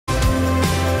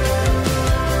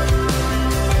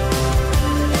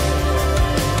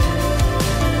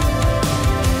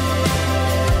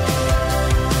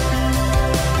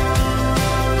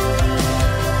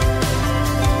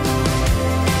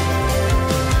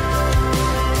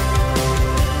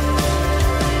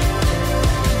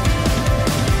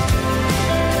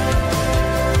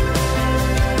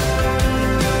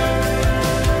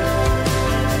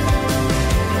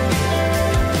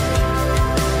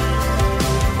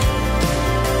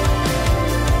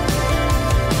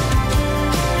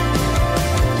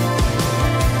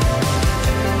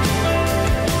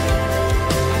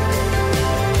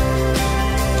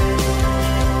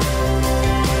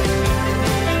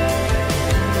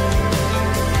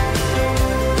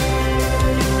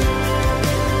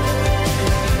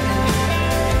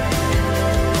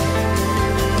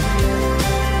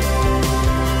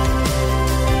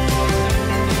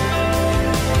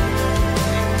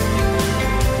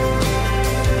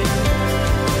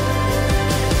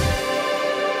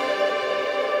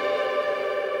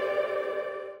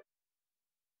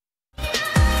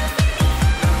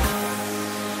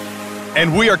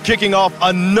and we are kicking off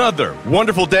another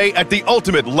wonderful day at the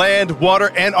Ultimate Land, Water,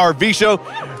 and RV Show.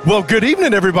 Well, good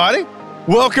evening, everybody.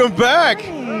 Welcome back.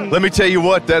 Let me tell you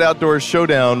what, that outdoor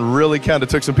showdown really kind of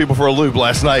took some people for a loop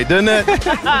last night, didn't it?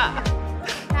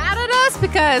 Mad at us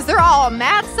because they're all on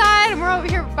Matt's side and we're over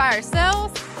here by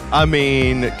ourselves. I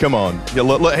mean, come on. Yeah,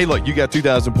 look, hey, look, you got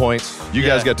 2,000 points. You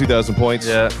guys got 2,000 points.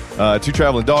 Yeah. Two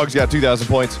Traveling Dogs got 2,000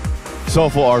 points.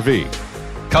 Soulful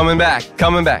RV. Coming back.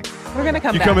 We're going to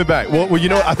come You're back. coming back. Well, you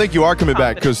know what? I think you are coming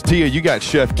back because, Tia, you got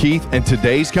Chef Keith, and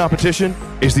today's competition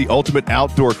is the Ultimate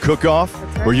Outdoor Cook-Off,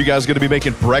 where you guys are going to be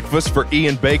making breakfast for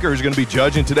Ian Baker, who's going to be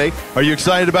judging today. Are you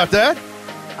excited about that?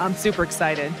 I'm super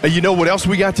excited. And you know what else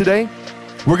we got today?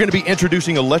 We're going to be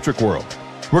introducing Electric World.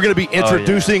 We're going to be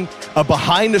introducing a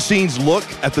behind-the-scenes look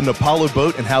at the Napalo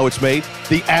boat and how it's made.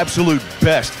 The absolute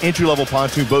best entry-level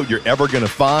pontoon boat you're ever going to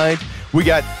find. We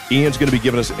got Ian's going to be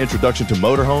giving us an introduction to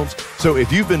motorhomes. So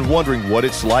if you've been wondering what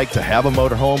it's like to have a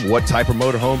motorhome, what type of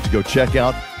motorhome to go check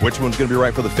out, which one's going to be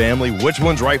right for the family, which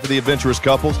one's right for the adventurous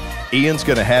couples, Ian's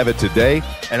going to have it today.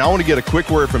 And I want to get a quick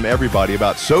word from everybody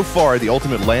about so far the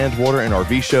Ultimate Land, Water, and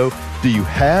RV Show. Do you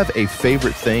have a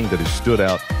favorite thing that has stood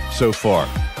out so far?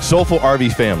 Soulful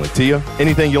RV family. Tia,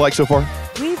 anything you like so far?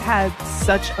 We've had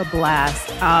such a blast.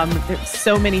 There's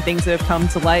so many things that have come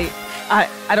to light. I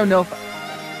don't know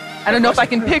if I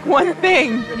can pick one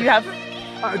thing. You have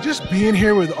just being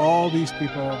here with all these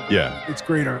people. Yeah. It's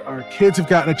great. Our kids have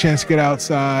gotten a chance to get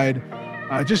outside.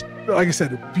 Just like I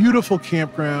said, a beautiful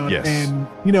campground. Yes. And,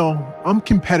 you know, I'm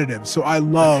competitive, so I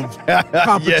love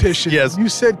competition. Yes. You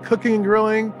said cooking and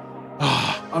grilling.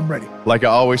 I'm ready. Like I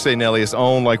always say, Nelly, it's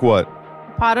on like what?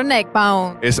 Pot of neck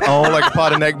bone. It's on like a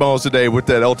pot of neck bones today with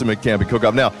that Ultimate Camping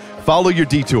Cook-Off. Now, follow your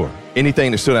detour.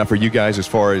 Anything that stood out for you guys as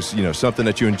far as, you know, something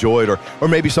that you enjoyed or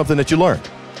maybe something that you learned?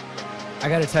 I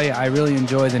got to tell you, I really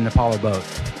enjoyed the Napalo boat.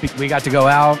 We got to go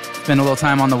out, spend a little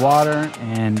time on the water,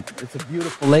 and it's a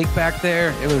beautiful lake back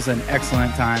there. It was an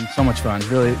excellent time. So much fun.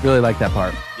 Really, really liked that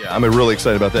part. Yeah, I'm really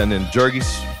excited about that. And then,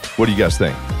 Jurgis, what do you guys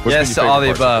think? Yes, to all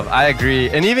the above. I agree.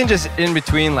 And even just in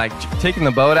between, like taking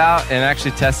the boat out and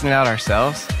actually testing it out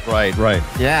ourselves. Right.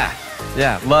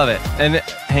 Yeah, love it. And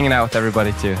hanging out with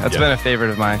everybody, too. That's been a favorite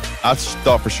of mine. I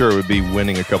thought for sure it would be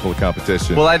winning a couple of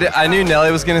competitions. Well, I knew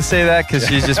Nelly was going to say that because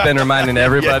she's just been reminding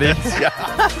everybody.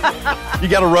 You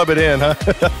got to rub it in,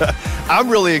 huh? I'm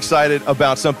really excited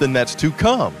about something that's to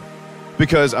come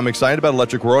because I'm excited about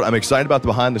Electric World. I'm excited about the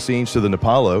behind the scenes to the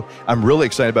Napalo. I'm really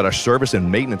excited about our service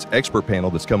and maintenance expert panel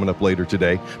that's coming up later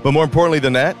today. But more importantly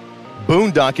than that,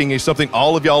 boondocking is something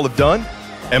all of y'all have done.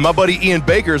 And my buddy Ian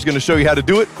Baker is going to show you how to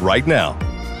do it right now.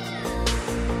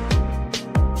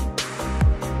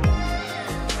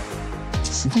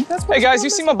 Hey guys, you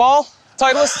see my ball?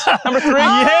 Titleist number 3?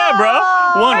 Yeah,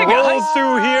 bro. One Hey, rolled guys.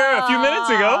 through here a few minutes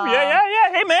ago. Yeah.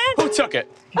 Hey, man. Who took it?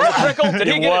 Was it Prickle? Did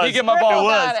he get my ball? It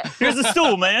was. Here's the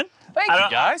stool, man. Thank you,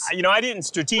 guys. You know, I didn't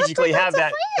strategically have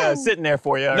that sitting there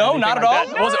for you. or No, anything not at like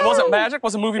all. that. Was it magic?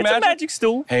 Was it movie It's magic? a magic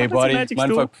stool. Hey, It's a buddy, magic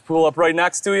mind if stool. I pull up right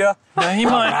next to you? Yeah, he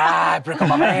might. Ah, Prickle,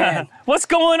 my man. What's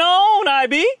going on,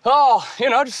 IB? Oh, you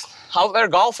know, just out there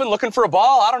golfing, looking for a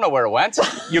ball. I don't know where it went.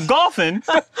 You're golfing?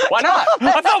 Why not?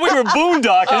 I thought we were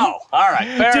boondocking. Oh, all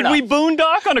right, fair Did enough. we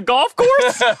boondock on a golf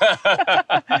course?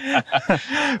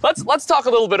 Let's talk a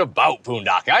little bit about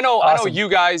boondocking. I know you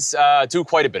guys do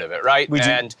quite a bit of it, right? We do.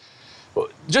 And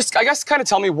just, I guess, kind of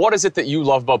tell me, what is it that you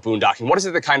love about boondocking? What is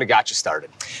it that kind of got you started?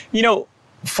 You know,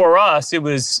 for us, it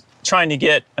was trying to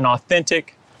get an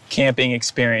authentic camping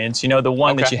experience, you know, the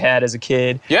one that you had as a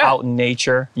kid out in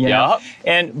nature, you know?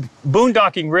 And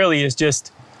boondocking really is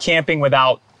just camping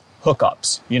without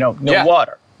hookups, you know, no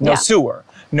water, no sewer,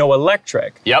 no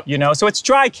electric, you know, so it's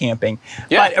dry camping.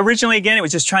 But originally, again, it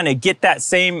was just trying to get that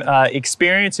same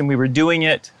experience, and we were doing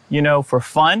it, you know, for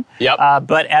fun.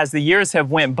 But as the years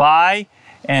have went by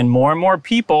and more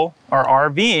people are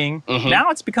RVing,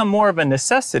 now it's become more of a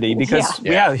necessity because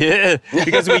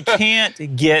because we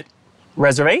can't get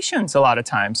reservations a lot of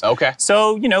times.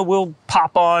 So, you know, we'll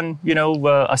pop on, you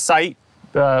know, a site,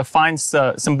 find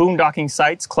some boondocking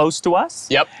sites close to us.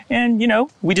 And, you know,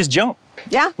 we just jump.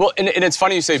 Yeah. Well, and it's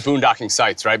funny you say boondocking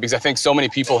sites, right? Because I think so many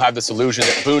people have this illusion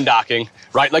that boondocking,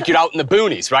 right? Like you're out in the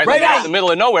boonies, right? Like you're out in the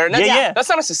middle of nowhere. And that's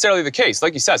not necessarily the case.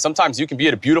 Like you said, sometimes you can be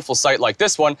at a beautiful site like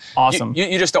this one. Awesome.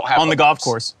 You just don't have on the golf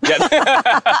course.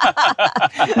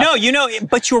 No, you know,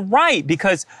 but you're right,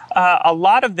 because a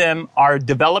lot of them are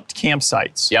developed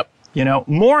campsites. You know,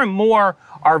 more and more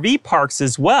RV parks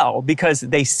as well, because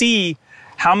they see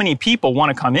how many people want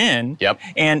to come in,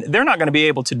 and they're not going to be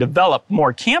able to develop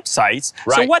more campsites.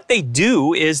 So what they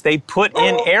do is they put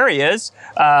in areas,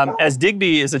 as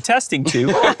Digby is attesting to,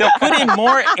 they'll put in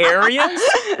more areas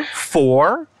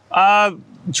for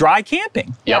dry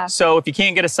camping. So if you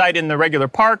can't get a site in the regular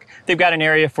park, they've got an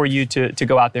area for you to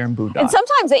go out there and boondock. And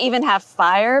sometimes they even have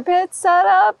fire pits set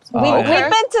up. We've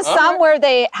been to some where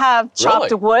they have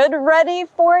chopped wood ready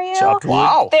for you. Chopped wood.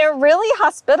 Wow. They're really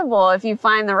hospitable if you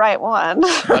find the right one.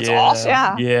 That's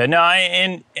awesome. Yeah.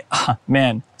 No,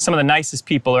 man, some of the nicest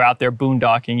people are out there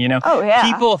boondocking, you know. Oh, yeah.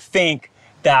 People think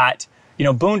that, you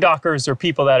know, boondockers are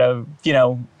people that have, you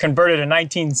know, converted a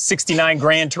 1969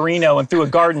 Grand Torino and threw a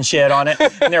garden shed on it,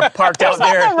 and they're parked out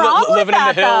there living in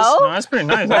the hills. No, that's pretty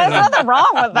nice. There's nothing wrong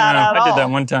with that at all. I did that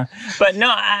one time. But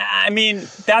no, I mean,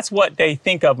 that's what they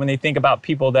think of when they think about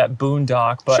people that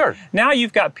boondock. But now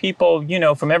you've got people, you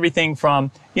know, from everything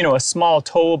from, you know, a small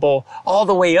towable all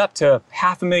the way up to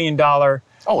 $500,000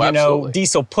 you know,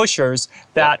 diesel pushers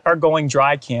that are going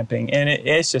dry camping. And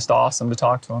it's just awesome to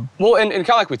talk to them. Well, and kind of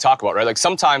like we talk about, right? Like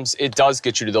sometimes it does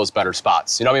get you to those better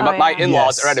spots. You know, I mean, my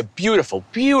in-laws are at a beautiful,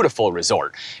 beautiful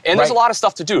resort. And there's a lot of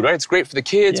stuff to do, right? It's great for the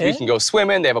kids. We can go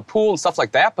swimming. They have a pool and stuff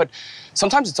like that. But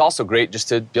sometimes it's also great just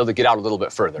to be able to get out a little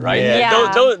bit further, right?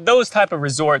 Those type of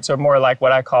resorts are more like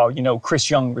what I call, you know, Chris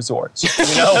Young resorts. You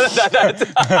know?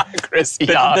 Chris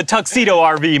Young. The tuxedo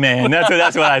RV man. That's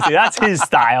what I see. That's his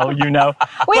style, you know.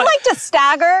 We like to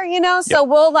stagger, you know, so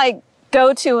we'll like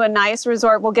go to a nice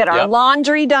resort. We'll get our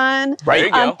laundry done.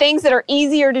 Things that are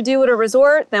easier to do at a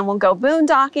resort, then we'll go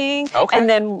boondocking. And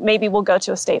then maybe we'll go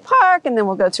to a state park, and then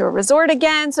we'll go to a resort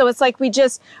again. So it's like we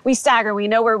stagger. We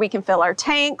know where we can fill our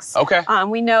tanks.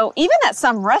 We know even at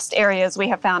some rest areas we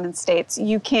have found in states,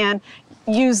 you can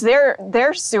use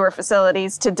their sewer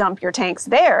facilities to dump your tanks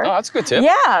there. Oh, that's a good tip.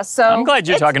 Yeah, so I'm glad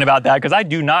you're talking about that, because I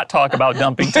do not talk about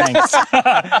dumping tanks.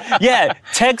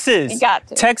 Texas. You got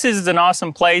to. Texas is an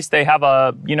awesome place. They have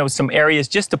some areas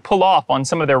just to pull off on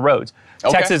some of their roads.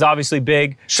 Texas is obviously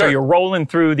big, so you're rolling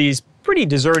through these pretty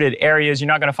deserted areas. You're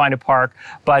not going to find a park,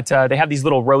 but they have these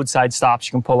little roadside stops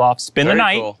you can pull off, spend the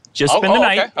night, just spend the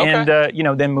night,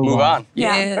 and then move on.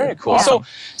 Yeah. Very cool.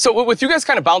 So with you guys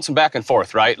kind of bouncing back and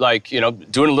forth, right? Like, you know,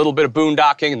 doing a little bit of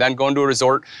boondocking and then going to a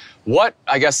resort. What,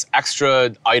 I guess,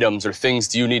 extra items or things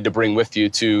do you need to bring with you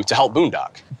to help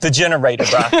boondock? The generator,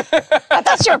 bro. I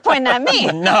thought you were pointing at me.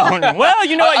 No. Well,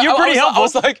 you know what? You're pretty helpful. I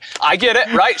was like, I get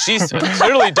it, right? She's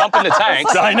literally dumping the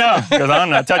tanks. I know, because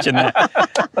I'm not touching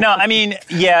that. No, I mean,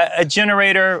 a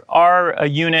generator, our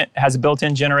unit has a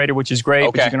built-in generator, which is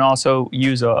great, but you can also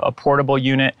use a portable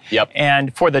unit.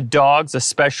 And for the dogs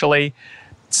especially,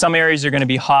 some areas are going to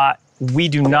be hot. We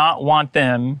do not want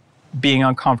them being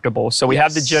uncomfortable. So we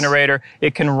have the generator.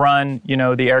 It can run, you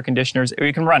know, the air conditioners.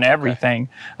 It can run everything.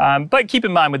 But keep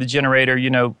in mind with the generator, you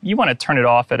know, you want to turn it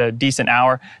off at a decent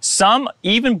hour. Some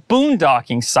even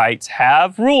boondocking sites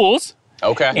have rules.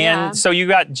 And so you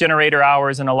got generator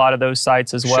hours in a lot of those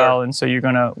sites as well. And so you're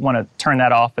going to want to turn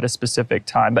that off at a specific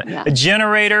time. But the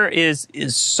generator is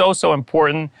so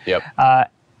important.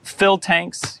 Fill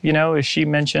tanks, you know, as she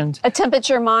mentioned. A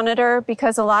temperature monitor,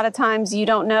 because a lot of times you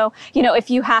don't know, you know, if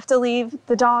you have to leave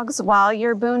the dogs while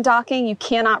you're boondocking, you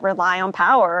cannot rely on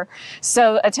power.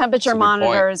 So a temperature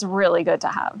monitor is really good to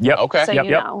have. So you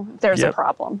know if there's a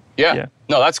problem.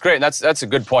 No, that's great. That's a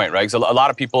good point, right? Because a lot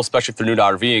of people, especially if they're new to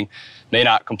RVing, may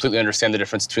not completely understand the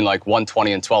difference between like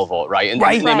 120 and 12 volt, right? And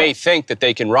they may think that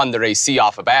they can run their AC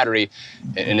off a battery,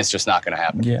 and it's just not going to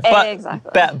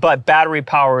happen. But battery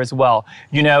power as well.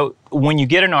 You know, when you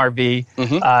get an RV,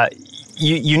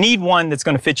 you need one that's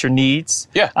going to fit your needs.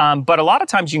 But a lot of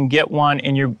times you can get one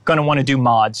and you're going to want to do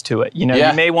mods to it. You know,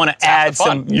 you may want to add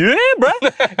some. You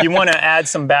want to add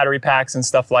some battery packs and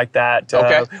stuff like that.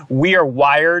 We are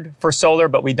wired for solar,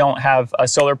 but we don't have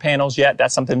solar panels yet.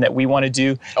 That's something that we want to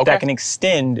do that can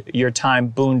extend your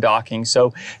time boondocking.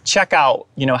 So check out,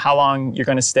 you know, how long you're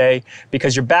going to stay,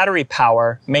 because your battery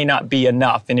power may not be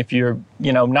enough. And if you're,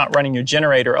 you know, not running your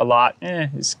generator a lot,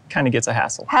 it kind of gets a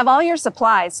hassle. Have all your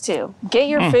supplies too. Get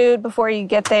your food before you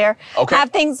get there.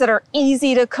 Have things that are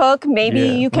easy to cook. Maybe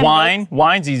you can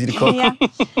Wine's easy to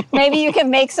cook. Maybe you can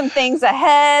make some things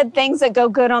ahead, things that go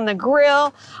good on the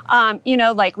grill. You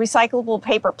know, like recyclable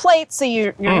paper plates, so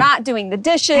you're not doing the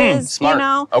dishes. Smart.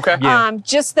 You know,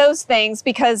 just those things,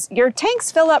 because your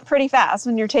tanks fill up pretty fast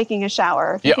when you're taking a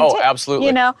shower. Absolutely.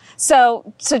 You know,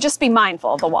 so just be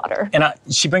mindful of the water. And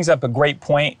she brings up a great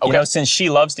point. You know, since she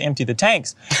loves to empty the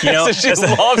tanks, you know, she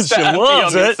loves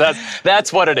it.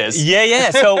 That's what it is.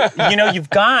 So, you know, you've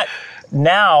got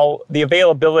now the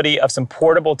availability of some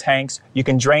portable tanks you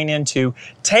can drain into.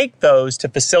 Take those to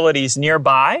facilities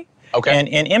nearby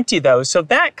and empty those. So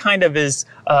that kind of is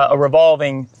a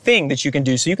revolving thing that you can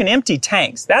do. So you can empty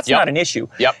tanks. That's not an issue.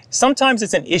 Sometimes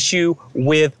it's an issue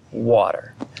with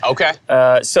water. Okay.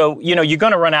 So, you know, you're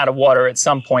going to run out of water at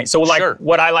some point. So like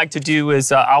what I like to do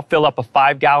is I'll fill up a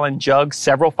 5-gallon jug,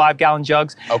 several 5-gallon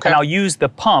jugs, and I'll use the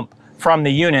pump from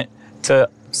the unit to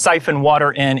siphon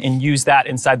water in and use that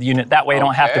inside the unit. That way I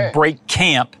don't have to break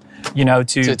camp, you know,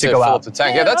 to go fill out. up the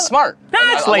tank. Yeah, that's smart.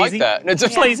 That's lazy. I like that. It's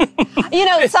just lazy. You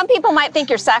know, some people might think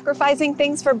you're sacrificing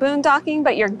things for boondocking,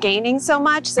 but you're gaining so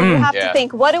much. So you have to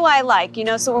think, what do I like? You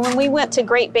know, so when we went to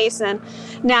Great Basin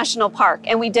National Park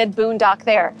and we did boondock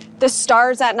there, the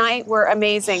stars at night were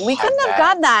amazing. We couldn't have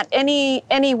gotten that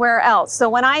anywhere else. So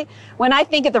when I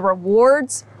think of the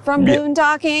rewards from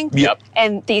boondocking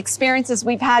and the experiences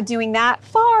we've had doing that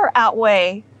far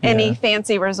outweigh any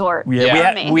fancy resort. We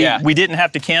didn't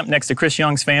have to camp next to Chris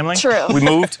Young's family. True. We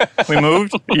moved,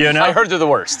 you know. I heard they're the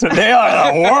worst. They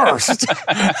are the worst.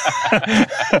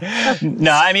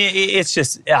 No, I mean, it's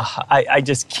just, I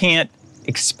just can't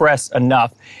express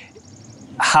enough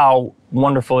how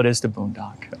wonderful it is to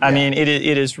boondock. I mean, it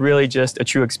is really just a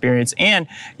true experience. And,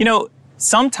 you know,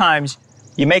 sometimes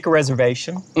you make a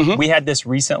reservation. We had this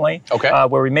recently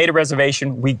where we made a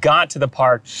reservation. We got to the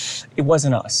park. It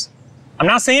wasn't us. I'm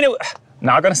not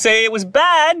going to say it was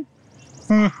bad,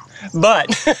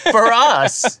 but for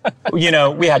us, you know,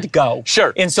 we had to go.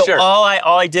 Sure. And so all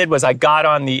I did was I got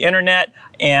on the internet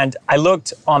and I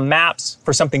looked on maps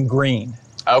for something green.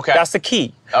 Okay. That's the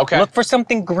key. Okay. Look for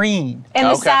something green. And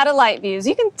the satellite views.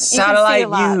 You can satellite see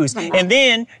a views. lot. And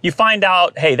then you find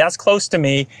out, hey, that's close to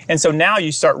me. And so now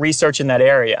you start researching that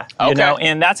area. You know?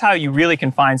 And that's how you really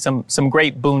can find some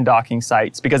great boondocking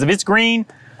sites. Because if it's green,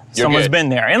 someone's been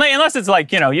there. Unless it's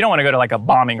like, you know, you don't want to go to like a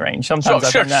bombing range. Sometimes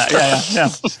I've done that. Yeah.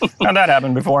 Had that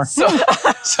happen before.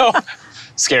 So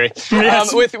scary.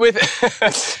 Yes.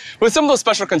 With some of those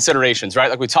special considerations, right?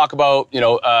 Like we talk about, you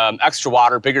know, extra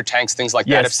water, bigger tanks, things like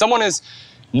that. If someone is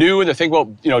new and they're thinking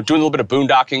about, you know, doing a little bit of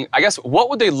boondocking, I guess what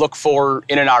would they look for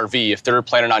in an RV if they're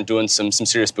planning on doing some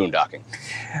serious boondocking?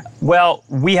 Well,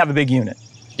 we have a big unit.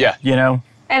 Yeah. You know?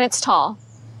 And it's tall.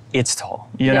 It's tall,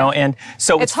 you know? And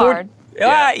so it's hard.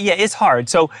 It's hard.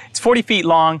 So it's 40 feet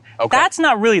long. That's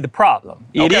not really the problem.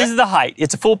 It is the height.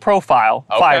 It's a full profile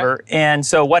fiber. And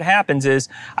so what happens is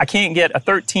I can't get a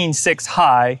 13.6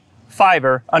 high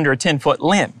fiber under a 10-foot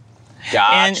limb.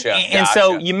 Gotcha. And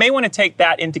so you may want to take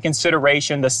that into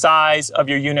consideration, the size of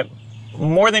your unit,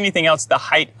 more than anything else, the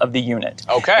height of the unit.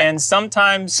 Okay. And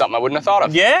sometimes... Something I wouldn't have thought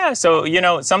of. Yeah. So, you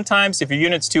know, sometimes if your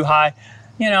unit's too high,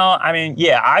 you know, I mean,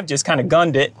 I've just kind of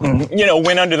gunned it and, you know,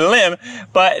 went under the limb,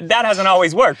 but that hasn't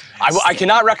always worked. I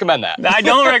cannot recommend that. I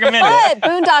don't recommend it. But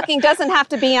boondocking doesn't have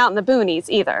to be out in the boonies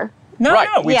either. No,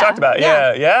 we talked about it.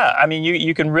 Yeah. I mean,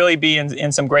 you can really be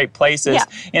in some great places. Yeah.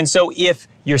 And so if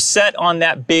you're set on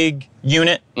that big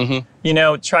unit, you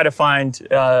know, try to find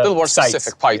a little more sites.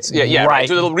 specific sites. Yeah. Right.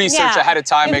 Do a little research ahead of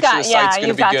time, make sure the site's going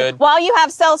to be good. While you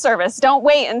have cell service, don't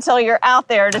wait until you're out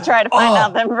there to try to find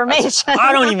out the information.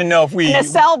 I don't even know if we... A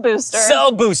cell booster.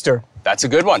 Cell booster. That's a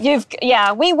good one.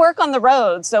 We work on the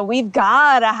road, so we've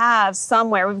got to have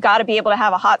somewhere. We've got to be able to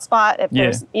have a hotspot if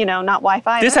there's, you know, not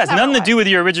Wi-Fi. This has nothing to do with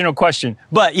your original question,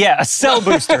 but a cell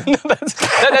booster.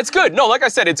 That's good. No, like I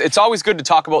said, it's always good to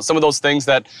talk about some of those things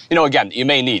that, you know, again, you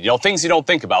may need, you know, things you don't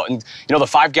think about. And, you know, the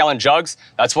 5-gallon jugs,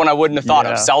 that's one I wouldn't have thought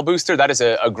of. Cell booster, that is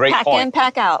a great point.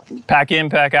 Pack in, pack out. Pack in,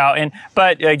 pack out.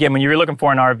 But again, when you're looking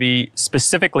for an RV,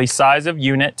 specifically size of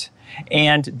unit,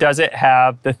 and does it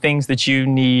have the things that you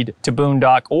need to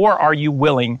boondock, or are you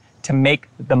willing to make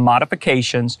the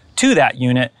modifications to that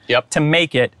unit to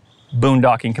make it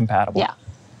boondocking compatible? Yeah.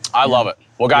 I love it.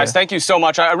 Well, guys, thank you so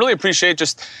much. I really appreciate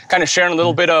just kind of sharing a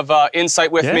little bit of insight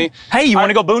with me. Hey, you want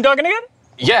to go boondocking again?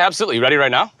 Yeah, absolutely. You ready right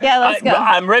now? Yeah, let's go.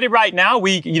 I'm ready right now.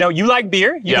 You like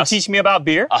beer. You can teach me about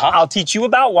beer. I'll teach you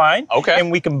about wine. Okay.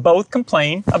 And we can both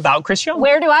complain about Chris Young.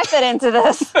 Where do I fit into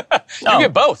this? You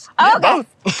get both. Oh, okay.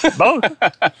 Both.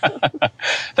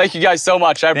 Thank you guys so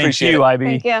much. I appreciate it. IB.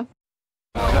 Thank you.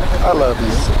 I love you.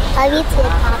 Love you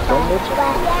too,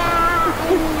 Papa.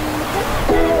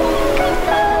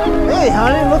 Hey,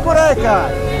 honey, look what I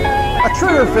got. A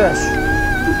triggerfish.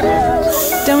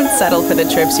 Don't settle for the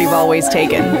trips you've always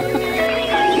taken.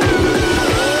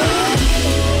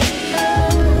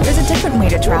 There's a different way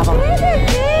to travel.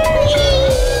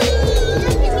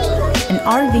 And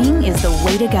RVing is the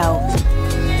way to go.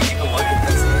 Take a look at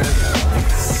this.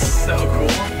 So cool.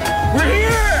 We're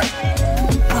here!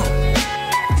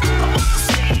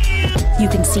 You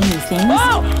can see new things.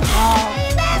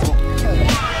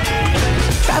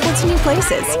 Travel to new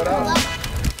places.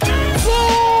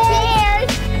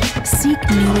 Seek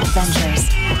new adventures.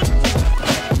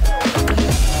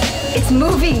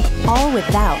 moving, all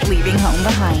without leaving home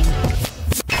behind.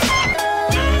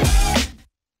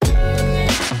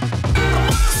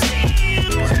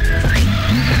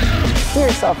 You're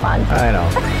so fun. I know.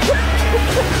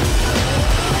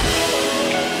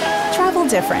 Travel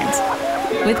different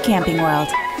with Camping World.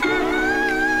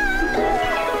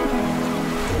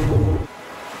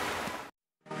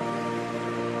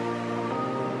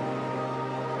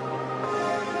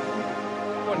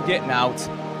 Getting out,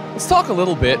 let's talk a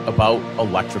little bit about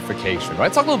electrification, right?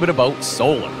 Let's talk a little bit about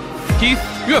solar. Keith,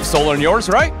 you have solar in yours,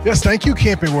 right? Yes, thank you,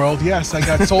 Camping World. Yes, I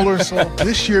got solar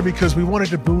this year because we wanted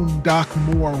to boondock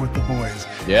more with the boys.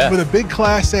 Yeah. With a big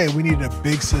Class A, we needed a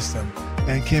big system.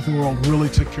 And Camping World really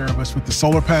took care of us with the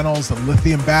solar panels, the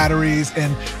lithium batteries,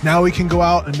 and now we can go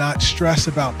out and not stress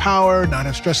about power, not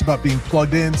have stress about being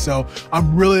plugged in. So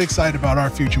I'm really excited about our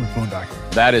future with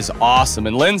boondocking. That is awesome.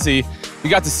 And Lindsay,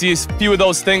 we got to see a few of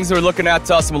those things. We're looking at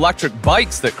some electric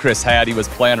bikes that Chris had. He was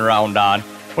playing around on.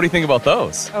 What do you think about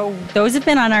those? Oh, those have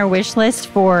been on our wish list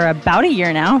for about a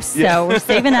year now. So we're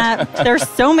saving up. There's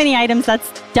so many items.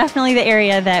 That's definitely the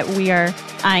area that we are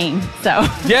eyeing. So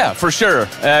yeah, for sure.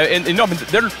 And you know,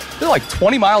 they're like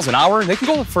 20 miles an hour. They can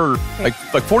go for like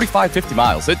 45, 50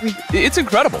 miles. It's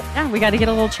incredible. Yeah, we got to get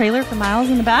a little trailer for Miles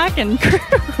in the back and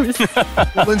cruise.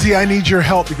 Well, Lindsay, I need your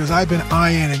help because I've been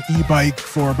eyeing an e-bike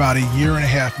for about a year and a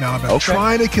half now. I've been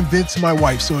trying to convince my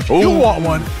wife. So if you want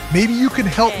one, maybe you can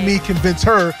help me convince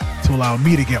her to allow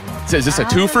me to get one. Is this a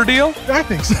twofer deal? I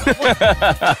think so.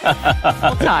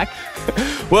 We'll talk.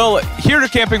 Well, here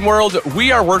at Camping World,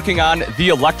 we are working on the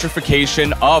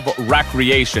electrification of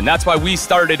recreation. That's why we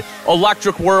started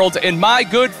Electric World, and my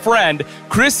good friend,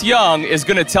 Chris Young, is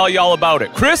going to tell you all about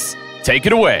it. Chris, take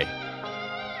it away.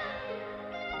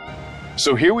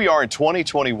 So here we are in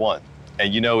 2021,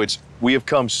 and you know, we have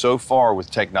come so far with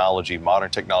technology,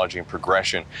 modern technology and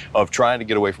progression of trying to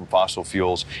get away from fossil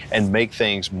fuels and make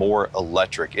things more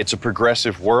electric. It's a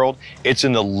progressive world. It's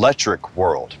an electric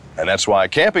world. And that's why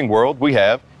at Camping World, we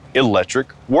have Electric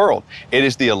World. It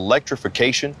is the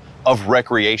electrification of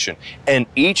recreation. And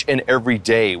each and every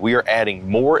day, we are adding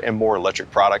more and more electric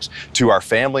products to our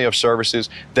family of services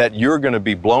that you're going to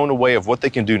be blown away of what they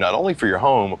can do, not only for your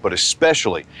home, but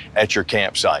especially at your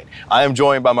campsite. I am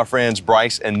joined by my friends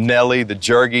Bryce and Nellie, the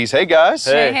Jergies. Hey, guys.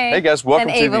 Hey. Hey, guys. Welcome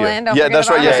and to Evelyn, the... Yeah, that's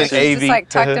right. Yes, and She's Avie. just like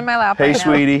tucked in my lap Hey, right now.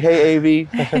 sweetie. Hey, Avie.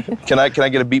 Can I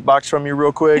get a beatbox from you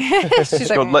real quick?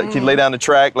 She's Can you lay down the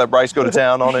track, let Bryce go to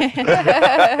town on it?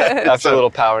 After a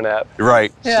little power nap.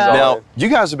 Right. Yeah. Now, you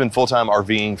guys have been full-time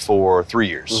RVing for 3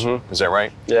 years. Is that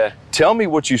right? Yeah. Tell me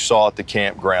what you saw at the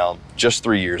campground just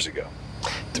 3 years ago.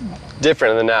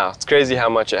 Different than now. It's crazy how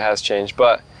much it has changed.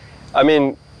 But, I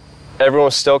mean, everyone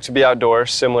was stoked to be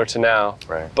outdoors, similar to now.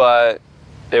 Right. But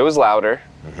it was louder.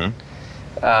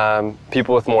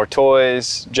 People with more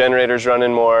toys, generators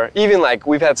running more. Even like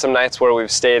we've had some nights where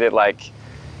we've stayed at like,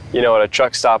 you know, at a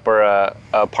truck stop or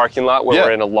a parking lot where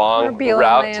we're in a long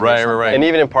route. Right. And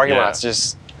even in parking lots,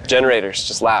 just generators,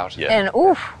 just loud. And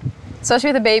oof, especially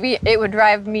with a baby, it would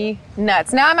drive me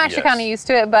nuts. Now I'm actually kind of used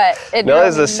to it, but it No, drove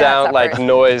there's me a nuts sound at like first.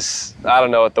 noise. I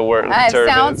don't know what the word I have term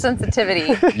sound is.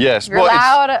 sensitivity. Yes. If you're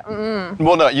loud.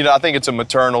 Well, no, you know, I think it's a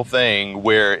maternal thing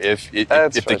where if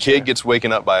the kid gets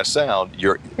waken up by a sound,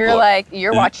 you're like,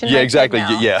 you're watching my Yeah, kid exactly.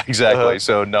 now. Yeah, exactly.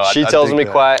 So no, She I tells think me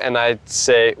that- quiet, and I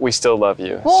say, "We still love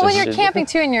you." Well, So when you're she- camping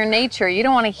too in your nature, you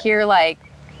don't want to hear like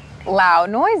loud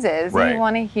noises. Right. You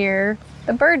want to hear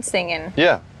the birds singing.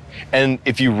 Yeah. And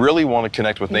if you really want to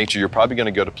connect with nature, you're probably going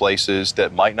to go to places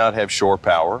that might not have shore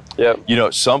power. Yep. You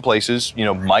know, some places, you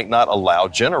know, might not allow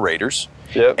generators.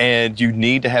 Yep. And you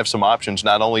need to have some options,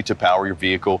 not only to power your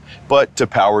vehicle, but to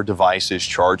power devices,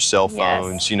 charge cell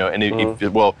phones, you know,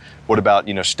 and well, what about,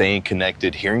 you know, staying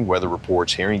connected, hearing weather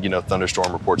reports, hearing, you know,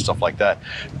 thunderstorm reports, stuff like that.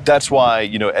 That's why,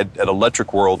 you know, at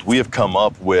Electric World, we have come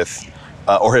up with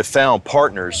or have found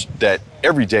partners that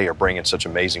every day are bringing such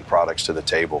amazing products to the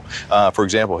table. For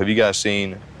example, have you guys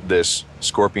seen this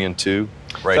Scorpion 2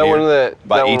 right That here? one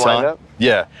by that one Eton? wind up?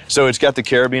 Yeah, so it's got the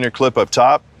carabiner clip up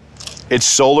top. It's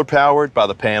solar powered by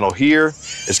the panel here.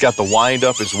 It's got the wind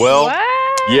up as well. What?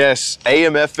 Yes,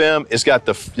 AM FM. It's got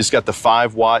the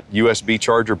 5-watt USB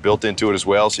charger built into it as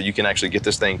well, so you can actually get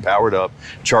this thing powered up,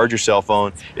 charge your cell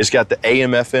phone. It's got the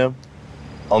AM FM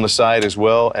on the side as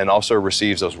well, and also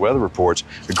receives those weather reports.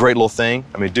 A great little thing.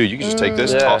 I mean, dude, you can just take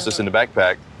this, toss this in the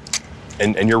backpack,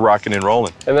 and you're rocking and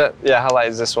rolling. And that, how light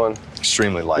is this one?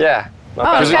 Extremely light. Yeah.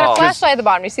 Oh, it's got a flashlight at the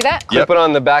bottom. You see that? Clip it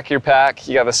on the back of your pack.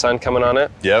 You got the sun coming on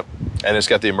it. Yep. And it's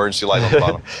got the emergency light on the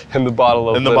bottom. And the bottle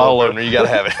opener. And the bottle opener, you gotta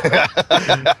have it.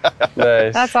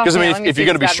 Nice. That's awesome. Because I mean, if you're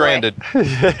gonna be stranded,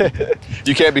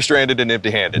 you can't be stranded and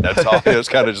empty-handed. That's all. It's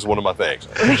kind of just one of my things.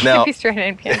 Can't be stranded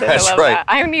and empty-handed. That's I love right. that.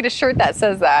 I need a shirt that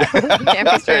says that. Can't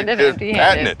be stranded and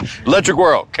empty-handed. Patent it. Electric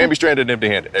World. Can't be stranded and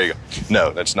empty-handed. There you go.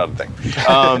 No, that's not a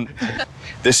thing.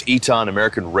 This Eton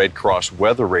American Red Cross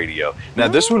weather radio. Now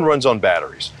this one runs on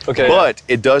batteries. Okay. But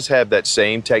it does have that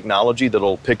same technology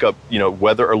that'll pick up, you know,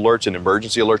 weather alerts and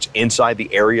emergency alerts inside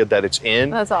the area that it's in.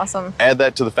 That's awesome. Add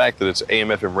that to the fact that it's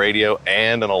AM/FM radio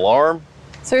and an alarm.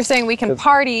 So you're saying we can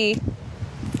party,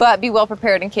 but be well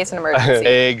prepared in case of an emergency.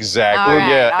 Exactly. All right,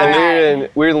 yeah. all And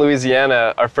we were in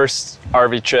Louisiana, our first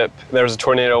RV trip. There was a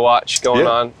tornado watch going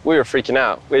on. We were freaking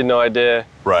out. We had no idea.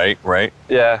 Right.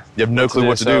 Yeah. You have no clue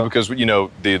what to do because, you know,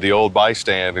 the old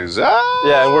bystand is,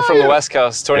 Yeah, and we're from the West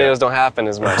Coast. Tornadoes don't happen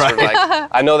as much. Right. We're like,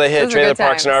 I know they hit Those are trailer good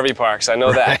parks and RV parks. I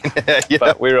know that. Yeah.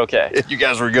 But we were okay. You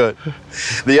guys were good.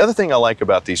 The other thing I like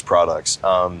about these products,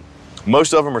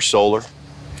 most of them are solar.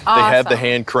 They have the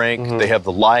hand crank, they have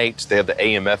the lights, they have the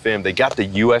AM/FM, they got the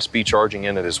USB charging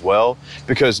in it as well,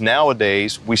 because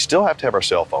nowadays we still have to have our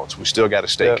cell phones. We still got to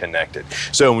stay connected.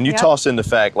 So when you toss in the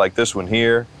fact like this one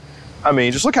here, I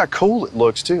mean, just look how cool it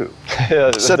looks too.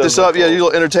 Set this up, your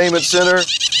little entertainment center.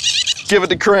 Give it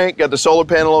the crank, got the solar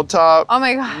panel on top. Oh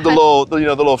my God. The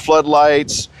little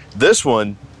floodlights. This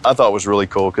one I thought was really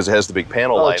cool because it has the big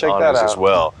panel light on it as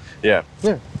well. Yeah.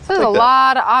 So there's a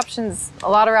lot of options, a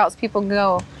lot of routes people can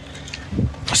go.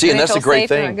 See, and that's the great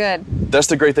thing. Good. That's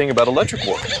the great thing about Electric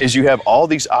World is you have all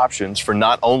these options for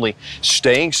not only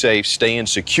staying safe, staying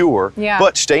secure,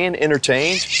 but staying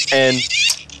entertained and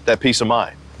that peace of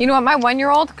mind. You know what? My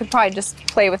 1-year-old could probably just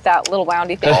play with that little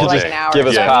woundy thing for like an hour. Give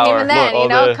us power. Even then, you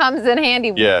know, it comes in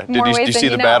handy. Yeah. Did you see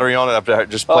the battery on it after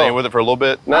just playing with it for a little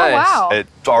bit? Nice. Oh, wow.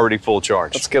 It's already full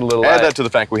charge. Let's get a little Add that to the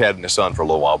fact we had it in the sun for a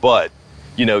little while, but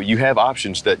you know, you have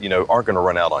options that, you know, aren't going to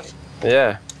run out on you.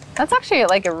 Yeah. That's actually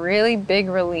like a really big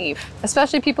relief,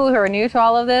 especially people who are new to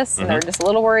all of this and they're just a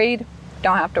little worried.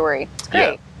 Don't have to worry. It's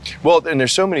great. Yeah. Well, and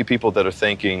there's so many people that are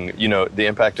thinking, you know, the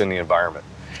impact on the environment.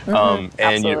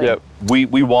 And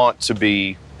we want to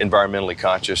be environmentally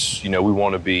conscious. You know, we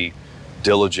want to be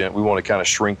diligent. We want to kind of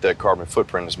shrink that carbon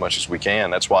footprint as much as we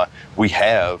can. That's why we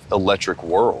have Electric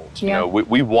World. You know,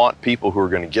 we want people who are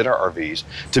going to get our RVs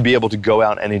to be able to go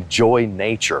out and enjoy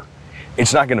nature.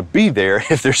 It's not going to be there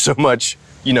if there's so much,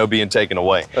 you know, being taken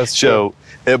away. That's true.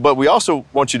 So, but we also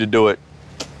want you to do it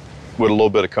with a little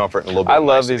bit of comfort and a little bit of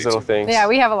love these little things. Yeah,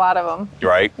 we have a lot of them.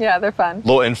 Right? Yeah, they're fun.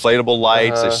 Little inflatable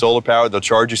lights, they're solar powered, they'll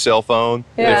charge your cell phone,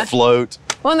 they float.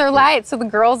 Well, and they're light, so the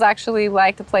girls actually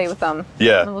like to play with them.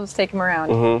 Yeah. And we'll just take them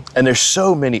around. And there's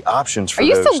so many options for Are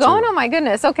you those still going? too. Oh my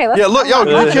goodness. Okay, let's look, yo,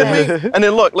 are you kidding me? And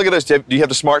then look at this. Do you have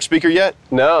the smart speaker yet?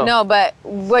 No. No, but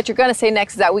what you're going to say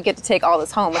next is that we get to take all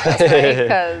this home with us, right?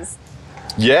 Because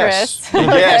yes.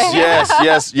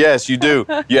 Chris. yes, you do.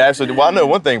 You absolutely do. Well, I know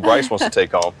one thing Bryce wants to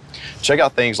take home. Check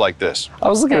out things like this. I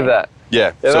was looking at that.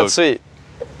 Yeah. Yeah, that's sweet.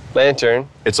 Lantern.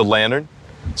 It's a lantern.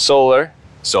 Solar.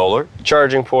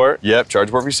 Charging port. Yep,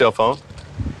 charging port for your cell phone.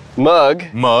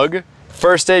 Mug.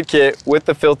 First aid kit with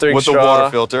the filtering with straw. the water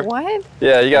filter. What?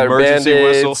 Yeah, you got emergency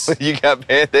Band-Aids. whistle. You got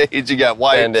Band-Aids. You got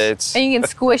wipes. Band-Aids. And you can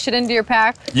squish it into your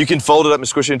pack. You can fold it up and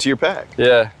squish it into your pack.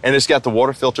 Yeah. And it's got the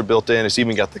water filter built in. It's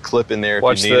even got the clip in there if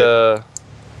Watch you need it.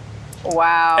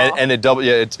 Wow. And it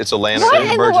it's a lantern What in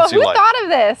the world? emergency Who light. thought of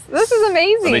this? This is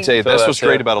amazing. Let me tell you, that's what's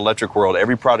great about Electric World.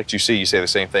 Every product you see, you say the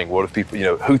same thing. What if people, you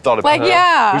know, who thought about Like,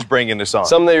 yeah. Who's bringing this on?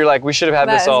 Something that you're like, we should have had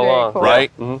this all along. Cool.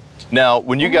 Right? Now,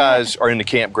 when you guys are in the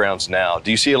campgrounds now, do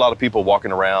you see a lot of people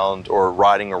walking around or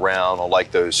riding around on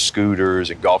like those scooters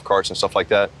and golf carts and stuff like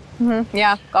that?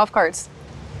 Yeah, golf carts.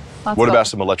 Lots What of about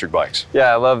some electric bikes?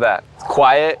 Yeah, I love that.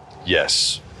 Quiet.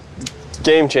 Yes.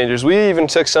 Game changers. We even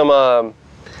took some,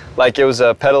 like it was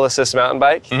a pedal assist mountain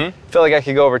bike. I feel like I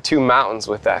could go over 2 mountains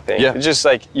with that thing. Yeah. It's just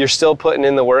like you're still putting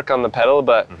in the work on the pedal,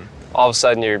 but all of a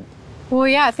sudden you're Well,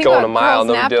 yeah, think going about a mile, girls'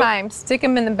 no nap big deal. time. Stick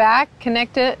them in the back,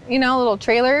 connect it, you know, a little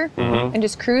trailer, and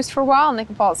just cruise for a while, and they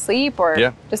can fall asleep or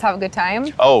just have a good time.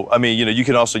 Oh, I mean, you know, you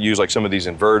can also use like some of these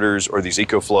inverters or these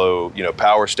EcoFlow, you know,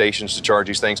 power stations to charge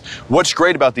these things. What's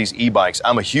great about these e-bikes,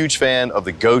 I'm a huge fan of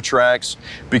the GoTrax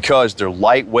because they're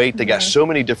lightweight. They got so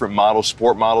many different models,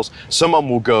 sport models. Some of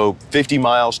them will go 50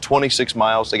 miles, 26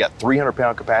 miles. They got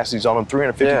 300-pound capacities on them,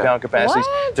 350-pound capacities.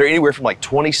 What? They're anywhere from like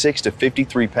 26 to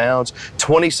 53 pounds,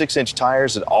 26-inch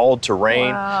tires at all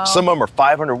terrain. Wow. Some of them are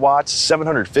 500 watts,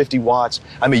 750 watts.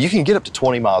 I mean, you can get up to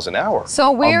 20 miles an hour.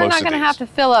 So we're on most not of going to these. have to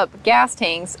fill up gas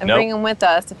tanks and Nope. bring them with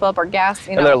us to fill up our gas,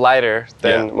 you know. and they're lighter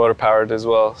than motor powered as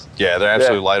well. Yeah, they're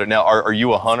absolutely lighter. Now, are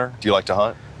you a hunter? Do you like to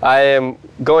hunt? I am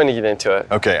going to get into it.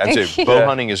 Okay, I'd say bow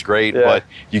hunting is great, but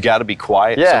you got to be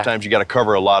quiet. Sometimes you got to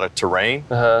cover a lot of terrain.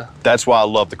 That's why I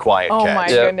love the quiet Oh catch. my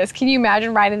goodness. Can you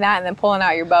imagine riding that and then pulling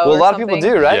out your bow? Well, a lot of people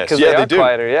do, right? Because they are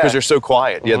quieter, because they're so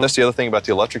quiet. Yeah, that's the other thing about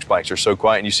the electric bikes. They're so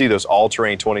quiet. And you see those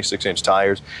all-terrain 26-inch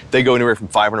tires. They go anywhere from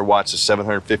 500 watts to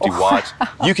 750 watts.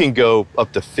 You can go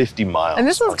up to 50 miles. And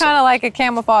this is kind of like a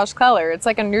camouflage color. It's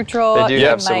like a neutral. They do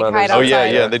have some others. Oh,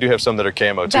 yeah, they do have some that are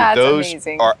camo, too. That's those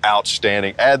amazing. are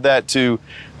outstanding. Add that to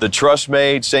the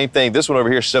Trustmade, same thing. This one over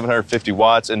here is 750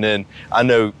 watts. And then I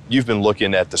know you've been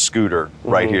looking at the scooter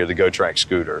right here, the GoTrack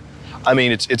scooter. I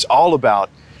mean, it's all about,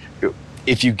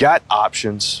 if you got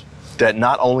options that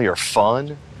not only are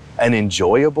fun and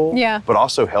enjoyable, but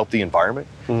also help the environment,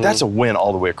 that's a win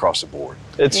all the way across the board.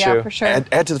 It's true. For sure.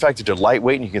 Add to the fact that they're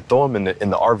lightweight and you can throw them in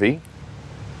the RV.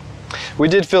 We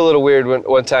did feel a little weird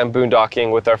one time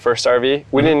boondocking with our first RV.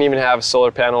 We didn't even have a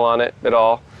solar panel on it at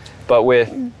all. But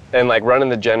and like running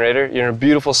the generator, you're in a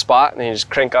beautiful spot and you just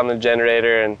crank on the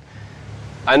generator, and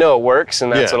I know it works,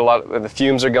 and that's what a lot of the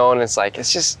fumes are going. And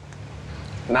it's just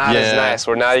not as nice.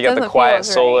 Where now you got the quiet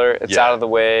solar, it's out of the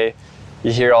way.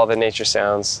 You hear all the nature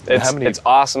sounds. It's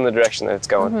awesome the direction that it's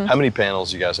going. How many panels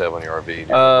do you guys have on your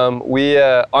RV? We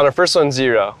on our first one,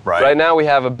 0. Right now we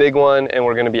have a big one, and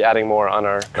we're going to be adding more on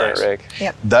our current rig.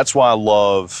 Yep. That's why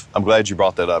I'm glad you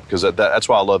brought that up, because that's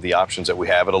why I love the options that we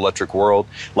have at Electric World.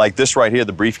 Like this right here,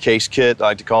 the briefcase kit, I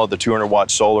like to call it the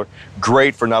 200-watt solar.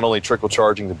 Great for not only trickle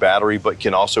charging the battery, but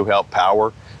can also help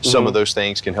power. Some of those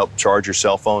things can help charge your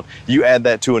cell phone. You add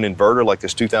that to an inverter like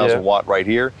this 2,000 watt right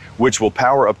here, which will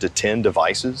power up to 10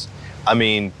 devices. I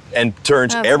mean, and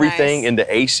turns everything into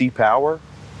AC power.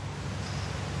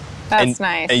 That's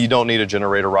nice. And you don't need a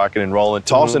generator rocking and rolling.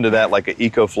 Toss into that like an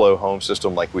EcoFlow home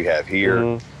system like we have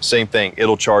here. Same thing.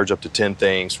 It'll charge up to 10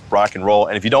 things, rock and roll.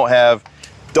 And if you don't have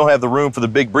the room for the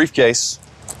big briefcase,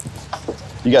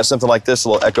 you got something like this,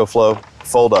 little EcoFlow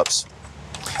fold-ups.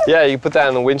 Yeah, you put that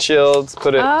on the windshield,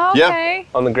 put it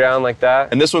on the ground like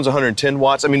that. And this one's 110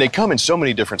 watts. I mean, they come in so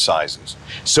many different sizes,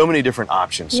 so many different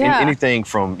options. Anything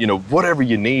from, whatever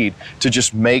you need to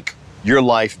just make your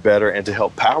life better and to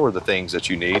help power the things that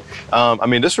you need. I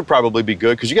mean, this would probably be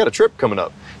good because you got a trip coming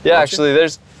up. Yeah, actually,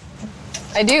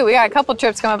 I do. We got a couple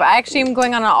trips coming up. I actually am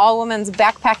going on an all-women's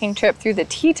backpacking trip through the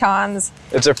Tetons.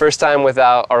 It's our first time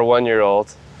without our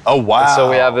 1-year-old. Oh, wow. And so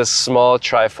we have this small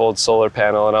trifold solar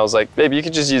panel, and I was like, babe, you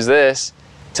could just use this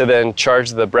to then charge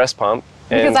the breast pump.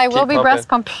 Because I will be breast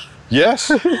pumping.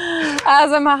 Yes. As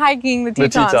I'm hiking the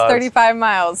Tetons, 35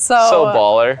 miles. So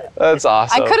baller. That's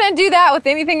awesome. I couldn't do that with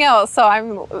anything else, so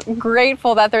I'm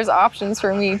grateful that there's options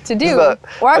for me to do.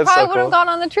 Or I probably would have gone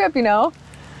on the trip,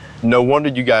 No wonder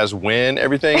you guys win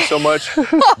everything so much.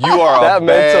 You are a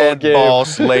bad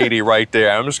boss lady right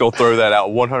there. I'm just going to throw that out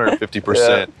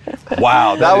 150%.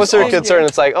 Wow. That was her concern.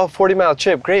 It's like, 40-mile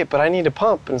trip, great, but I need a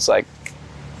pump. And it's like,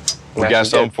 we got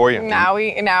something for you. Now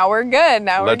we're good.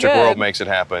 Electric World makes it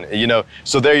happen.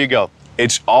 So there you go.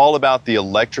 It's all about the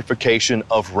electrification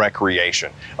of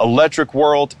recreation. Electric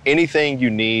World, anything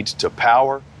you need to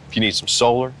power. If you need some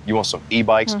solar, you want some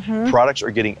e-bikes, products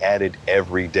are getting added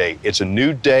every day. It's a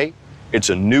new day, it's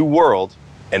a new world,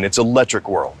 and it's Electric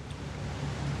World.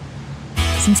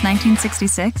 Since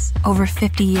 1966, over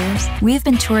 50 years, we have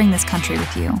been touring this country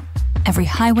with you. Every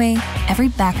highway, every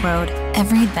back road,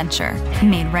 every adventure,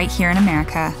 made right here in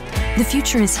America. The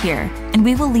future is here, and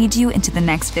we will lead you into the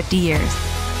next 50 years.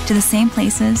 To the same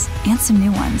places and some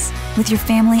new ones. With your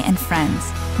family and friends.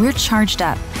 We're charged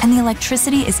up, and the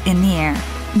electricity is in the air.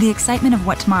 The excitement of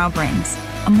what tomorrow brings,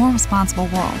 a more responsible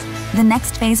world, the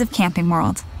next phase of Camping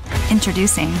World.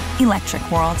 Introducing Electric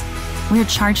World. We're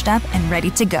charged up and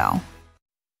ready to go.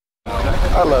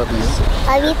 I love you.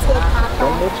 Love you too,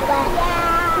 Papa.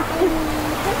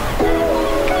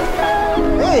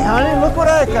 Hey, honey, look what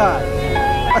I got.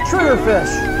 A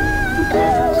triggerfish.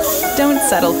 Don't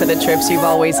settle for the trips you've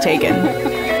always taken.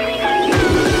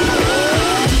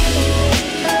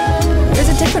 There's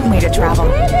a different way to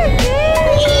travel.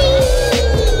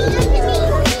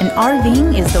 And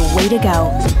RVing is the way to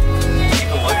go.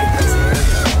 Look at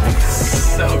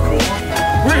this. So cool.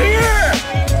 We're here!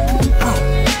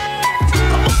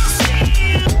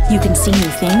 You can see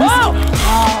new things.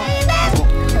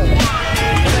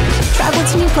 Travel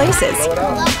to new places.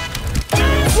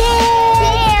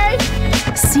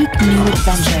 Seek new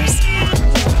adventures.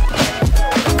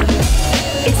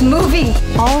 It's moving.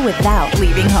 All without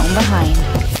leaving home behind.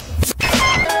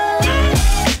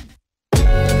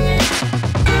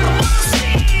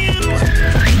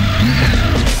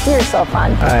 You're so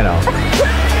fun. I know.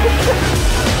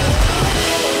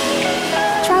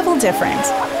 Travel different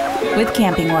with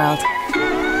Camping World.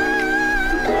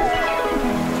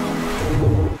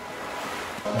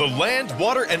 The Land,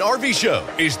 Water, and RV Show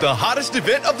is the hottest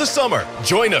event of the summer.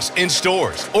 Join us in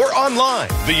stores or online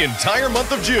the entire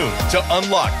month of June to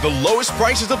unlock the lowest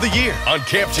prices of the year on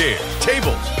camp chairs,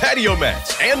 tables, patio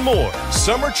mats, and more.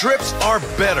 Summer trips are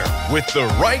better with the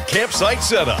right campsite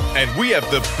setup, and we have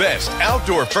the best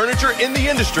outdoor furniture in the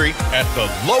industry at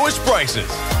the lowest prices.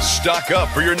 Stock up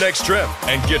for your next trip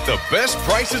and get the best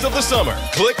prices of the summer.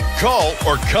 Click, call,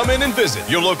 or come in and visit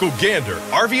your local Gander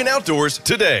RV and Outdoors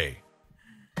today.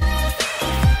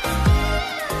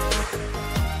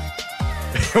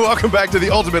 Welcome back to the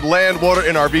Ultimate Land, Water,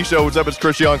 and RV Show. What's up? It's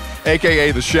Chris Young,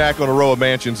 a.k.a. The Shack on a row of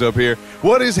mansions up here.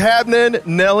 What is happening,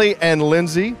 Nellie and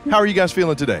Lindsay? How are you guys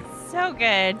feeling today? So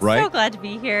good. Right? So glad to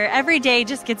be here. Every day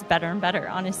just gets better and better,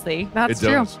 honestly. That's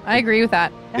true. I agree with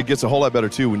that. It gets a whole lot better,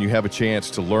 too, when you have a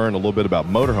chance to learn a little bit about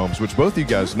motorhomes, which both of you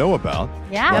guys know about.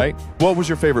 Yeah. Right? What was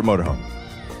your favorite motorhome?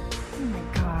 Oh,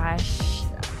 my gosh.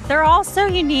 They're all so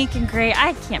unique and great.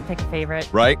 I can't pick a favorite.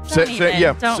 Right?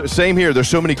 Same here. There's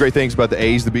so many great things about the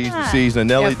A's, the B's, the C's, and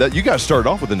Nellie. That you guys started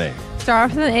off with a name.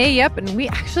 Start off with an A, yep. And we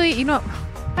actually, I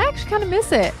actually kind of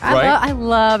miss it. I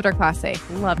loved our Class A.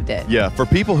 Loved it. Yeah, for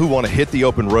people who want to hit the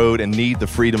open road and need the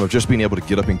freedom of just being able to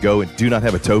get up and go and do not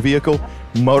have a tow vehicle,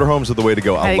 motorhomes are the way to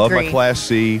go. I love my Class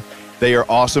C. They are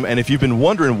awesome. And if you've been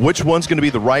wondering which one's going to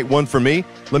be the right one for me,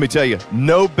 let me tell you,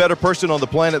 no better person on the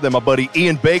planet than my buddy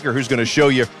Ian Baker, who's going to show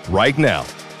you right now.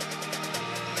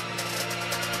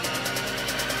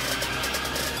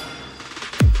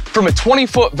 From a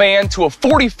 20-foot van to a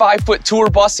 45-foot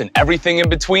tour bus and everything in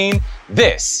between,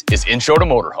 this is Intro to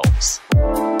Motorhomes.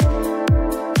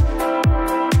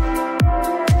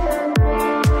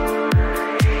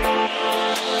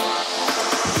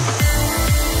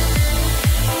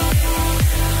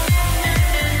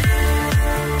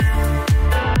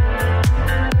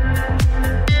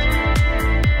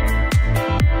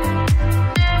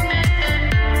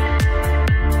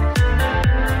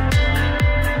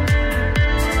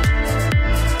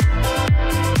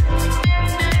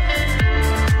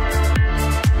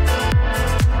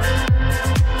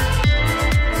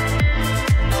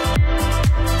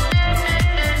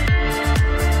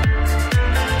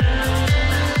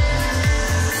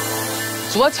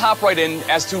 So let's hop right in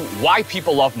as to why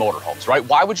people love motorhomes, right?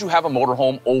 Why would you have a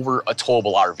motorhome over a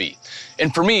towable RV?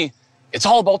 And for me, it's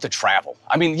all about the travel.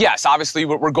 I mean, yes, obviously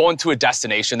we're going to a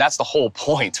destination. That's the whole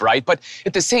point, right? But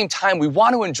at the same time, we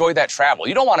want to enjoy that travel.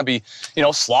 You don't want to be,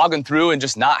 slogging through and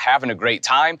just not having a great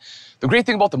time. The great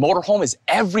thing about the motorhome is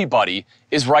everybody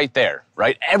is right there,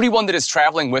 right? Everyone that is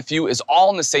traveling with you is all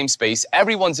in the same space.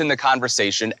 Everyone's in the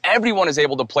conversation. Everyone is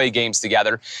able to play games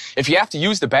together. If you have to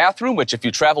use the bathroom, which if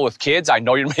you travel with kids, I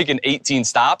know you're making 18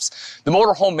 stops, the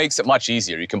motorhome makes it much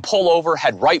easier. You can pull over,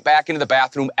 head right back into the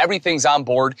bathroom. Everything's on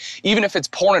board. Even if it's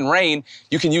pouring rain,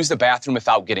 you can use the bathroom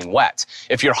without getting wet.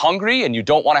 If you're hungry and you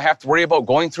don't want to have to worry about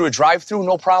going through a drive-through,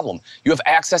 no problem. You have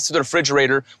access to the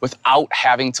refrigerator without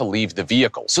having to leave the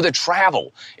vehicle. So the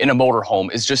travel in a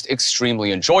motorhome is just extremely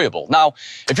enjoyable. Now,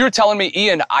 if you're telling me,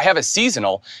 Ian, I have a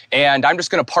seasonal and I'm just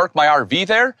going to park my RV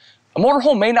there, a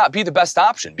motorhome may not be the best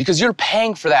option because you're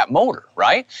paying for that motor,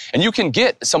 right? And you can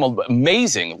get some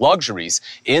amazing luxuries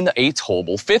in a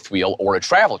towable fifth wheel or a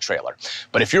travel trailer.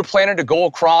 But if you're planning to go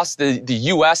across the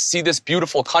U.S., see this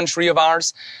beautiful country of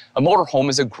ours, a motorhome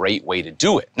is a great way to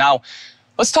do it. Now,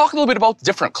 let's talk a little bit about the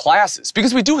different classes,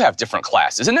 because we do have different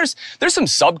classes. And there's some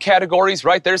subcategories,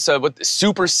 right? There's what the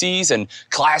Super Cs and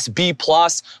Class B+,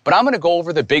 but I'm going to go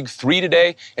over the big three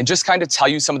today and just kind of tell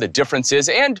you some of the differences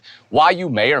and why you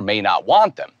may or may not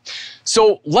want them.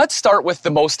 So let's start with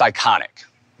the most iconic,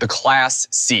 the Class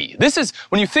C. This is,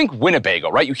 when you think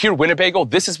Winnebago, right? You hear Winnebago,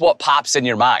 this is what pops in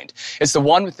your mind. It's the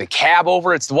one with the cab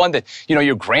over. It's the one that,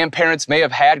 your grandparents may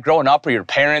have had growing up, or your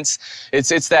parents. It's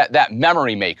that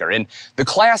memory maker. And the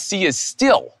Class C is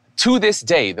still, to this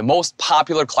day, the most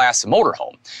popular class of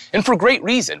motorhome. And for great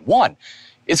reason. One,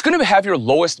 it's going to have your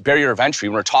lowest barrier of entry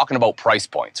when we're talking about price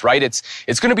points, right? It's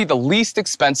going to be the least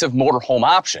expensive motorhome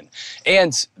option.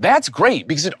 And that's great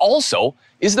because it also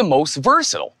is the most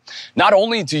versatile. Not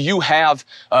only do you have,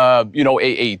 a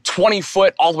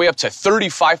 20-foot all the way up to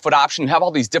 35-foot option, you have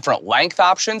all these different length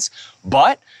options,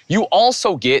 but you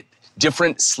also get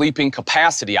different sleeping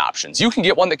capacity options. You can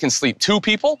get one that can sleep 2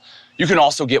 people. You can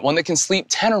also get one that can sleep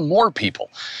 10 or more people.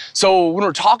 So when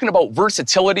we're talking about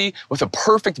versatility with a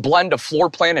perfect blend of floor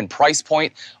plan and price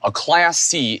point, a Class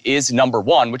C is number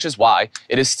one, which is why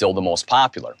it is still the most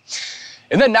popular.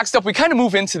 And then next up, we kind of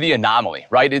move into the anomaly,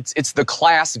 right? It's the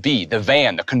Class B, the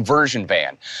van, the conversion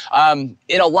van. And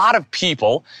a lot of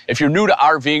people, if you're new to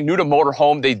RVing, new to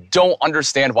motorhome, they don't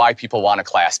understand why people want a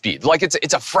Class B. Like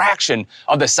it's a fraction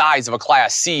of the size of a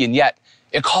Class C, and yet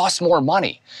it costs more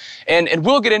money. And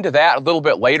we'll get into that a little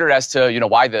bit later as to,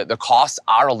 why the costs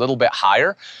are a little bit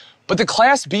higher. But the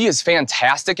Class B is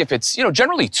fantastic if it's,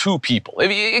 generally 2 people.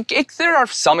 There are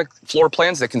some floor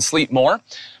plans that can sleep more,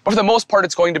 but for the most part,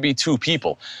 it's going to be 2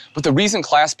 people. But the reason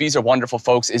Class Bs are wonderful,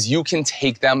 folks, is you can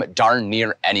take them darn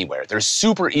near anywhere. They're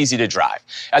super easy to drive.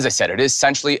 As I said, it is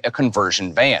essentially a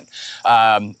conversion van.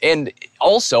 And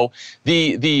also,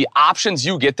 the options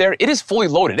you get there, it is fully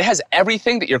loaded. It has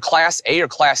everything that your Class A or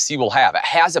Class C will have. It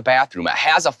has a bathroom. It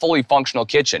has a fully functional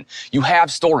kitchen. You have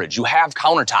storage. You have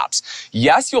countertops.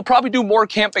 Yes, you'll probably do more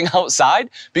camping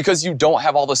outside because you don't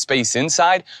have all the space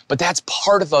inside, but that's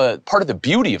part of the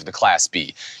beauty of the Class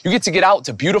B. You get to get out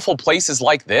to beautiful places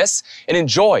like this and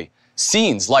enjoy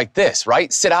scenes like this,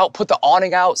 right? Sit out, put the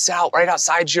awning out, sit out right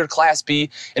outside your Class B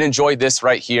and enjoy this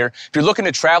right here. If you're looking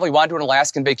to travel, you want to do an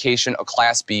Alaskan vacation, a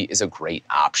Class B is a great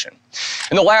option.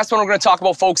 And the last one we're going to talk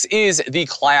about, folks, is the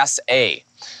Class A.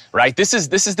 Right? This is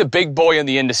the big boy in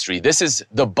the industry. This is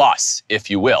the bus, if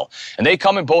you will. And they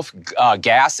come in both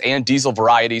gas and diesel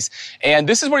varieties. And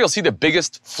this is where you'll see the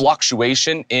biggest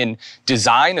fluctuation in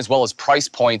design as well as price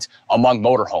point among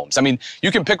motorhomes. I mean,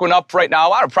 you can pick one up right now,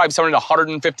 probably somewhere in the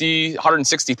 $150,000,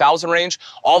 $160,000 range,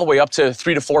 all the way up to $3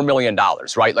 to $4 million,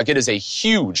 right? Like it is a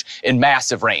huge and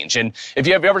massive range. And if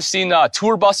you have ever seen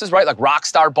tour buses, right? Like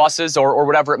Rockstar buses or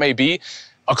whatever it may be,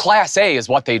 a Class A is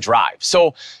what they drive.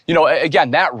 So, again,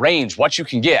 that range, what you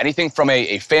can get, anything from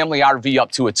a family RV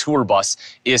up to a tour bus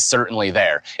is certainly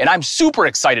there. And I'm super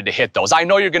excited to hit those. I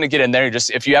know you're going to get in there.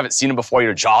 If you haven't seen them before,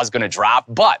 your jaw's going to drop.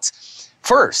 But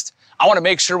first, I want to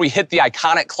make sure we hit the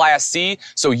iconic Class C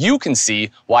so you can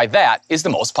see why that is the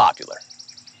most popular.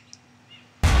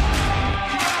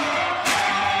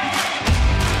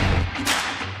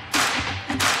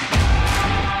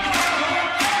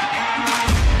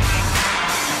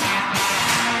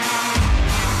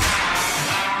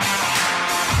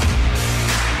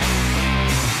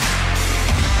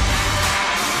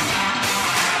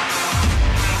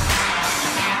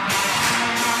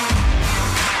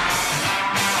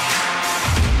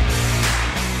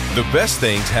 The best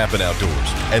things happen outdoors,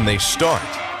 and they start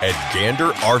at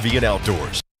Gander RV and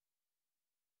Outdoors.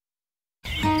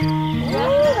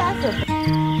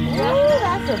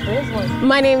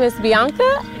 My name is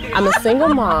Bianca. I'm a single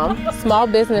mom, small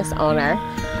business owner,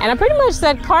 and I pretty much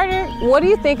said, Carter, what do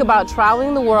you think about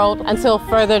traveling the world until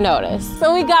further notice?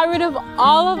 So we got rid of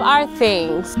all of our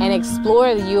things and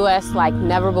explored the U.S. like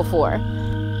never before.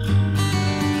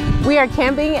 We are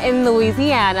camping in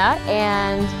Louisiana,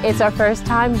 and it's our first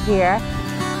time here.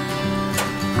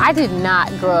 I did not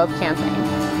grow up camping.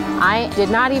 I did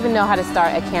not even know how to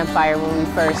start a campfire when we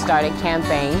first started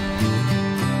camping.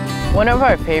 One of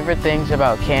our favorite things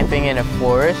about camping in a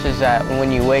forest is that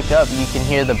when you wake up, you can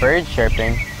hear the birds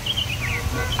chirping.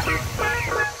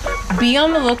 Be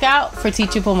on the lookout for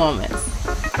teachable moments.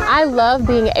 I love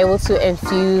being able to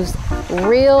infuse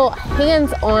real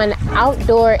hands-on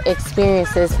outdoor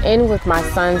experiences in with my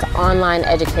son's online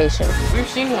education. We've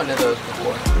seen one of those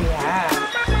before. Yeah.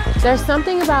 There's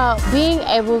something about being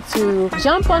able to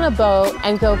jump on a boat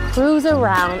and go cruise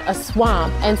around a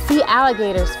swamp and see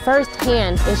alligators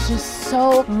firsthand. It's just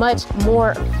so much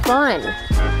more fun.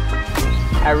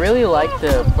 I really like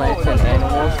the plants and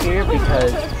animals here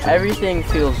because everything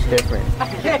feels different.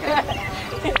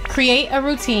 Create a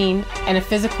routine and a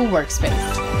physical workspace.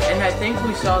 And I think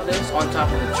we saw this on top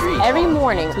of the tree. Every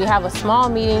morning we have a small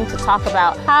meeting to talk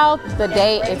about how the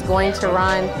day is going to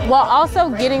run, while also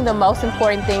getting the most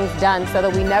important things done so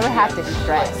that we never have to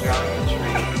stress.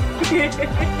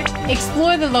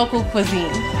 Explore the local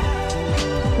cuisine.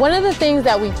 One of the things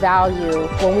that we value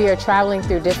when we are traveling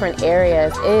through different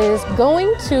areas is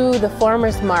going to the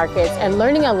farmers markets and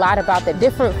learning a lot about the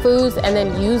different foods and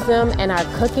then use them in our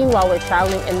cooking while we're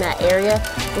traveling in that area.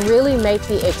 Really make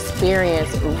the experience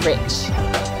rich.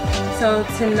 So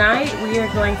tonight we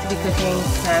are going to be cooking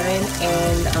salmon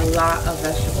and a lot of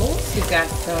vegetables. We've got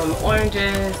some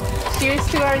oranges. Cheers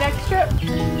to our next trip.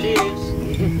 Cheers.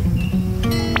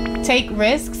 Take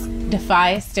risks,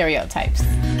 defy stereotypes.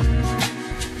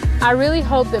 I really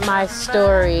hope that my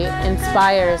story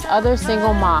inspires other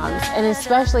single moms, and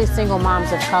especially single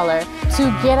moms of color,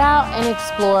 to get out and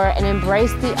explore and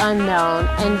embrace the unknown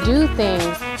and do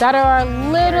things that are a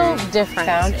little different.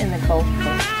 Found in the Gulf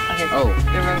Coast. Okay,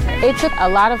 It took a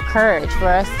lot of courage for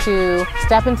us to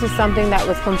step into something that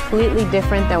was completely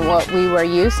different than what we were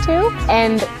used to.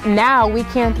 And now we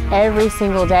camp every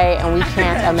single day and we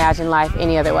can't imagine life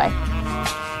any other way.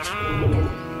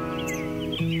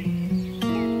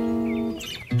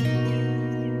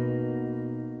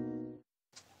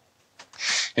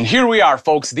 And here we are,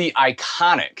 folks, the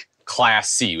iconic Class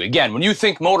C. Again, when you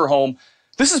think motorhome,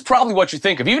 this is probably what you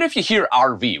think of. Even if you hear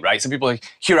RV, right? Some people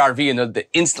hear RV and the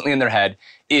instantly in their head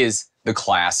is the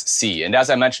Class C. And as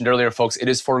I mentioned earlier, folks, it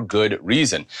is for good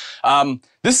reason.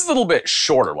 This is a little bit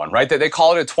shorter one, right? They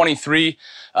call it a 23.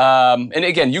 And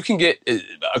again, you can get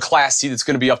a Class C that's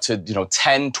going to be up to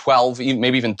 10, 12,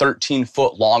 maybe even 13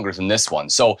 foot longer than this one.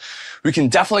 So we can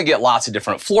definitely get lots of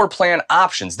different floor plan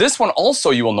options. This one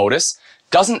also, you will notice,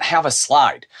 doesn't have a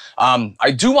slide.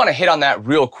 I do want to hit on that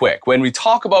real quick. When we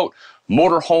talk about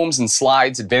motorhomes and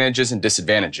slides, advantages and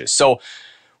disadvantages. So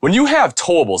when you have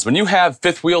towables, when you have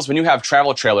fifth wheels, when you have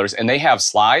travel trailers and they have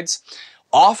slides,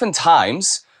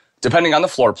 oftentimes, depending on the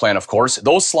floor plan, of course,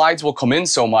 those slides will come in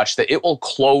so much that it will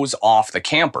close off the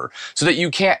camper so that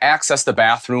you can't access the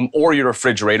bathroom or your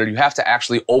refrigerator. You have to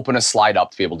actually open a slide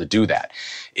up to be able to do that.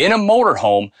 In a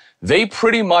motorhome, they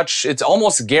pretty much, it's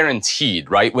almost guaranteed,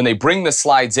 right? When they bring the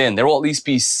slides in, there will at least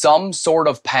be some sort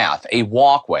of path, a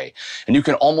walkway, and you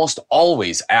can almost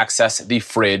always access the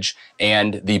fridge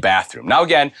and the bathroom. Now,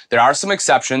 again, there are some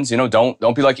exceptions.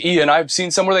 Don't be like Ian, I've seen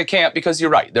some where they can't, because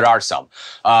you're right, there are some.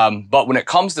 But when it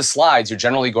comes to slides, you're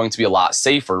generally going to be a lot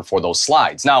safer for those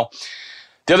slides. Now,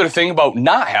 the other thing about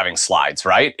not having slides,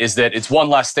 right, is that it's one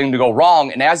less thing to go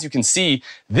wrong. And as you can see,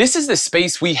 this is the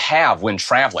space we have when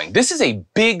traveling. This is a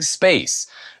big space.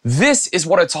 This is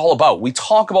what it's all about. We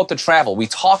talk about the travel. We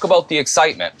talk about the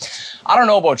excitement. I don't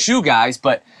know about you guys,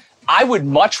 but I would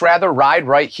much rather ride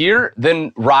right here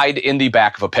than ride in the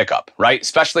back of a pickup, right?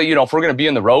 Especially, if we're going to be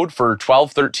in the road for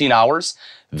 12, 13 hours.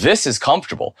 This is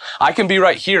comfortable. I can be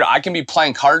right here. I can be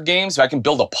playing card games. I can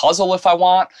build a puzzle if I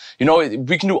want.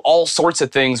 We can do all sorts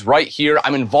of things right here.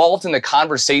 I'm involved in the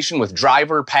conversation with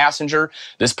driver, passenger.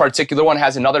 This particular one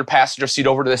has another passenger seat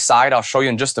over to the side. I'll show you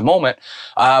in just a moment.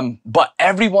 But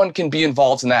everyone can be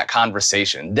involved in that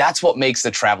conversation. That's what makes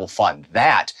the travel fun.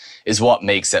 That is what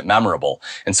makes it memorable.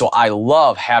 And so I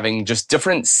love having just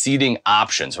different seating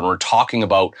options when we're talking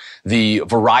about the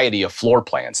variety of floor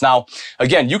plans. Now,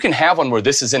 again, you can have one where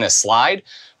this is in a slide,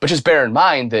 but just bear in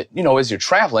mind that, as you're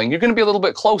traveling, you're going to be a little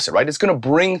bit closer, right? It's going to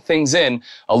bring things in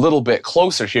a little bit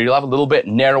closer here. You'll have a little bit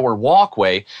narrower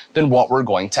walkway than what we're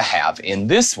going to have in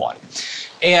this one.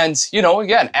 And,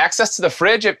 again, access to the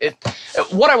fridge.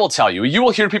 What I will tell you, you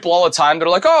will hear people all the time that are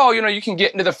like, oh, you can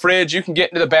get into the fridge, you can get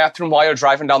into the bathroom while you're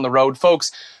driving down the road.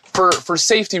 Folks, for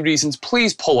safety reasons,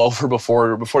 please pull over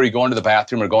before you go into the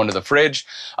bathroom or go into the fridge.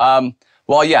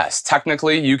 Well, yes,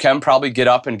 technically you can probably get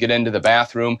up and get into the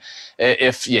bathroom.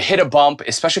 If you hit a bump,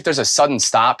 especially if there's a sudden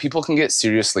stop, people can get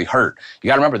seriously hurt. You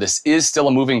got to remember, this is still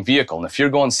a moving vehicle. And if you're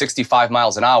going 65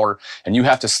 miles an hour and you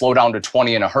have to slow down to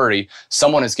 20 in a hurry,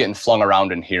 someone is getting flung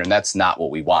around in here, and that's not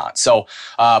what we want. So,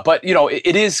 but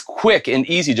it is quick and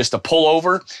easy just to pull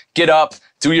over, get up,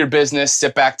 do your business,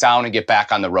 sit back down, and get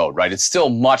back on the road, right? It's still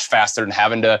much faster than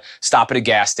having to stop at a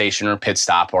gas station or pit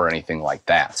stop or anything like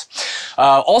that.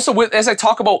 Also, as I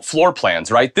talk about floor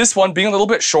plans, right? This one being a little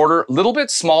bit shorter, a little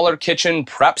bit smaller kitchen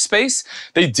prep space.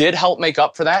 They did help make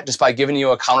up for that just by giving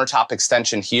you a countertop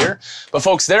extension here. But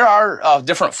folks, there are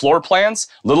different floor plans,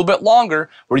 a little bit longer,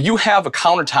 where you have a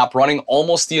countertop running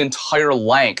almost the entire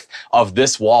length of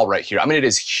this wall right here. I mean, it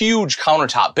is huge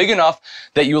countertop, big enough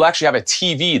that you'll actually have a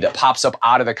TV that pops up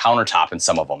out of the countertop in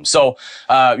some of them. So,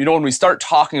 when we start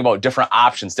talking about different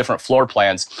options, different floor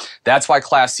plans, that's why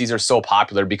Class Cs are so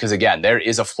popular, because again, there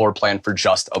is a floor plan for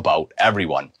just about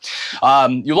everyone.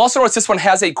 You'll also notice this one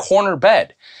has a corner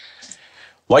bed.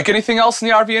 Like anything else in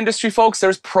the RV industry, folks,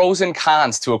 there's pros and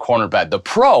cons to a corner bed. The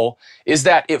pro is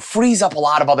that it frees up a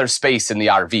lot of other space in the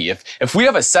RV. If we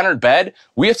have a centered bed,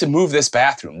 we have to move this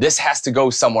bathroom. This has to go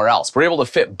somewhere else. We're able to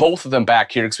fit both of them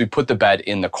back here because we put the bed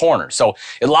in the corner. So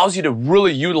it allows you to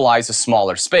really utilize a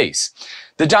smaller space.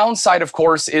 The downside, of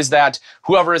course, is that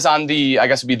whoever is on the, I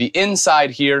guess would be the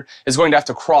inside here, is going to have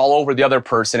to crawl over the other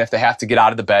person if they have to get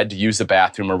out of the bed to use the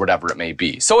bathroom or whatever it may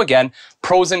be. So again,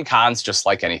 pros and cons just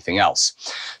like anything else.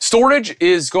 Storage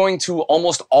is going to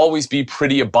almost always be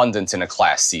pretty abundant in a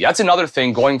Class C. That's another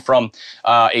thing, going from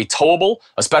a towable,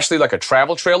 especially like a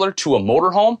travel trailer, to a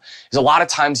motorhome, is a lot of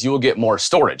times you will get more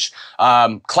storage.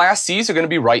 Class Cs are going to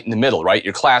be right in the middle, right?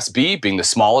 Your Class B, being the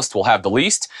smallest, will have the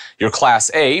least. Your Class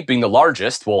A, being the largest,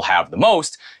 cheapest will have the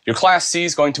most. Your Class C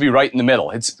is going to be right in the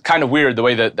middle. It's kind of weird the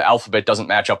way that the alphabet doesn't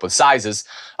match up with sizes,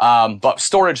 but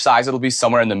storage size, it'll be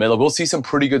somewhere in the middle. We'll see some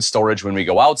pretty good storage when we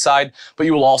go outside, but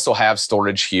you will also have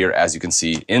storage here, as you can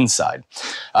see, inside.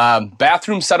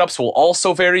 Bathroom setups will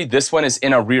also vary. This one is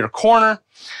in a rear corner.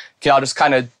 Okay, I'll just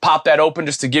kind of pop that open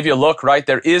just to give you a look, right?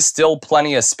 There is still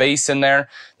plenty of space in there.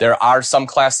 There are some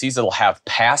Class Cs that'll have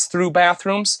pass-through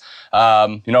bathrooms,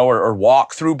 or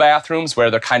walk-through bathrooms where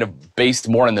they're kind of based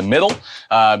more in the middle.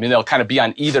 They'll kind of be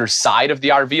on either side of the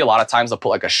RV. A lot of times they'll put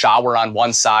like a shower on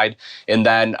one side and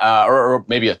then, or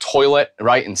maybe a toilet,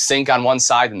 right, and sink on one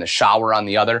side and the shower on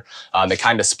the other. They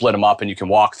kind of split them up and you can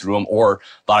walk through them, or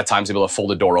a lot of times they'll be able to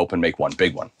fold the door open, make one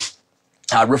big one.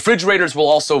 Refrigerators will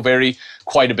also vary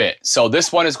quite a bit. So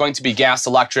this one is going to be gas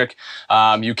electric.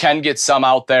 You can get some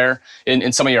out there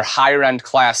in some of your higher end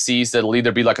Class Cs that'll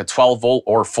either be like a 12 volt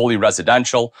or fully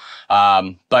residential.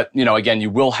 But again, you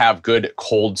will have good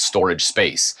cold storage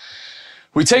space.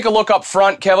 We take a look up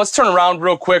front. Okay, let's turn around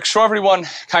real quick, show everyone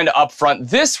kind of up front.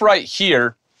 This right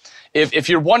here, if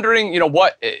you're wondering,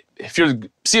 if you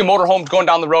see a motorhome going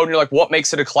down the road and you're like, what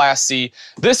makes it a Class C?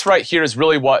 This right here is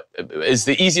really what is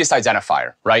the easiest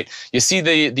identifier, right? You see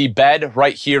the bed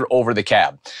right here over the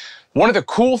cab. One of the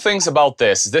cool things about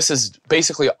this is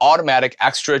basically automatic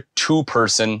extra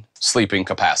 2-person sleeping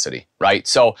capacity, right?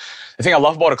 So the thing I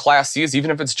love about a Class C is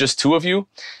even if it's just 2 of you,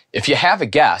 if you have a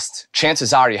guest,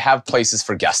 chances are you have places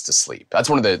for guests to sleep. That's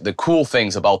one of the cool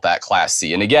things about that Class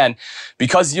C. And again,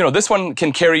 because this one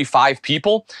can carry 5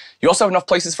 people, you also have enough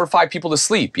places for 5 people to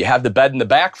sleep. You have the bed in the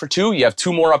back for 2, you have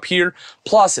 2 more up here,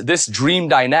 plus this Dream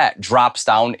Dinette drops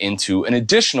down into an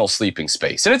additional sleeping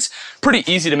space. And it's pretty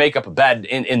easy to make up a bed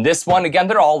in this one. Again,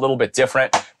 they're all a little bit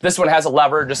different. This one has a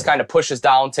lever, just kind of pushes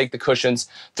down, take the cushions,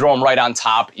 throw them right on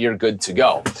top, you're good to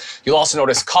go. You'll also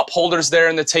notice cup holders there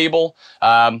in the table,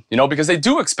 because they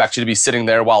do expect you to be sitting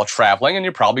there while traveling and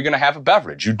you're probably gonna have a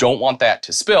beverage. You don't want that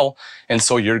to spill, and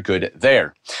so you're good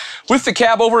there. With the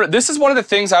cab over, this is one of the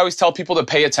things I always tell people to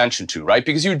pay attention to, right?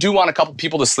 Because you do want a couple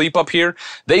people to sleep up here.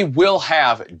 They will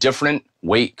have different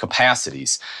weight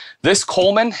capacities. This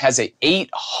Coleman has a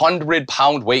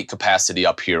 800-pound weight capacity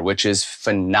up here, which is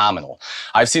phenomenal.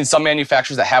 I've seen some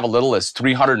manufacturers that have a little as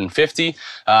 350,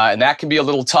 and that can be a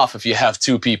little tough if you have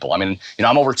 2 people. I mean,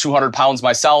 I'm over 200 pounds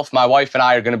myself. My wife and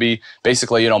I are going to be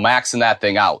basically, maxing that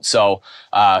thing out. So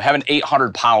having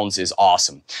 800 pounds is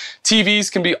awesome.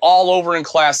 TVs can be all over in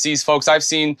Class Cs, folks. I've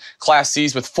seen Class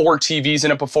Cs with 4 TVs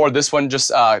in it before. This one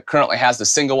just currently has the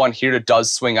single one here that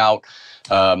does swing out.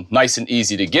 Nice and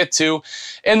easy to get to.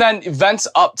 And then vents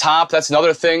up top, that's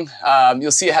another thing.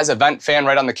 You'll see it has a vent fan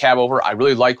right on the cab over. I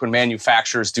really like when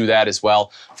manufacturers do that as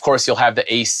well. Of course, you'll have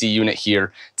the AC unit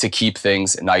here to keep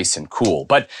things nice and cool.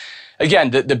 But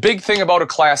again, the big thing about a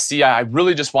Class C, I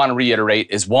really just want to reiterate,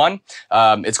 is one,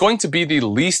 it's going to be the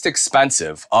least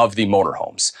expensive of the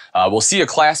motorhomes. We'll see a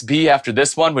Class B after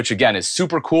this one, which again is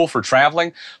super cool for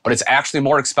traveling, but it's actually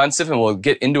more expensive, and we'll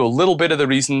get into a little bit of the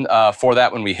reason for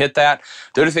that when we hit that.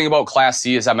 The other thing about Class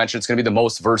C, as I mentioned, it's going to be the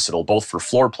most versatile, both for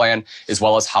floor plan as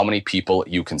well as how many people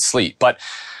you can sleep. But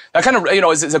that kind of,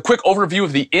 is a quick overview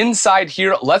of the inside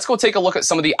here. Let's go take a look at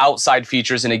some of the outside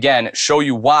features and again, show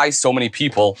you why so many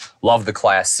people love the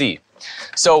Class C.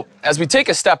 So as we take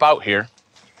a step out here,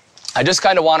 I just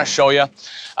kind of want to show you,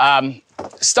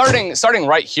 starting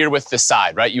right here with the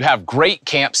side, right? You have great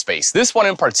camp space. This one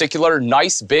in particular,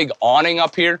 nice big awning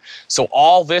up here. So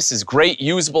all this is great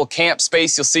usable camp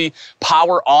space. You'll see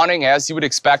power awning as you would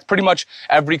expect. Pretty much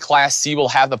every Class C will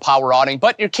have the power awning,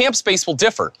 but your camp space will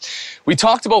differ. We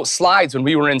talked about slides when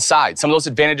we were inside, some of those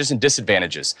advantages and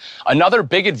disadvantages. Another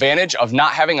big advantage of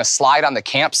not having a slide on the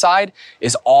camp side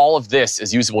is all of this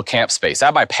is usable camp space. I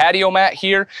have my patio mat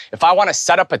here. If I want to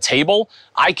set up a table,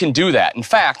 I can do that. In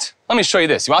fact, let me show you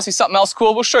this. You want to see something else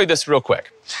cool? We'll show you this real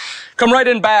quick. Come right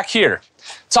in back here.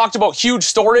 Talked about huge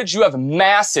storage. You have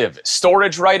massive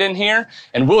storage right in here,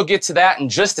 and we'll get to that in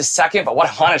just a second. But what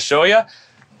I want to show you,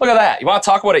 look at that. You want to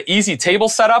talk about an easy table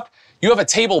setup? You have a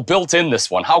table built in this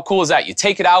one. How cool is that? You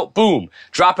take it out, boom,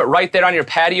 drop it right there on your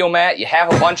patio mat. You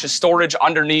have a bunch of storage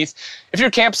underneath. If your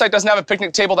campsite doesn't have a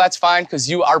picnic table, that's fine because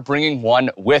you are bringing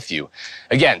one with you.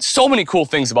 Again, so many cool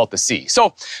things about the C.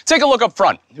 So take a look up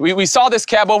front. We saw this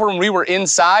cab over when we were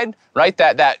inside, right?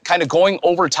 That kind of going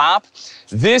over top.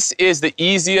 This is the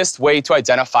easiest way to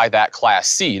identify that Class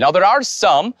C. Now there are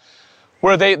some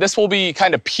where this will be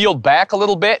kind of peeled back a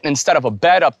little bit, and instead of a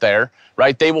bed up there,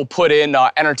 right? They will put in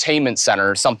an entertainment center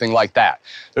or something like that.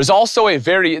 There's also a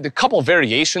couple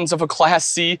variations of a Class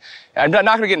C. I'm not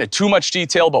going to get into too much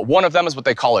detail, but one of them is what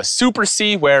they call a Super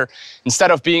C, where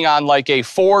instead of being on like a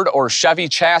Ford or Chevy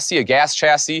chassis, a gas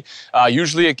chassis,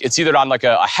 usually it's either on like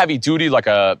a heavy duty, like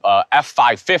a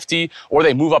F550, or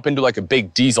they move up into like a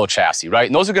big diesel chassis, right?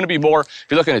 And those are going to be more, if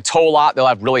you're looking to tow a lot, they'll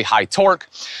have really high torque.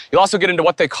 You'll also get into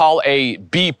what they call a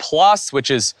B+,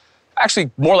 which is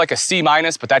actually more like a C-,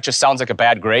 but that just sounds like a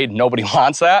bad grade. Nobody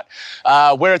wants that.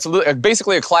 Where it's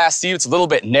basically a Class C, it's a little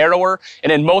bit narrower.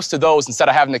 And in most of those, instead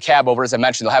of having the cab over, as I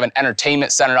mentioned, they'll have an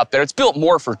entertainment center up there. It's built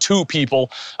more for 2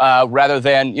 people rather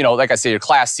than, you know, like I say, your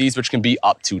Class Cs, which can be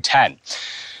up to 10.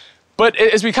 But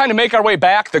as we kind of make our way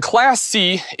back, the Class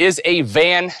C is a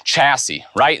van chassis,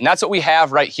 right? And that's what we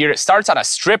have right here. It starts on a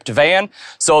stripped van.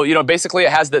 So, you know, basically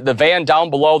it has the van down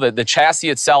below, the chassis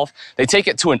itself. They take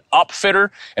it to an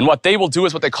upfitter, and what they will do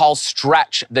is what they call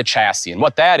stretch the chassis. And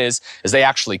what that is they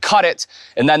actually cut it,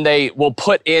 and then they will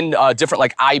put in different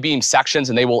like I-beam sections,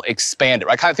 and they will expand it,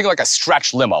 right? Kind of think like a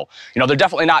stretch limo. You know, they're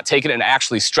definitely not taking it and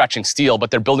actually stretching steel, but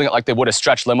they're building it like they would a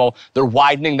stretch limo. They're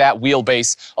widening that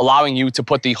wheelbase, allowing you to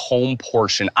put the home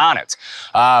portion on it.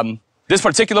 This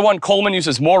particular one, Coleman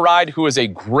uses MoRide, who is a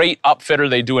great upfitter.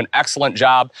 They do an excellent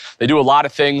job. They do a lot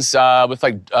of things with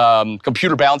like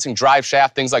computer balancing, drive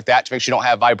shaft, things like that to make sure you don't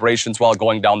have vibrations while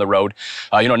going down the road.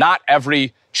 You know, not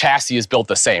every chassis is built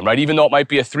the same, right? Even though it might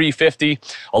be a 350,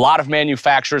 a lot of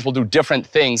manufacturers will do different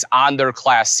things on their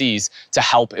Class Cs to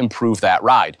help improve that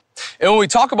ride. And when we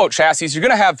talk about chassis, you're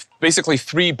going to have basically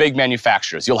 3 big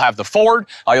manufacturers. You'll have the Ford.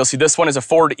 You'll see this one is a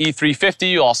Ford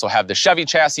E350. You'll also have the Chevy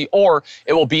chassis, or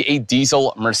it will be a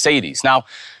diesel Mercedes. Now,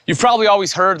 you've probably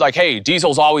always heard like, hey,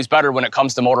 diesel's always better when it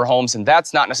comes to motorhomes, and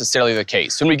that's not necessarily the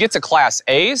case. When we get to Class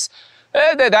A's,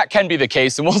 that can be the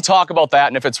case, and we'll talk about that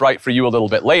and if it's right for you a little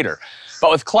bit later.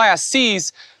 But with Class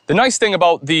C's, the nice thing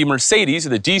about the Mercedes or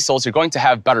the diesels, you're going to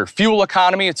have better fuel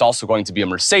economy. It's also going to be a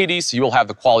Mercedes, so you will have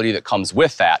the quality that comes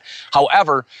with that.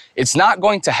 However, it's not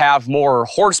going to have more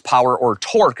horsepower or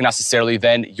torque necessarily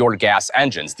than your gas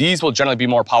engines. These will generally be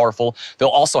more powerful. They'll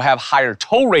also have higher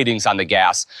tow ratings on the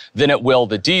gas than it will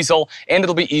the diesel, and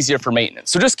it'll be easier for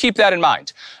maintenance. So just keep that in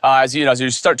mind as you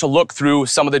start to look through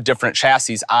some of the different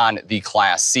chassis on the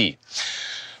Class C.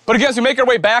 But again, as we make our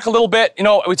way back a little bit, you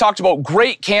know, we talked about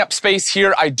great camp space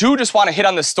here. I do just want to hit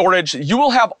on the storage. You will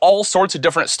have all sorts of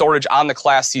different storage on the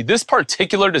Class C. This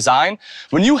particular design,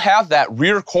 when you have that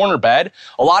rear corner bed,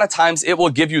 a lot of times it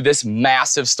will give you this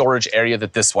massive storage area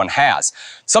that this one has.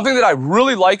 Something that I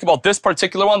really like about this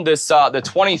particular one,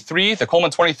 the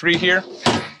Coleman 23 here,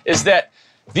 is that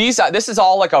this is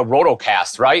all like a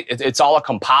rotocast, right? It's all a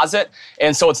composite,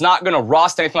 and so it's not going to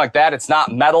rust, anything like that. It's not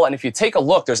metal, and if you take a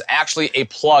look, there's actually a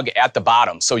plug at the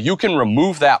bottom. So you can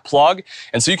remove that plug,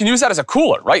 and so you can use that as a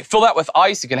cooler, right? Fill that with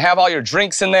ice. You can have all your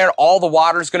drinks in there. All the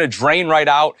water's going to drain right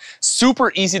out.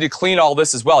 Super easy to clean all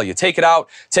this as well. You take it out,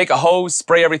 take a hose,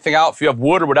 spray everything out if you have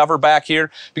wood or whatever back here,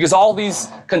 because all these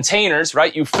containers,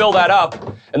 right, you fill that up,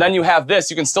 and then you have this.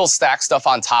 You can still stack stuff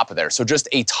on top of there, so just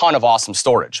a ton of awesome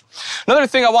storage. Another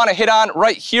thing I want to hit on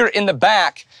right here in the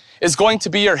back is going to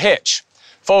be your hitch.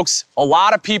 Folks, a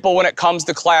lot of people when it comes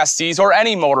to Class C's or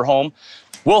any motorhome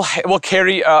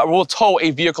will tow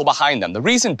a vehicle behind them. The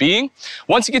reason being,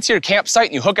 once you get to your campsite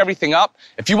and you hook everything up,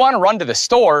 if you want to run to the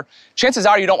store, chances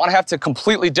are you don't want to have to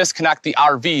completely disconnect the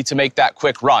RV to make that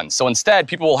quick run. So instead,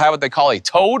 people will have what they call a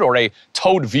towed or a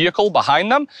towed vehicle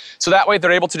behind them. So that way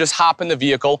they're able to just hop in the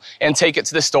vehicle and take it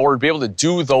to the store and be able to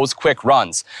do those quick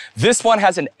runs. This one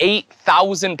has an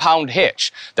 8,000-pound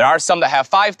hitch. There are some that have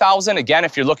 5,000. Again,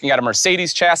 if you're looking at a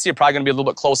Mercedes chassis, you're probably going to be a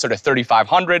little bit closer to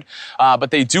 3,500, but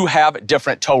they do have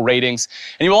different tow ratings.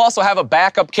 And you will also have a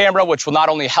backup camera, which will not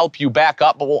only help you back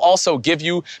up, but will also give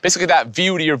you basically that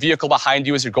view to your vehicle behind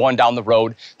you as you're going down the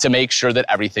road to make sure that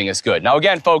everything is good. Now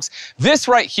again, folks, this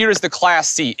right here is the Class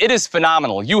C. It is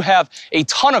phenomenal. You have a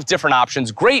ton of different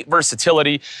options, great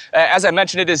versatility. As I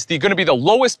mentioned, it is going to be the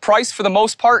lowest price for the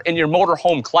most part in your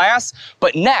motorhome class.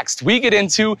 But next, we get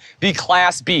into the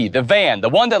Class B, the van, the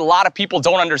one that a lot of people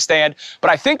don't understand.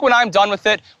 But I think when I'm done with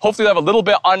it, hopefully you'll have a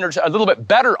little bit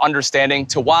better understanding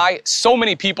to why so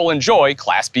many people enjoy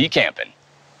Class B camping.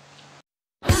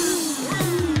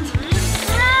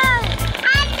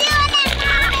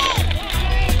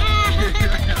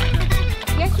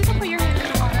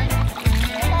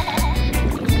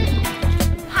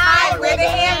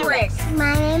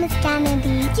 My name is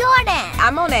Kennedy. Jordan.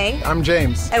 I'm Monet. I'm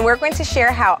James. And we're going to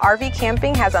share how RV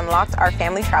camping has unlocked our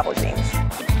family travel dreams.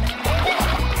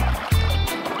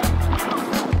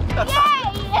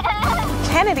 Yay!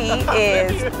 Kennedy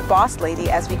is the boss lady,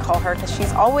 as we call her, because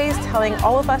she's always telling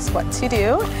all of us what to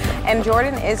do. And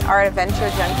Jordan is our adventure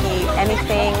junkie.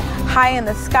 Anything high in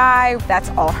the sky, that's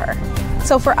all her.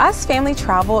 So for us, family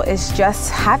travel is just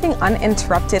having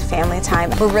uninterrupted family time.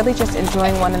 We're really just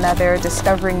enjoying one another,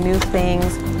 discovering new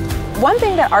things. One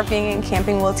thing that RVing and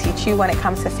camping will teach you when it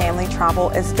comes to family travel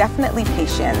is definitely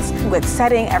patience with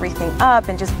setting everything up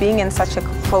and just being in such a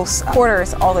close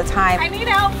quarters all the time. I need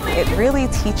help, please. It really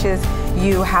teaches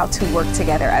you how to work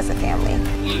together as a family.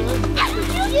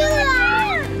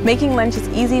 Making lunch is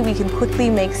easy. We can quickly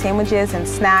make sandwiches and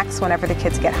snacks whenever the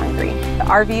kids get hungry. The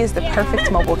RV is the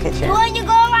perfect mobile kitchen. When you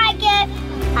go like it.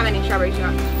 How many strawberries you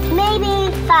want?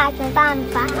 Maybe 5 and 5 and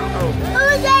 5.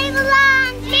 Who's able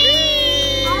lunch? Me!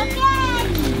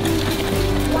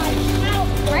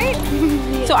 Right?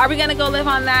 So are we gonna go live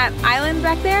on that island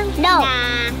back there? No.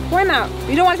 Nah. Why not?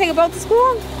 You don't want to take a boat to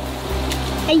school?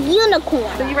 A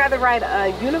unicorn. So you rather ride a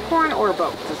unicorn or a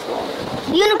boat to school?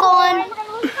 Unicorn.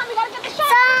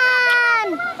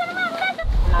 Sun!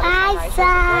 Bye,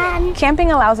 sun.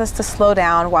 Camping allows us to slow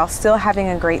down while still having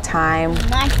a great time.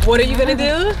 What are you gonna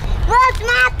do?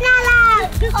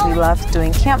 We love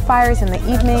doing campfires in the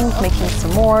evenings, making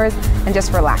s'mores, and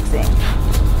just relaxing.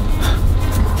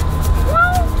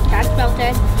 That's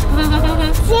filtered.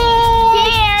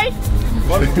 Cheers!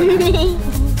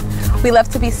 We love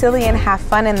to be silly and have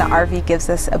fun, and the RV gives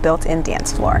us a built-in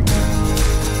dance floor.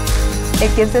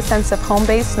 It gives a sense of home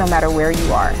base no matter where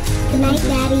you are. Good night,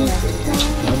 Daddy.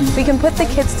 We can put the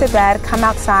kids to bed, come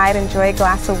outside, enjoy a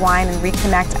glass of wine, and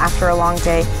reconnect after a long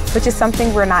day, which is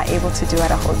something we're not able to do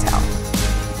at a hotel.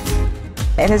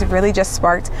 It has really just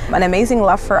sparked an amazing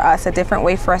love for us, a different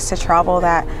way for us to travel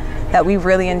that we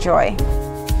really enjoy.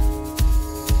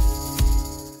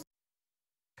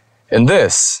 And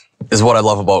this is what I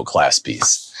love about Class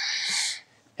Bs.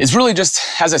 It's really just,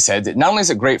 as I said, not only is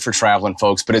it great for traveling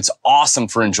folks, but it's awesome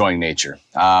for enjoying nature.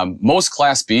 Most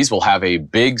Class Bs will have a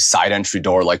big side entry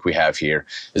door like we have here,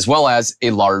 as well as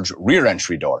a large rear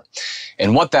entry door.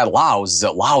 And what that allows is it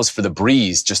allows for the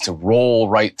breeze just to roll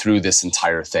right through this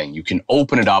entire thing. You can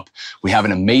open it up. We have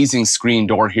an amazing screen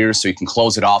door here, so you can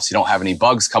close it off so you don't have any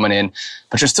bugs coming in,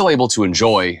 but you're still able to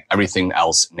enjoy everything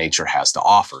else nature has to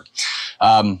offer.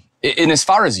 And as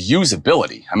far as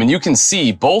usability, I mean, you can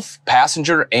see both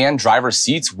passenger and driver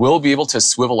seats will be able to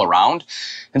swivel around.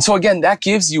 And so again, that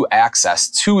gives you access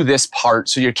to this part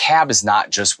so your cab is not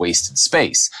just wasted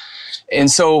space. And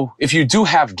so if you do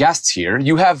have guests here,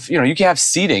 you can have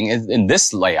seating in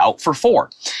this layout for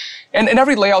 4. And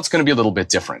every layout's going to be a little bit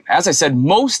different. As I said,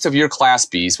 most of your Class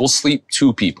Bs will sleep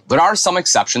 2 people. There are some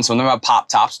exceptions. Some of them have pop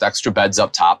tops with extra beds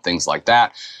up top, things like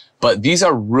that. But these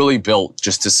are really built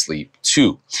just to sleep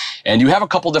 2. And you have a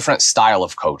couple different style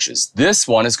of coaches. This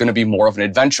one is going to be more of an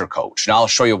adventure coach. And I'll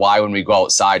show you why when we go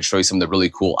outside, show you some of the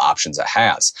really cool options it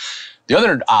has. The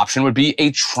other option would be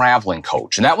a traveling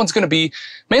coach. And that one's going to be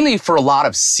mainly for a lot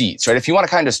of seats, right? If you want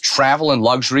to kind of just travel in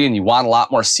luxury and you want a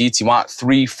lot more seats, you want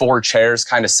 3, 4 chairs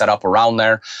kind of set up around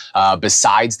there,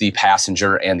 besides the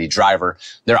passenger and the driver,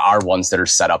 there are ones that are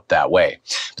set up that way.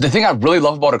 But the thing I really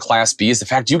love about a Class B is the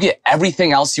fact you get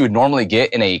everything else you would normally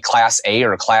get in a Class A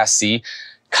or a Class C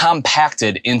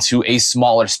compacted into a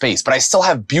smaller space, but I still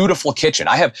have beautiful kitchen.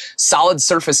 I have solid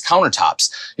surface countertops.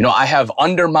 I have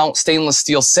undermount stainless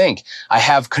steel sink. I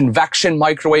have convection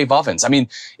microwave ovens. I mean,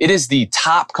 it is the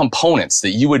top components that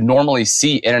you would normally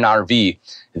see in an RV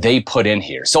they put in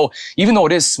here. So even though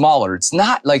it is smaller, it's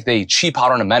not like they cheap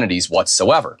out on amenities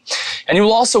whatsoever. And you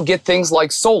will also get things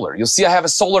like solar. You'll see I have a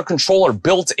solar controller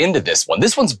built into this one.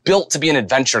 This one's built to be an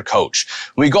adventure coach.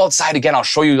 When we go outside again, I'll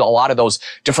show you a lot of those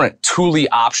different Thule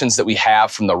options that we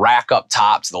have, from the rack up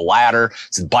top to the ladder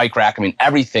to the bike rack. I mean,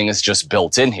 everything is just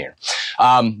built in here.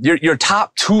 Your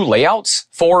top 2 layouts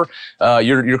for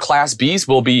your Class Bs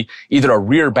will be either a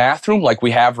rear bathroom like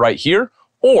we have right here,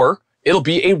 or it'll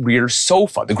be a rear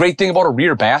sofa. The great thing about a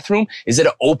rear bathroom is that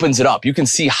it opens it up. You can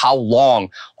see how long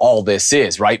all this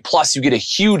is, right? Plus, you get a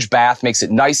huge bath, makes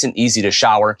it nice and easy to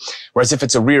shower. Whereas if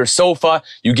it's a rear sofa,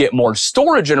 you get more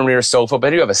storage in a rear sofa,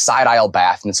 but you have a side aisle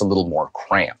bath and it's a little more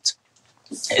cramped.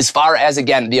 As far as,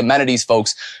 again, the amenities,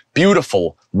 folks,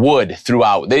 beautiful wood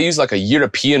throughout. They use like a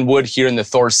European wood here in the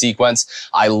Thor sequence.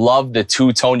 I love the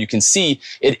 2-tone. You can see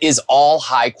it is all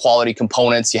high quality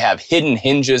components. You have hidden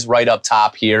hinges right up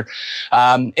top here.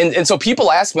 And so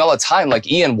people ask me all the time,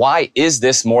 like, Ian, why is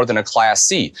this more than a Class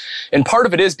C? And part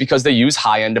of it is because they use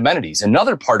high-end amenities.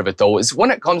 Another part of it, though, is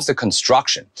when it comes to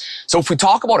construction. So if we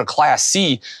talk about a Class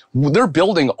C, they're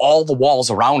building all the walls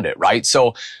around it, right?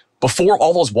 So before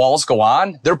all those walls go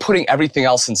on, they're putting everything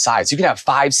else inside. So you can have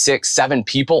 5, 6, 7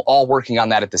 people all working on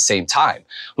that at the same time.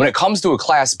 When it comes to a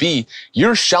Class B,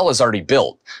 your shell is already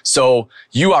built. So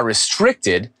you are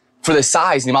restricted for the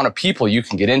size and the amount of people you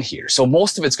can get in here. So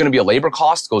most of it's going to be a labor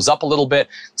cost, goes up a little bit,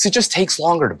 because it just takes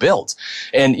longer to build.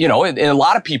 And, you know, and a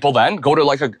lot of people then go to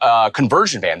like a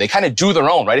conversion van. They kind of do their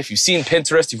own, right? If you've seen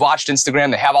Pinterest, you've watched Instagram,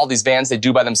 they have all these vans they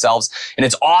do by themselves, and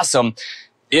it's awesome.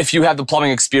 If you have the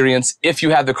plumbing experience, if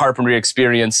you have the carpentry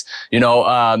experience, you know,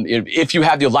 if you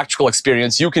have the electrical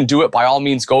experience, you can do it. By all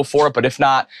means, go for it. But if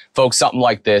not, folks, something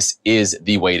like this is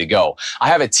the way to go. I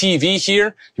have a TV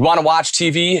here. You want to watch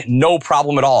TV? No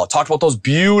problem at all. I talked about those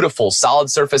beautiful solid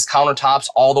surface countertops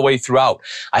all the way throughout.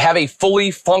 I have a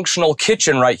fully functional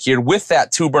kitchen right here with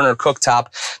that 2-burner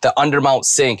cooktop, the undermount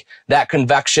sink, that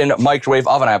convection microwave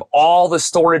oven. I have all the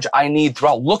storage I need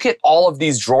throughout. Look at all of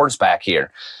these drawers back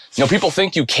here. You know, people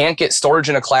think you can't get storage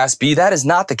in a Class B. That is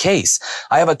not the case.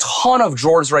 I have a ton of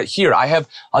drawers right here. I have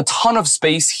a ton of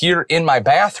space here in my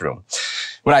bathroom.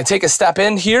 When I take a step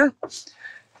in here,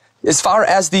 as far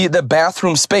as the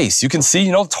bathroom space, you can see,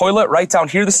 you know, toilet right down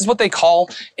here. This is what they call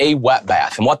a wet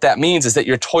bath. And what that means is that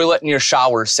your toilet and your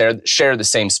shower share the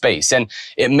same space. And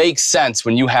it makes sense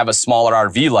when you have a smaller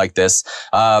RV like this,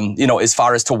 you know, as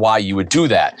far as to why you would do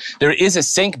that. There is a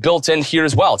sink built in here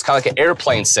as well. It's kind of like an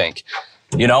airplane sink.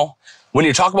 You know, when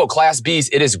you talk about Class Bs,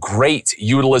 it is great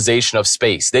utilization of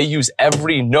space. They use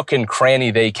every nook and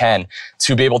cranny they can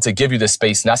to be able to give you the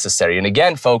space necessary. And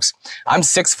again, folks, I'm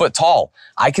 6 foot tall.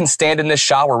 I can stand in this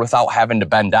shower without having to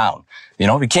bend down. You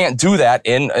know, you can't do that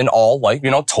in all, like,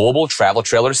 you know, towable travel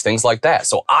trailers, things like that.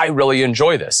 So I really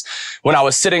enjoy this. When I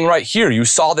was sitting right here, you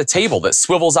saw the table that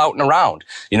swivels out and around.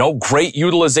 You know, great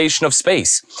utilization of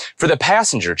space. For the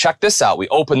passenger, check this out. We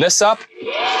open this up.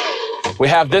 We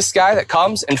have this guy that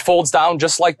comes and folds down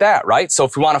just like that, right? So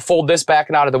if we want to fold this back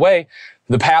and out of the way,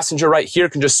 the passenger right here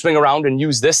can just swing around and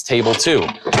use this table too.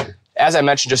 As I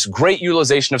mentioned, just great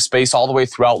utilization of space all the way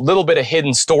throughout. Little bit of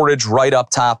hidden storage right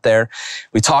up top there.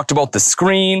 We talked about the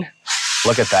screen.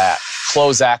 Look at that.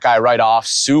 Close that guy right off.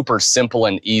 Super simple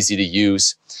and easy to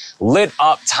use. Lit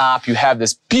up top, you have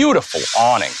this beautiful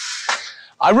awning.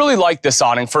 I really like this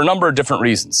awning for a number of different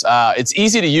reasons. It's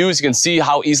easy to use. You can see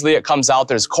how easily it comes out.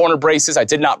 There's corner braces. I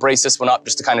did not brace this one up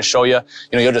just to kind of show you. You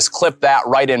know, you'll just clip that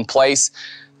right in place.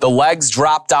 The legs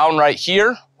drop down right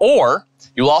here, or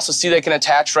you'll also see they can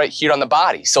attach right here on the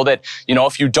body so that, you know,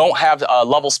 if you don't have a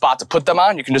level spot to put them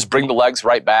on, you can just bring the legs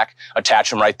right back,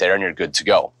 attach them right there, and you're good to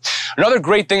go. Another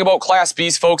great thing about Class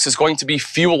Bs, folks, is going to be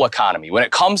fuel economy. When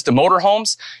it comes to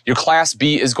motorhomes, your Class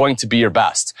B is going to be your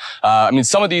best. I mean,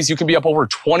 some of these, you can be up over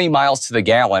 20 miles to the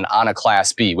gallon on a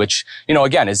Class B, which, you know,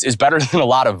 again, is better than a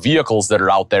lot of vehicles that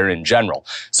are out there in general.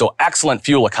 So excellent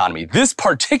fuel economy. This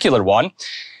particular one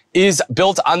is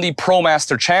built on the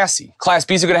ProMaster chassis. Class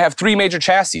Bs are going to have 3 major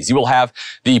chassis. You will have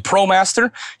the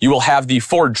ProMaster, you will have the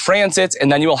Ford Transit,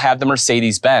 and then you will have the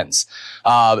Mercedes-Benz.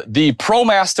 The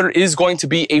ProMaster is going to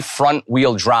be a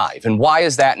front-wheel drive. And why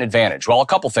is that an advantage? Well, a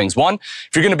couple things. One, if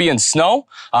you're going to be in snow,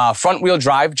 front-wheel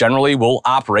drive generally will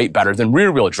operate better than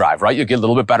rear-wheel drive, right? You'll get a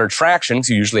little bit better traction because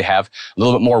you usually have a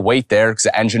little bit more weight there because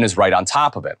the engine is right on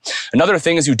top of it. Another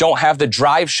thing is you don't have the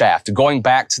drive shaft going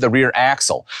back to the rear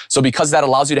axle. So because that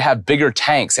allows you to have bigger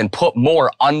tanks and put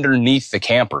more underneath the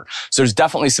camper. So there's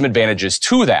definitely some advantages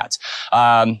to that.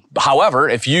 However,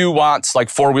 if you want like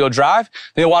 4-wheel drive,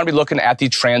 then you'll want to be looking at the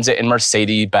Transit and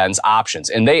Mercedes-Benz options.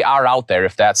 And they are out there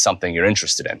if that's something you're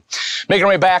interested in. Making our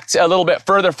way back a little bit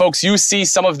further, folks, you see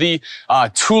some of the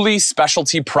Thule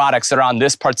specialty products that are on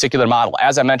this particular model.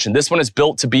 As I mentioned, this one is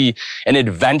built to be an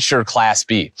adventure Class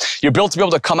B. You're built to be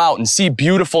able to come out and see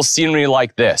beautiful scenery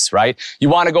like this, right? You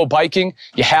want to go biking,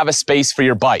 you have a space for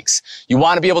your bikes. You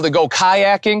want to be able to go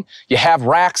kayaking, you have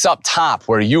racks up top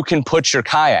where you can put your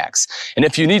kayaks. And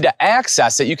if you need to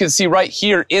access it, you can see right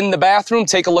here in the bathroom,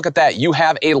 take a look at that. You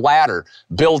have a ladder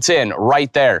built in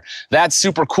right there. That's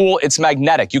super cool. It's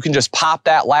magnetic. You can just pop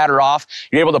that ladder off.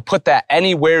 You're able to put that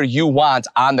anywhere you want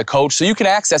on the coach, so you can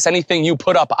access anything you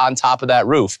put up on top of that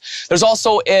roof. There's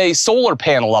also a solar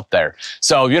panel up there.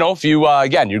 So, you know, if you,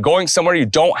 again, you're going somewhere you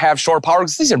don't have shore power,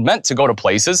 because these are meant to go to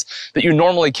places that you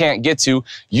normally can't get to,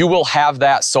 you will have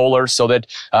that solar so that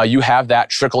you have that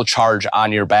trickle charge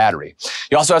on your battery.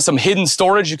 You also have some hidden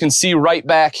storage you can see right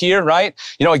back here, right?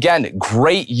 You know, again,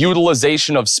 great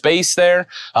utilization of space there.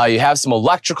 You have some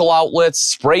electrical outlets,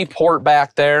 spray port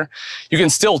back there. You can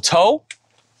still tow.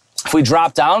 If we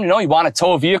drop down, you know, you want to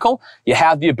tow a vehicle, you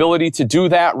have the ability to do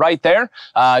that right there.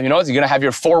 You know, you're going to have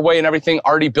your 4-way and everything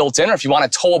already built in. Or if you want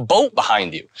to tow a boat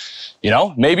behind you, you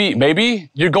know, maybe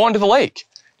you're going to the lake.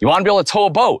 You want to be able to tow a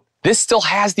boat. this still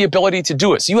has the ability to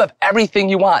do it. So you have everything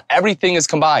you want. Everything is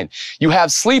combined. You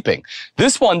have sleeping.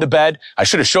 This one, the bed, I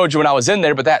should have showed you when I was in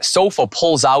there, but that sofa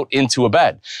pulls out into a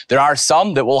bed. There are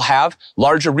some that will have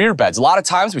larger rear beds. A lot of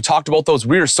times we talked about those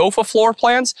rear sofa floor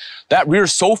plans. That rear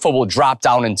sofa will drop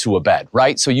down into a bed,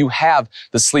 right? So you have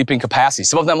the sleeping capacity.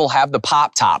 Some of them will have the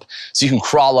pop top, so you can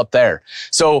crawl up there.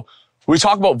 So we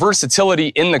talk about versatility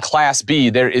in the Class B.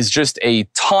 There is just a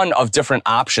ton of different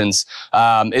options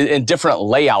and different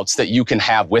layouts that you can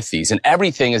have with these. And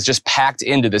everything is just packed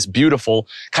into this beautiful,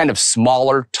 kind of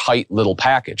smaller, tight little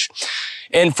package.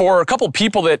 And for a couple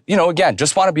people that, you know, again,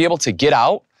 just want to be able to get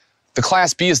out, the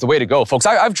Class B is the way to go, folks.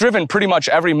 I've driven pretty much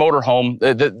every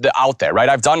motorhome out there, right?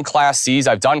 I've done Class C's,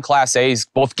 I've done Class A's,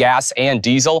 both gas and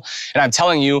diesel. And I'm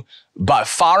telling you, by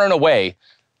far and away,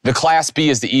 the Class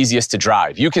B is the easiest to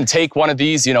drive. You can take one of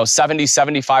these, you know, 70,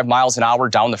 75 miles an hour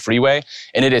down the freeway,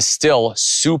 and it is still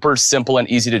super simple and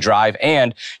easy to drive,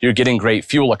 and you're getting great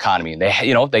fuel economy. And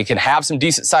they can have some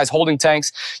decent sized holding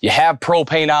tanks. You have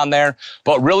propane on there,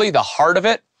 but really the heart of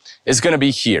it is going to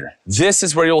be here. This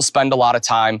is where you'll spend a lot of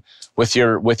time with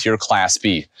your Class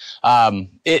B.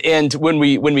 And when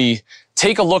we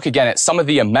take a look again at some of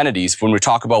the amenities when we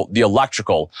talk about the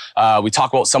electrical, we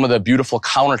talk about some of the beautiful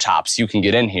countertops you can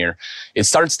get in here. It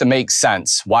starts to make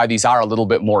sense why these are a little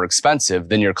bit more expensive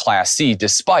than your Class C,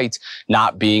 despite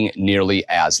not being nearly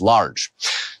as large.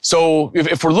 So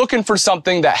if we're looking for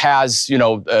something that has, you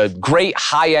know, great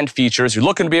high-end features, you're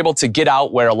looking to be able to get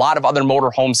out where a lot of other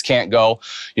motorhomes can't go,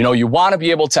 you know, you want to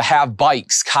be able to have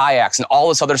bikes, kayaks, and all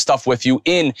this other stuff with you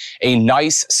in a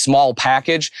nice small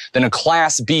package, then a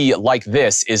Class B like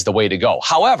this is the way to go.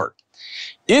 However,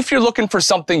 if you're looking for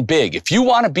something big, if you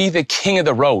want to be the king of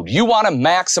the road, you want to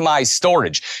maximize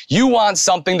storage, you want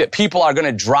something that people are going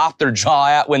to drop their jaw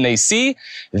at when they see,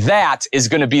 that is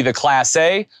going to be the Class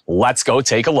A. Let's go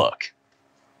take a look.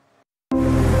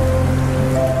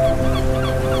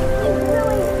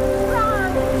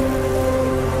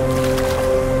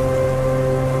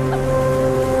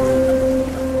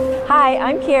 Hi,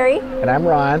 I'm Carrie. And I'm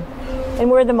Ron. And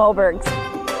we're the Mobergs.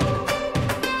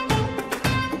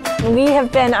 We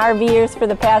have been RVers for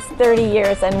the past 30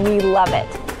 years and we love it.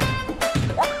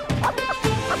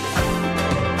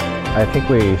 I think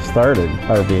we started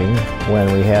RVing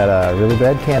when we had a really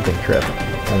bad camping trip.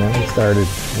 And then we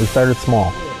started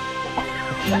small.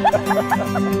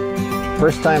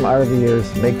 First time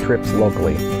RVers make trips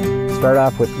locally. Start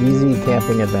off with easy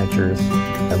camping adventures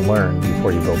and learn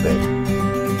before you go big.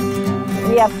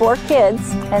 We have 4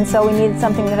 kids, and so we needed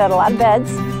something that had a lot of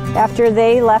beds. After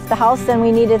they left the house, then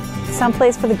we needed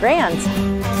someplace for the grands.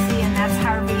 And that's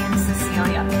Harvey and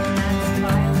Cecilia.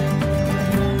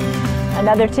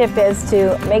 Another tip is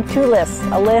to make 2 lists.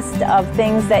 A list of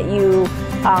things that you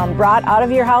brought out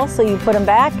of your house, so you put them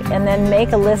back, and then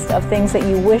make a list of things that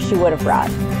you wish you would have brought.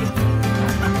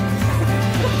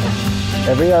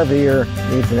 Every RVer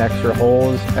needs an extra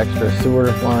hose, extra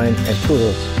sewer line, and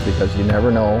tools, because you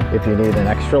never know if you need an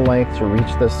extra length to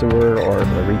reach the sewer or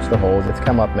to reach the hose. It's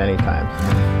come up many times.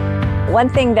 One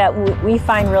thing that we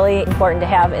find really important to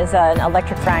have is an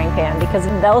electric frying pan, because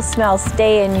those smells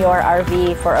stay in your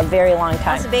RV for a very long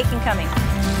time. How's the bacon coming?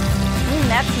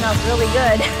 That smells really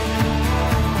good.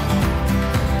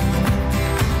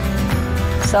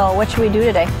 So what should we do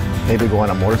today? Maybe go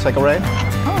on a motorcycle ride?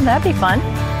 Oh, that'd be fun.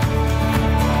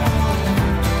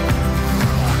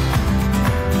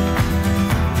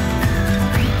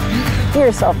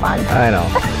 You're so fun. I know.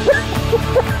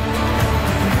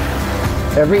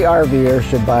 Every RVer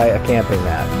should buy a camping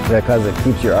mat because it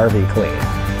keeps your RV clean.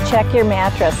 Check your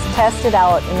mattress, test it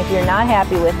out, and if you're not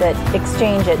happy with it,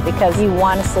 exchange it because you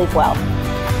want to sleep well.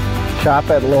 Shop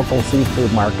at local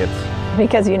seafood markets.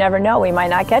 Because you never know, we might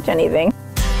not catch anything.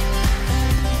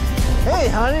 Hey,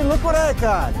 honey, look what I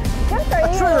caught. Good for you. A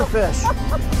triggerfish.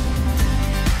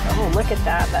 Oh, look at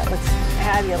that. That looks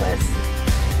fabulous.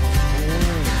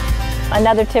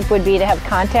 Another tip would be to have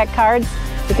contact cards,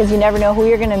 because you never know who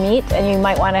you're going to meet, and you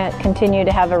might want to continue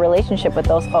to have a relationship with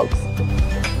those folks.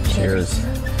 Cheers.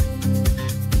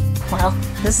 Well,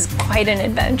 this is quite an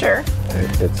adventure.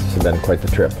 It's been quite the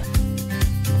trip.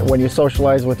 When you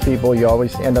socialize with people, you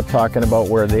always end up talking about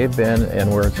where they've been and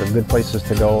where it's good places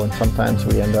to go, and sometimes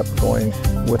we end up going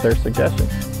with their suggestions.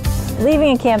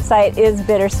 Leaving a campsite is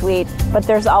bittersweet, but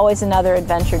there's always another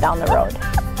adventure down the road.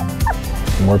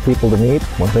 More people to meet,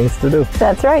 more things to do.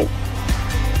 That's right.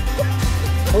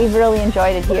 We've really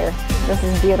enjoyed it here. This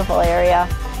is a beautiful area.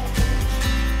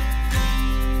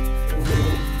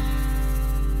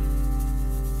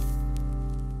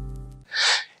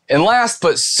 And last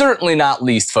but certainly not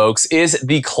least, folks, is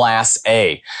the Class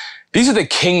A. These are the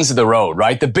kings of the road,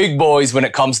 right? The big boys when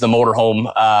it comes to the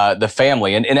motorhome, the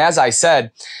family. And as I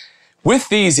said, with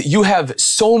these, you have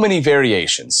so many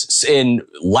variations in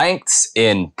lengths,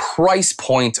 in price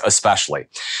point especially.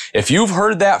 If you've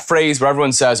heard that phrase where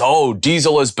everyone says, oh,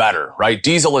 diesel is better, right?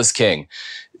 Diesel is king.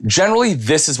 Generally,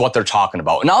 this is what they're talking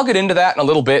about. And I'll get into that in a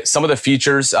little bit, some of the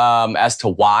features as to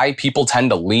why people tend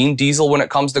to lean diesel when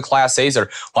it comes to Class A's or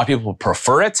why people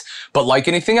prefer it. But like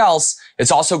anything else,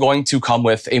 it's also going to come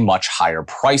with a much higher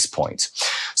price point.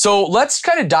 So let's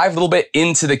kind of dive a little bit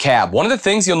into the cab. One of the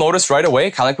things you'll notice right away,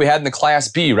 kind of like we had in the Class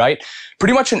B, right?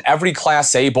 Pretty much in every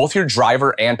Class A, both your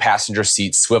driver and passenger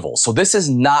seats swivel. So this is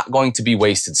not going to be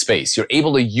wasted space. You're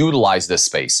able to utilize this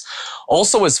space.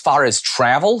 Also, as far as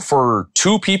travel for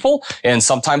 2 people and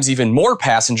sometimes even more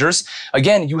passengers,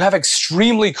 again, you have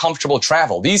extremely comfortable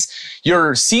travel.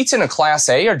 Your seats in a Class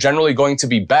A are generally going to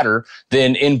be better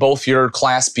than in both your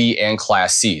Class B and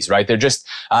Class C's, right? They're just,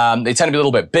 they tend to be a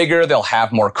little bit bigger. They'll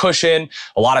have more cushion.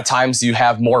 A lot of times you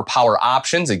have more power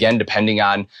options, again, depending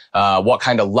on what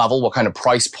kind of level, what kind of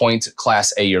price point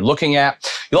Class A you're looking at.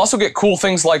 You'll also get cool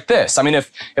things like this. I mean,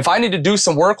 if I need to do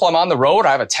some work while I'm on the road,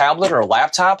 I have a tablet or a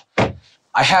laptop,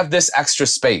 I have this extra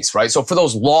space, right? So for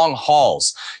those long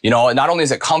hauls, you know, not only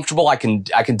is it comfortable, I can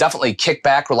definitely kick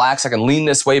back, relax. I can lean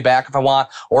this way back if I want,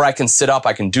 or I can sit up.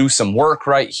 I can do some work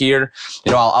right here.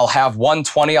 You know, I'll have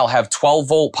 120. I'll have 12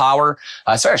 volt power.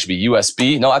 Sorry, it should be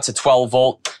USB. No, that's a 12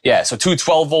 volt. Yeah, so 2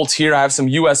 12 volts here. I have some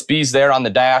USBs there on the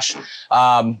dash.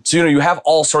 So, you know, you have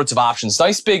all sorts of options.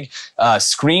 Nice big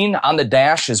screen on the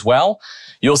dash as well.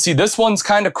 You'll see this one's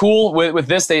kind of cool. With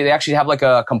this, they actually have like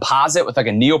a composite with like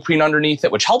a neoprene underneath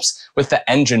it, which helps with the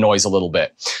engine noise a little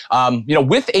bit. You know,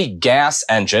 with a gas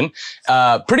engine,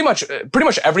 pretty much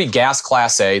every gas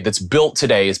Class A that's built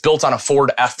today is built on a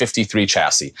Ford F53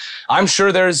 chassis. I'm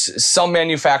sure there's some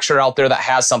manufacturer out there that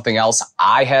has something else.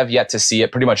 I have yet to see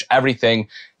it. Pretty much everything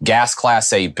gas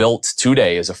Class A built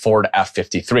today is a Ford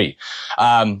F53.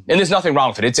 And there's nothing wrong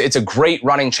with it. It's a great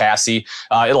running chassis.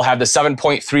 It'll have the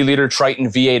 7.3 liter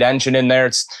Triton V8 engine in there.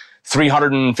 It's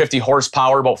 350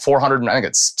 horsepower, about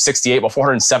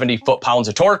 470 foot-pounds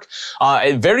of torque.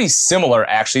 Very similar,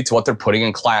 actually, to what they're putting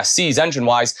in Class C's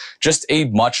engine-wise, just a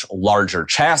much larger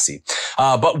chassis.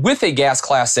 But with a gas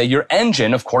Class A, your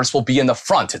engine, of course, will be in the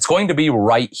front. It's going to be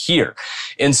right here.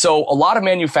 And so a lot of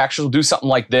manufacturers will do something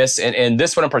like this, and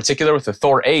this one in particular with the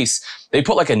Thor Ace, they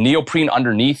put like a neoprene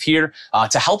underneath here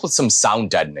to help with some sound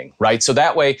deadening, right? So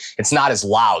that way it's not as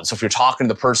loud. So if you're talking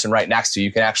to the person right next to you,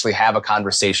 you can actually have a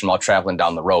conversation while traveling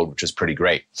down the road, which is pretty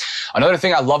great. Another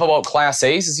thing I love about Class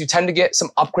A's is you tend to get some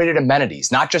upgraded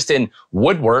amenities, not just in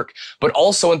woodwork, but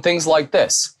also in things like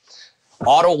this.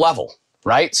 Auto level,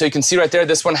 right? So you can see right there,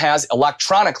 this one has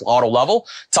electronic auto level.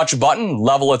 Touch a button,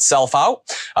 level itself out.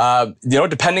 You know,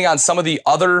 depending on some of the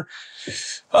other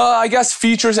I guess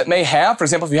features it may have. For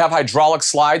example, if you have hydraulic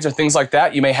slides or things like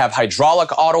that, you may have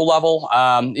hydraulic auto level.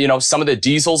 You know, some of the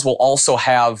diesels will also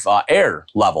have air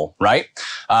level, right?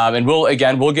 And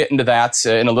we'll get into that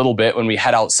in a little bit when we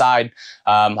head outside.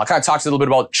 I'll kind of talk to you a little bit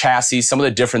about chassis, some of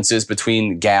the differences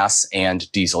between gas and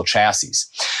diesel chassis.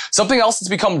 Something else that's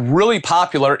become really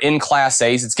popular in Class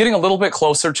A's, it's getting a little bit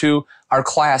closer to our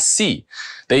Class C.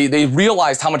 They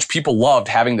realized how much people loved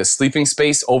having the sleeping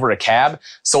space over a cab.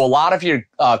 So a lot of your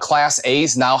Class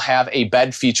A's now have a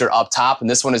bed feature up top, and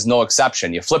this one is no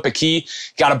exception. You flip a key,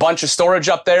 got a bunch of storage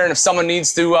up there, and if someone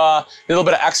needs to a little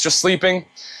bit of extra sleeping,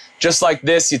 just like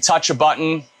this, you touch a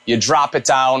button, you drop it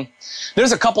down.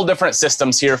 There's a couple different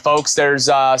systems here, folks. There's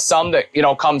some that, you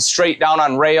know, come straight down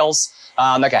on rails,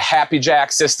 like a Happy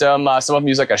Jack system. Some of them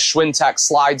use like a Schwintek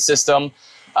slide system.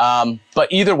 But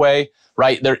either way,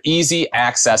 right, they're easy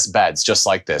access beds, just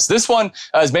like this. This one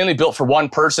is mainly built for one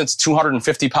person. It's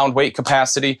 250-pound weight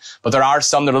capacity, but there are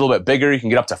some that are a little bit bigger. You can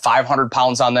get up to 500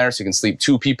 pounds on there, so you can sleep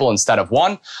 2 people instead of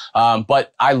 1.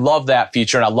 But I love that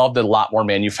feature, and I love that a lot more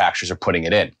manufacturers are putting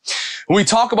it in. When we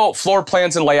talk about floor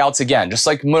plans and layouts, again, just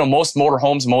like most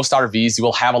motorhomes, most RVs, you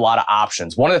will have a lot of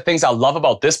options. One of the things I love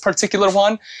about this particular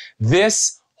one,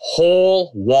 this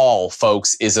whole wall,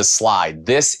 folks, is a slide.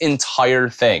 This entire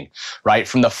thing, right?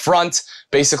 From the front,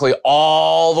 basically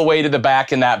all the way to the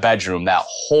back in that bedroom, that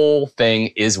whole thing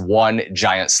is one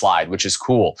giant slide, which is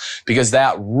cool because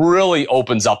that really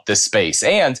opens up this space.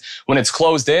 And when it's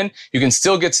closed in, you can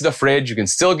still get to the fridge, you can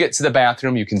still get to the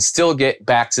bathroom, you can still get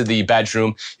back to the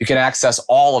bedroom, you can access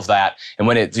all of that. And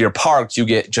when you're parked, you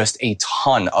get just a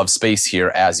ton of space here,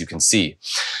 as you can see.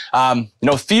 You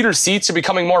know, theater seats are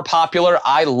becoming more popular.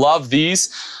 I love these.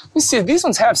 Let me see if these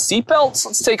ones have seatbelts.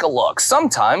 Let's take a look.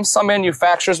 Sometimes some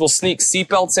manufacturers will sneak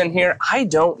seatbelts in here. I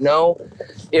don't know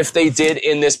if they did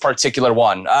in this particular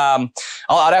one. I'd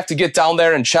have to get down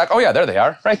there and check. Oh yeah, there they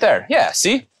are, right there. Yeah,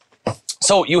 see?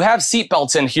 So you have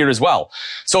seatbelts in here as well.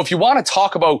 So if you want to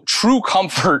talk about true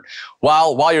comfort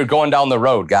while you're going down the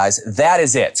road, guys, that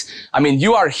is it. I mean,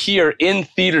 you are here in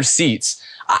theater seats.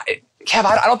 Kev,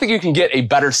 I don't think you can get a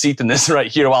better seat than this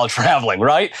right here while traveling,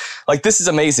 right? Like, this is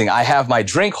amazing. I have my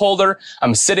drink holder.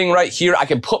 I'm sitting right here. I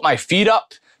can put my feet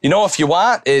up. You know, if you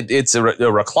want, it's a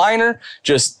recliner.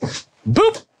 Just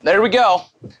boop, there we go.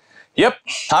 Yep,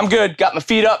 I'm good. Got my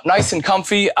feet up, nice and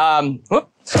comfy.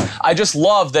 I just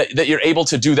love that you're able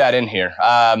to do that in here.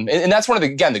 And that's one of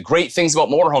the great things about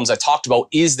motorhomes I talked about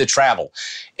is the travel.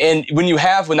 And when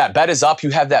that bed is up,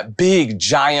 you have that big,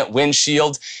 giant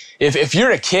windshield. If you're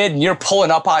a kid and you're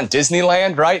pulling up on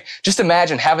Disneyland, right? Just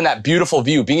imagine having that beautiful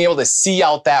view, being able to see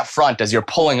out that front as you're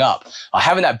pulling up.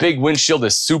 Having that big windshield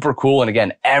is super cool. And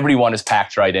again, everyone is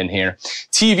packed right in here.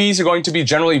 TVs are going to be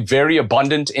generally very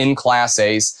abundant in Class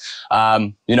A's.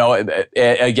 You know,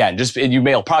 again, you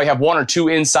may probably have one or two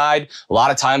inside. A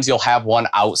lot of times you'll have one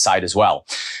outside as well.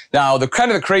 Now, the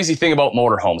crazy thing about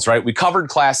motorhomes, right? We covered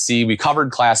Class C, we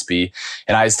covered Class B,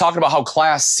 and I was talking about how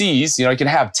Class C's, you know, you can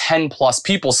have 10 plus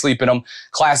people sleep in them.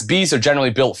 Class B's are generally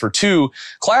built for 2.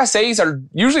 Class A's are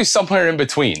usually somewhere in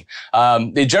between.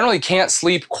 They generally can't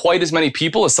sleep quite as many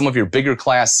people as some of your bigger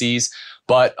Class C's,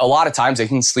 but a lot of times they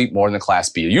can sleep more than the Class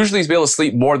B. Usually it's able to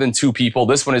sleep more than 2 people.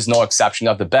 This one is no exception. You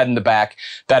have the bed in the back,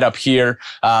 bed up here.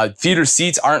 Theater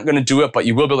seats aren't going to do it, but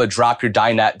you will be able to drop your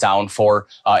dinette down for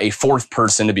a 4th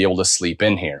person to be able to sleep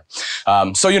in here.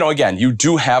 So, you know, again, you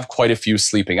do have quite a few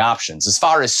sleeping options. As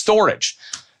far as storage,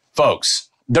 folks,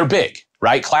 they're big.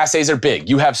 Right? Class A's are big.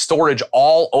 You have storage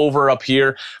all over up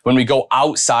here. When we go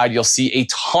outside, you'll see a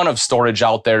ton of storage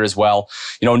out there as well.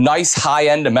 You know, nice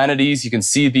high-end amenities. You can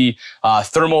see the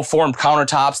thermoformed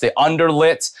countertops. They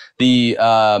underlit the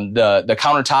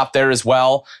countertop there as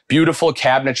well. Beautiful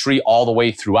cabinetry all the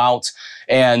way throughout.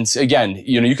 And again,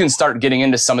 you know, you can start getting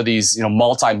into some of these, you know,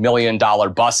 multi-million-dollar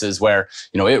buses where,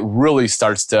 you know, it really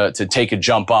starts to take a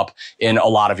jump up in a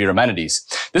lot of your amenities.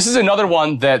 This is another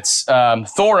one that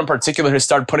Thor in particular has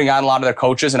started putting on a lot of their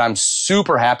coaches, and I'm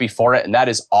super happy for it, and that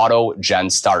is Auto Gen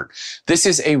Start. This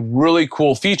is a really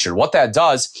cool feature. What that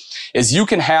does is you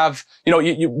can have, you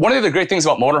know, one of the great things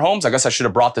about motorhomes, I guess I should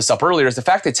have brought this up earlier, is the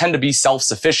fact they tend to be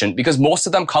self-sufficient because most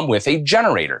of them come with a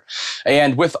generator.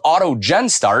 And with Auto Gen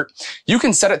Start, you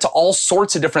can set it to all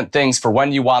sorts of different things for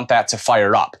when you want that to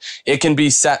fire up. It can be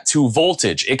set to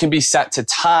voltage. It can be set to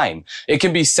time. It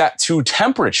can be set to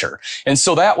temperature. And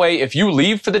so that way, if you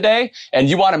leave for the day and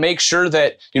you want to make sure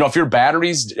that, you know, if your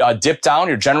batteries dip down,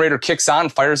 your generator kicks on,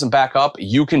 fires them back up,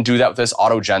 you can do that with this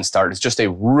Auto Gen Start. It's just a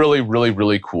really, really,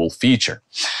 really cool feature.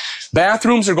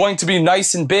 Bathrooms are going to be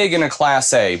nice and big in a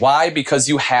Class A. Why? Because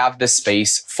you have the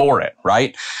space for it,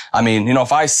 right? I mean, you know,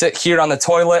 if I sit here on the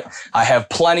toilet, I have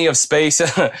plenty of space.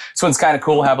 This one's kind of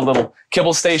cool. Have a little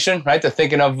kibble station, right? They're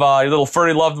thinking of your little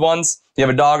furry loved ones. You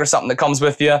have a dog or something that comes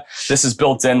with you. This is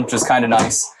built in, which is kind of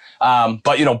nice.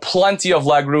 But you know, plenty of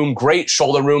leg room, great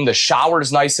shoulder room. The shower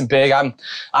is nice and big.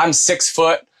 I'm 6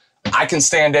 foot. I can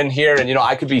stand in here and, you know,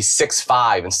 I could be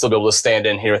 6'5" and still be able to stand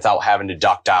in here without having to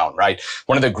duck down, right?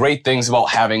 One of the great things about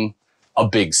having a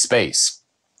big space.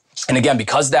 And again,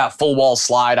 because that full wall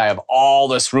slide, I have all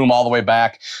this room all the way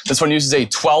back. This one uses a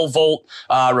 12-volt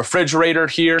refrigerator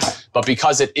here, but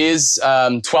because it is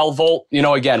 12-volt, you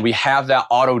know, again, we have that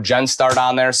Auto Gen Start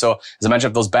on there. So as I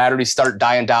mentioned, if those batteries start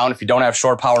dying down, if you don't have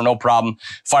shore power, no problem.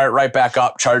 Fire it right back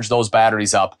up, charge those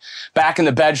batteries up. Back in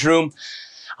the bedroom,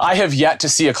 I have yet to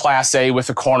see a Class A with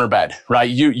a corner bed, right?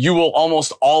 You will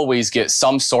almost always get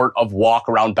some sort of walk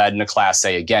around bed in a Class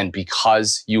A, again,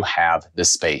 because you have the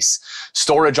space.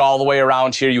 Storage all the way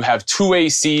around here. You have 2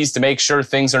 ACs to make sure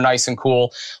things are nice and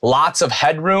cool. Lots of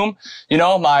headroom. You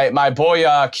know, my boy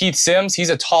Keith Sims, he's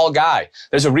a tall guy.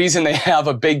 There's a reason they have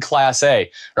a big Class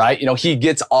A, right? You know, he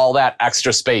gets all that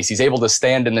extra space. He's able to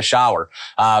stand in the shower.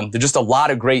 There's just a lot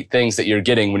of great things that you're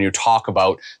getting when you talk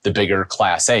about the bigger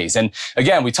Class A's. And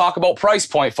again, we talk about price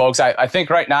point, folks. I think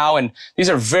right now, and these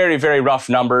are very, very rough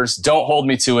numbers. Don't hold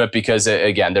me to it because,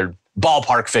 again, they're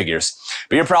ballpark figures.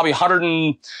 But you're probably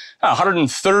 130,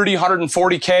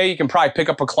 140K. You can probably pick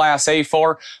up a Class A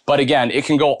for. But again, it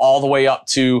can go all the way up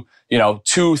to, you know,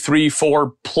 $2,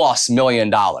 $3, $4+ million,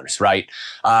 right?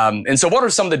 And so what are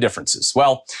some of the differences?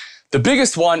 Well, the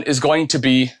biggest one is going to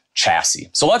be chassis.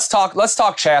 So let's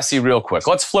talk chassis real quick.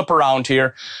 Let's flip around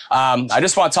here. I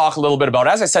just want to talk a little bit about,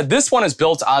 as I said, this one is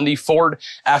built on the Ford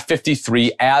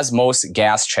F-53, as most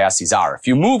gas chassis are. If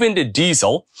you move into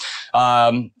diesel,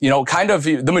 kind of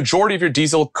the majority of your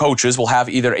diesel coaches will have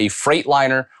either a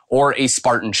Freightliner or a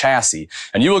Spartan chassis.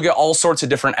 And you will get all sorts of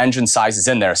different engine sizes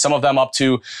in there. Some of them up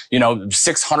to,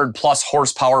 600 plus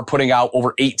horsepower, putting out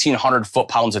over 1,800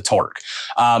 foot-pounds of torque.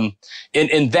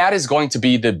 And that is going to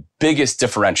be the biggest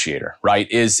differentiator,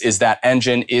 right? Is that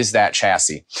engine, is that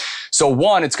chassis. So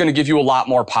one, it's going to give you a lot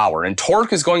more power. And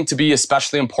torque is going to be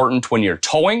especially important when you're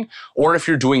towing or if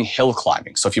you're doing hill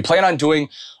climbing. So if you plan on doing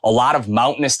a lot of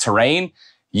mountainous terrain,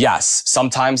 yes,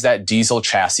 sometimes that diesel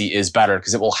chassis is better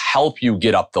because it will help you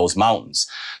get up those mountains.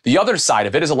 The other side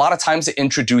of it is a lot of times it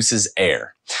introduces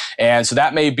air. And so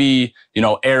that may be,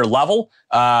 air level.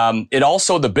 It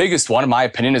also, the biggest one, in my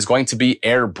opinion, is going to be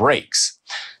air brakes.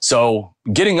 So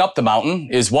getting up the mountain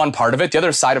is one part of it. The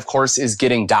other side, of course, is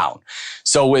getting down.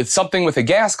 So with something with a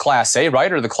gas Class A,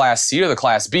 right, or the Class C or the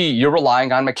Class B, you're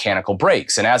relying on mechanical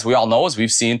brakes. And as we all know, as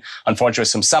we've seen, unfortunately,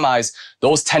 some semis,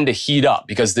 those tend to heat up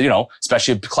because,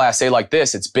 especially a Class A like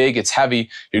this, it's big, it's heavy,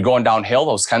 you're going downhill,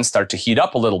 those can start to heat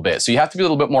up a little bit. So you have to be a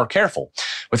little bit more careful.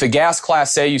 With a gas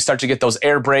Class A, you start to get those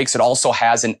air brakes. It also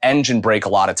has an engine brake a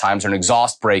lot of times, or an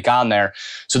exhaust brake on there,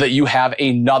 so that you have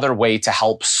another way to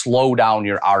help slow down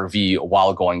your RV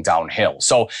while going downhill.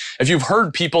 So if you've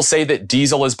heard people say that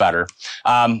diesel is better,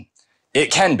 it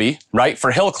can be, right,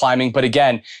 for hill climbing, but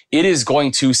again, it is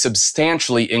going to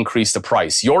substantially increase the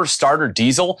price. Your starter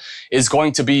diesel is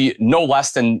going to be no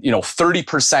less than,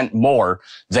 30% more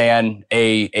than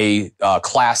a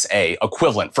Class A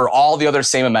equivalent for all the other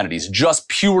same amenities. Just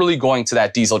purely going to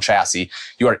that diesel chassis,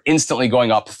 you are instantly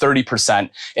going up 30%,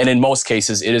 and in most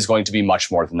cases, it is going to be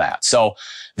much more than that. So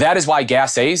that is why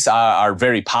Gas A's are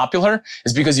very popular,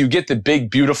 is because you get the big,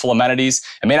 beautiful amenities.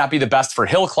 It may not be the best for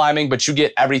hill climbing, but you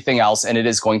get everything else, and it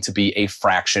is going to be a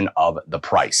fraction of the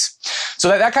price. So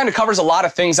that kind of covers a lot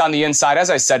of things on the inside. As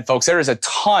I said, folks, there is a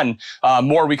ton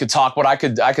more we could talk about.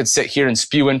 I could sit here and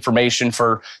spew information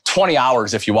for 20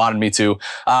 hours if you wanted me to.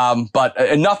 But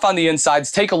enough on the insides.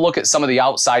 Take a look at some of the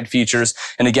outside features.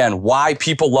 And again, why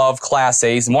people love Class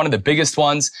A's. And one of the biggest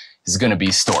ones is going to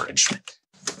be storage.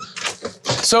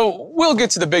 So we'll get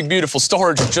to the big, beautiful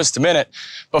storage in just a minute.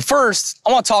 But first,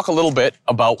 I want to talk a little bit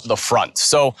about the front.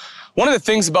 So one of the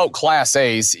things about Class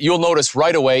A's, you'll notice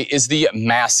right away, is the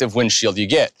massive windshield you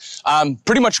get.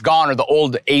 Pretty much gone are the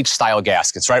old H-style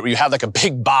gaskets, right? Where you have like a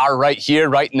big bar right here,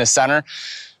 right in the center.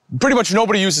 Pretty much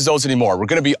nobody uses those anymore. We're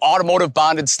going to be automotive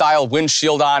bonded style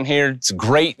windshield on here. It's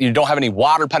great. You don't have any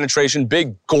water penetration.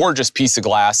 Big, gorgeous piece of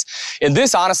glass. And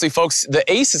this, honestly, folks, the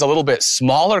Ace is a little bit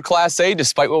smaller Class A,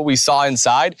 despite what we saw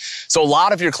inside. So a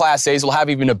lot of your Class A's will have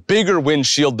even a bigger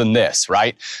windshield than this,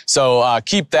 right? So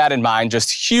keep that in mind.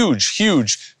 Just huge,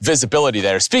 huge visibility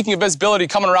there. Speaking of visibility,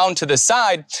 coming around to this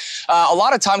side, a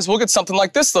lot of times we'll get something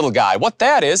like this little guy. What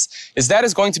that is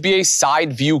going to be a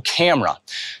side view camera.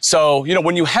 So,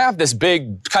 when you have this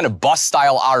big kind of bus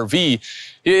style RV,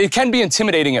 it can be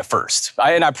intimidating at first.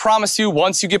 And I promise you,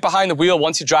 once you get behind the wheel,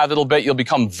 once you drive a little bit, you'll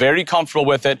become very comfortable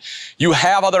with it. You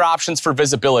have other options for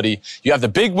visibility. You have the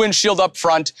big windshield up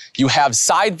front. You have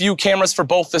side view cameras for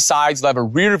both the sides. You'll have a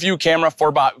rear view camera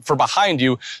for behind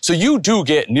you. So you do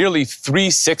get nearly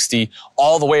 360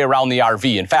 all the way around the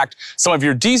RV. In fact, some of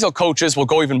your diesel coaches will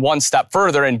go even one step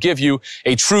further and give you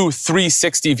a true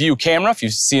 360 view camera. If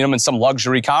you've seen them in some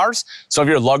luxury cars, some of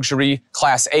your luxury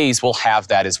Class A's will have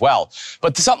that as well.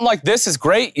 But something like this is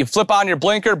great. You flip on your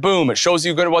blinker, boom, it shows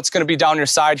you what's going to be down your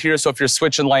side here. So if you're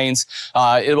switching lanes,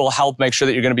 it will help make sure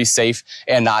that you're going to be safe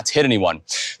and not hit anyone.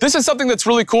 This is something that's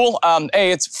really cool.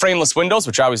 It's frameless windows,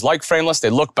 which I always like frameless. They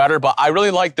look better, but I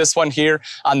really like this one here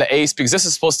on the Ace because this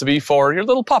is supposed to be for your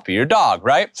little puppy, your dog,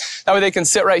 right? That way they can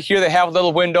sit right here. They have a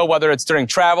little window, whether it's during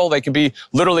travel, they can be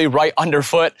literally right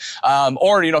underfoot.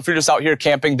 Or, if you're just out here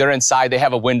camping, they're inside, they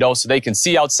have a window so they can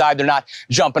see outside. They're not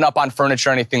jumping up on furniture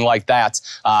or anything like that.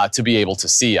 To be able to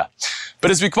see you. But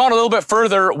as we come out a little bit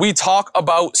further, we talk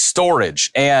about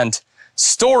storage, and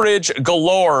storage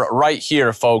galore right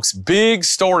here, folks. Big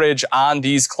storage on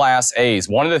these Class A's.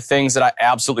 One of the things that I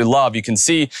absolutely love, you can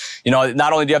see,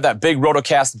 not only do you have that big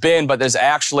Rotocast bin, but there's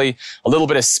actually a little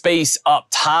bit of space up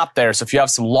top there. So if you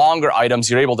have some longer items,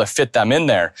 you're able to fit them in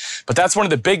there. But that's one of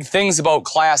the big things about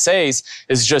Class A's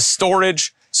is just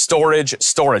storage.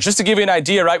 Just to give you an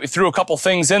idea, right? We threw a couple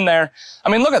things in there. I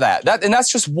mean, look at that. And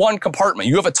that's just one compartment.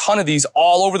 You have a ton of these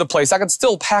all over the place. I could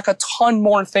still pack a ton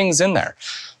more things in there.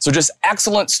 So just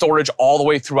excellent storage all the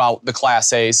way throughout the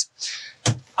Class A's.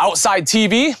 Outside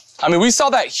TV. I mean, we saw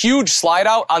that huge slide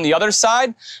out on the other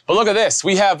side, but look at this.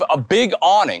 We have a big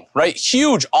awning, right?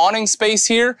 Huge awning space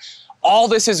here. All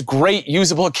this is great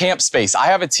usable camp space. I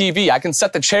have a TV. I can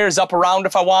set the chairs up around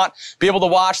if I want, be able to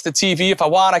watch the TV if I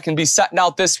want. I can be setting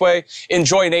out this way,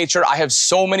 enjoy nature. I have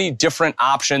so many different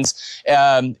options.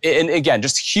 And again,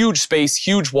 just huge space,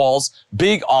 huge walls,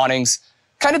 big awnings.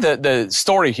 Kind of the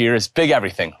story here is big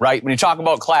everything, right? When you talk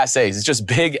about Class A's, it's just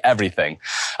big everything.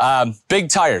 Big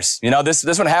tires. You know, this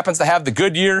one happens to have the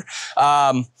Goodyear.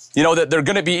 You know, that they're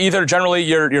going to be either generally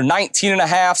your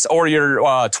 19.5s or your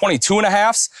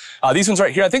 22.5s. These ones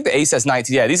right here, I think the Ace has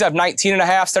 19. Yeah, these have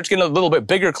 19.5. Start getting a little bit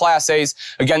bigger Class A's.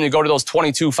 Again, you go to those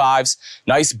 22.5s.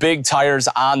 Nice big tires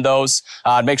on those.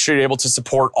 Make sure you're able to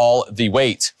support all the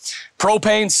weight.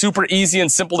 Propane, super easy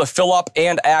and simple to fill up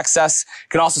and access. You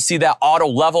can also see that auto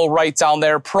level right down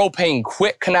there. Propane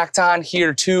quick connect on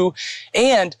here too.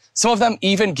 And some of them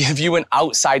even give you an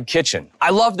outside kitchen. I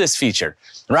love this feature,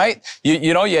 right?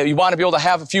 You want to be able to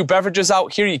have a few beverages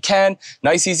out here, you can.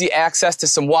 Nice, easy access to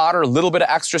some water, a little bit of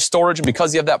extra storage. And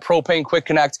because you have that propane quick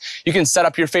connect, you can set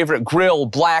up your favorite grill,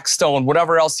 Blackstone,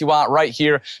 whatever else you want right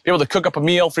here. Be able to cook up a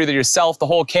meal for either yourself, the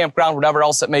whole campground, whatever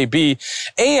else it may be.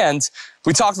 And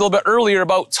we talked a little bit earlier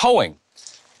about towing.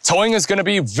 Towing is going to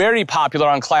be very popular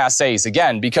on Class A's,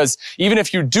 again, because even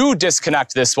if you do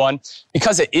disconnect this one,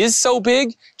 because it is so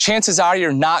big, chances are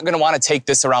you're not going to want to take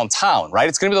this around town, right?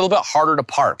 It's going to be a little bit harder to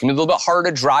park, a little bit harder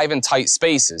to drive in tight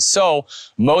spaces. So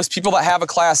most people that have a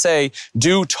Class A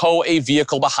do tow a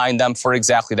vehicle behind them for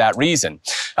exactly that reason.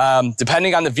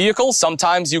 Depending on the vehicle,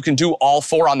 sometimes you can do all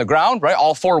four on the ground, right?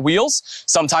 All four wheels.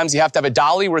 Sometimes you have to have a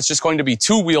dolly where it's just going to be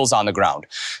two wheels on the ground.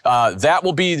 That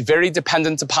will be very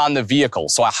dependent upon the vehicle.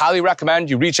 So I highly recommend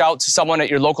you reach out to someone at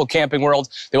your local Camping World.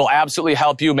 They will absolutely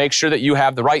help you make sure that you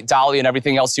have the right dolly and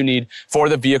everything else you need for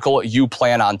the vehicle you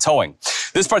plan on towing.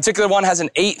 This particular one has an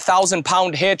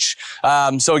 8,000-pound hitch.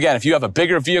 So again, if you have a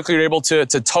bigger vehicle, you're able to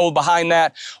tow behind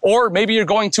that. Or maybe you're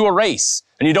going to a race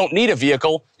and you don't need a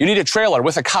vehicle, you need a trailer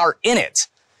with a car in it.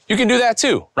 You can do that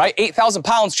too, right? 8,000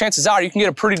 pounds, chances are you can get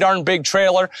a pretty darn big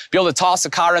trailer, be able to toss a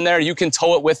car in there. You can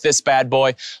tow it with this bad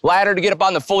boy. Ladder to get up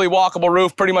on the fully walkable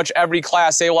roof. Pretty much every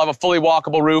Class A will have a fully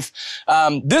walkable roof.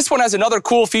 This one has another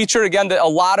cool feature, again, that a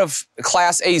lot of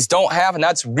Class A's don't have, and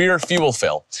that's rear fuel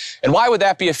fill. And why would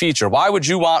that be a feature? Why would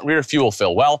you want rear fuel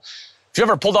fill? Well, if you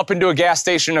ever pulled up into a gas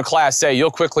station in a Class A,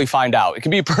 you'll quickly find out. It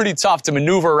can be pretty tough to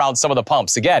maneuver around some of the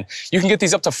pumps. Again, you can get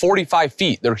these up to 45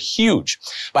 feet. They're huge.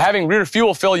 By having rear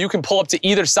fuel fill, you can pull up to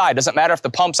either side. Doesn't matter if the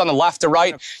pump's on the left or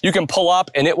right. You can pull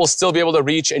up and it will still be able to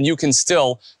reach, and you can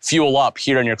still fuel up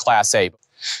here in your Class A.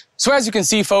 So as you can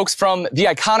see, folks, from the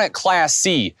iconic Class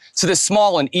C to the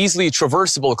small and easily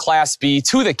traversable Class B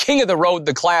to the king of the road,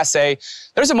 the Class A,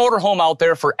 there's a motorhome out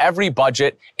there for every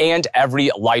budget and every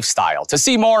lifestyle. To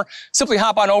see more, simply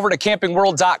hop on over to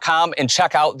campingworld.com and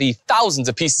check out the thousands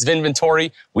of pieces of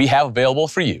inventory we have available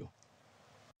for you.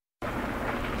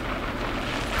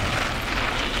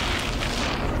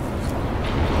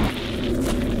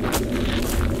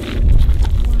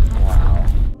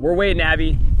 We're waiting,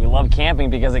 Abby. We love camping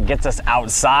because it gets us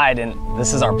outside, and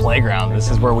this is our playground.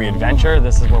 This is where we adventure.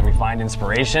 This is where we find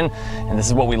inspiration, and this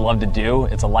is what we love to do.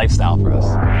 It's a lifestyle for us.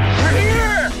 We're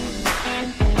here!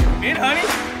 Me and honey?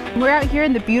 We're out here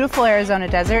in the beautiful Arizona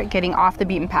desert getting off the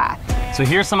beaten path. So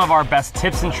here's some of our best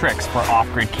tips and tricks for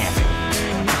off-grid camping.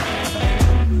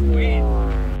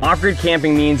 Off-grid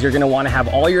camping means you're gonna wanna have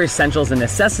all your essentials and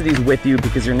necessities with you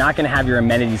because you're not gonna have your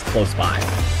amenities close by.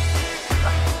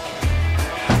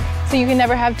 So you can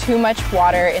never have too much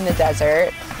water in the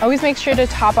desert. Always make sure to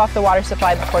top off the water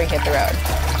supply before you hit the road.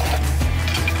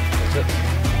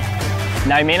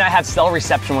 Now you may not have cell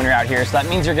reception when you're out here, so that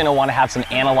means you're gonna wanna have some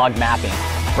analog mapping.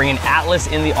 Bring an atlas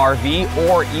in the RV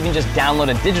or even just download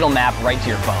a digital map right to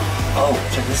your phone. Oh,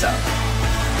 check this out.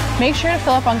 Make sure to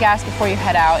fill up on gas before you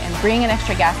head out and bring an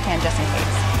extra gas can just in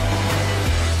case.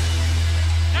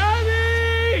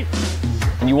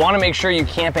 And you want to make sure you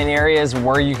camp in areas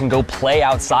where you can go play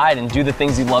outside and do the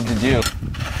things you love to do.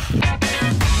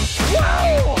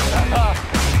 Whoa!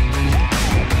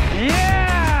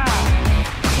 Yeah!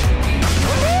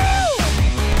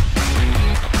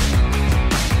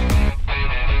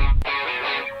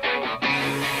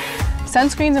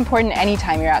 Sunscreen's important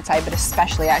anytime you're outside, but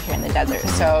especially out here in the desert.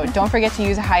 So don't forget to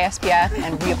use a high SPF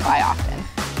and reapply often.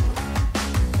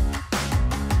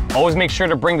 Always make sure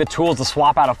to bring the tools to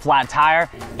swap out a flat tire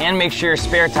and make sure your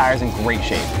spare tire's in great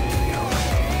shape.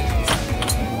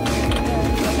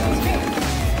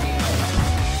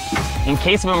 In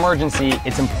case of emergency,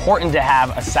 it's important to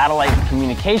have a satellite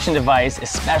communication device,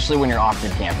 especially when you're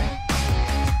off-grid camping.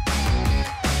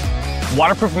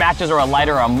 Waterproof matches or a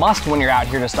lighter are a must when you're out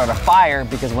here to start a fire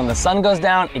because when the sun goes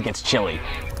down, it gets chilly.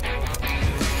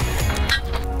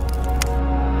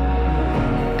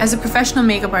 As a professional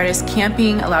makeup artist,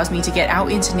 camping allows me to get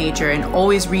out into nature and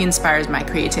always re-inspires my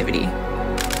creativity.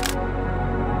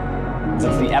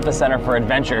 It's the epicenter for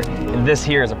adventure, and this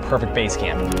here is a perfect base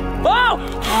camp. Oh!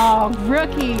 Oh,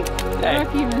 rookie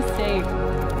mistake.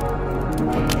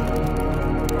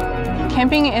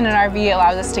 Camping in an RV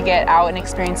allows us to get out and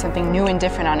experience something new and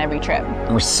different on every trip.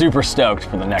 We're super stoked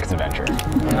for the next adventure.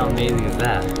 How amazing is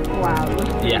that? Wow, it looks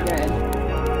pretty good.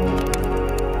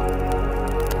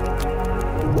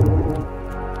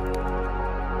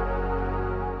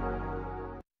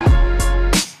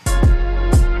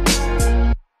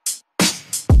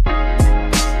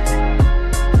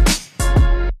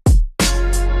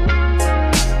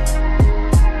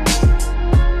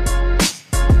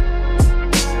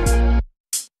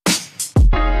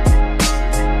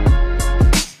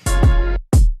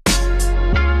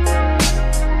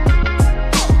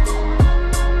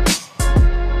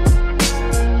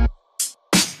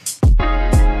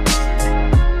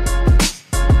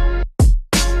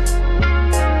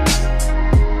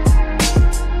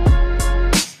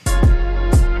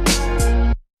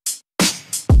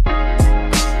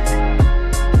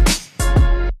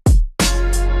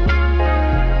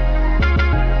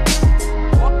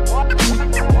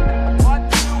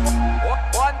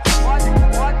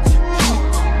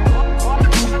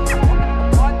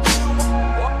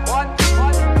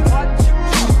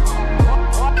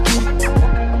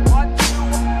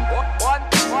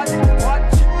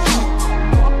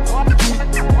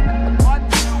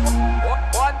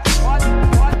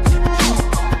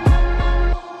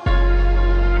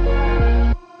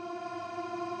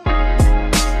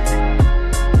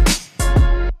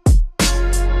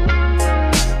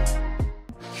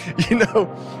 You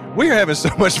know, we are having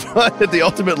so much fun at the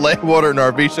Ultimate Land, Water, and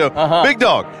RV Show. Big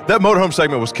Dog, that motorhome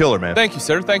segment was killer, man. Thank you,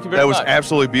 sir. Thank you very much. That was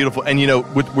absolutely beautiful. And, you know,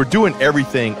 we're doing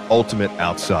everything ultimate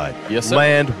outside. Yes, sir.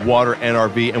 Land, water, and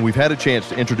RV. And we've had a chance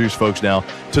to introduce folks now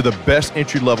to the best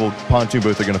entry-level pontoon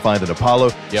booth they're going to find in Apollo,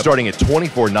 starting at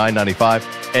 $24,995.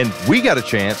 And we got a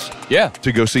chance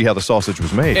to go see how the sausage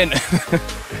was made. And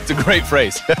it's a great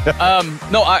phrase.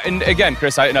 And again,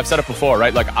 Chris, and I've said it before,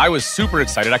 right? Like, I was super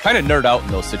excited. I kind of nerd out in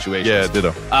those situations. Yeah,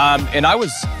 ditto. And I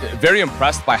was very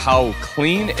impressed by how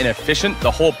clean and efficient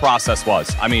the whole process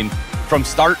was. I mean, from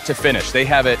start to finish, they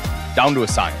have it down to a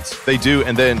science. They do.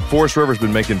 And then Forest River's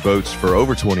been making boats for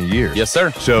over 20 years. Yes,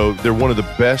 sir. So they're one of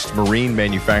the best marine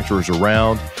manufacturers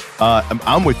around.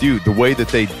 I'm with you. The way that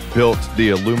they built the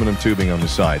aluminum tubing on the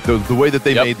side, the way that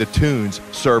they made the tunes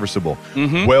serviceable,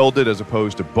 welded as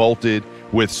opposed to bolted,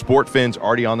 with sport fins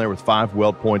already on there with 5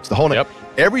 weld points. The whole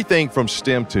everything from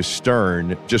stem to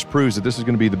stern just proves that this is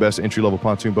going to be the best entry-level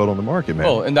pontoon boat on the market, man.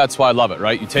 Oh, and that's why I love it,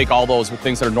 right? You take all those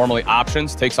things that are normally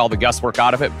options, takes all the guesswork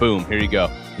out of it, boom, here you go.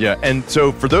 Yeah, and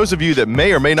so for those of you that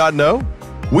may or may not know,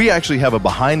 we actually have a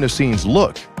behind-the-scenes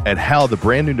look at how the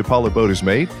brand new Apollo boat is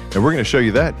made, and we're going to show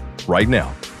you that right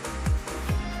now.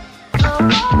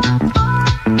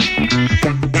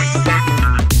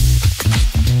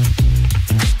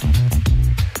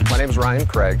 My name is Ryan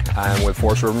Craig. I'm with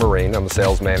Forest River Marine. I'm the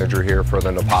sales manager here for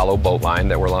the Apollo boat line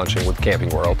that we're launching with Camping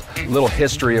World. A little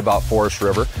history about Forest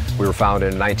River. We were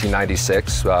founded in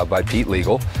 1996 by Pete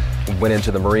Legal. Went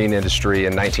into the marine industry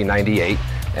in 1998,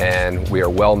 and we are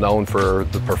well known for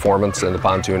the performance in the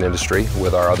pontoon industry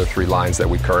with our other 3 lines that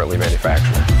we currently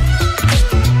manufacture.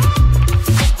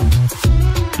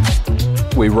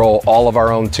 We roll all of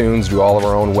our own tunes, do all of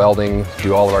our own welding,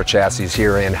 do all of our chassis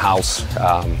here in-house,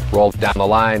 roll down the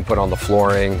line, put on the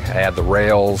flooring, add the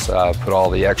rails, put all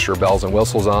the extra bells and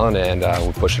whistles on, and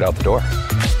we push it out the door.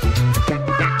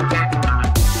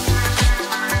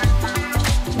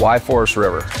 Why Forest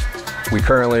River? We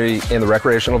currently, in the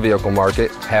recreational vehicle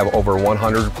market, have over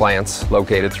 100 plants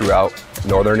located throughout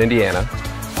northern Indiana.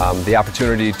 The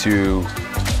opportunity to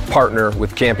partner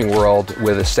with Camping World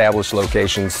with established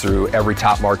locations through every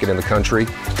top market in the country.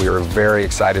 We are very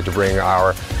excited to bring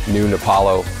our new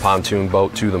Apollo pontoon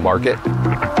boat to the market.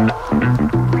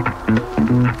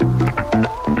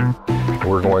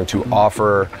 We're going to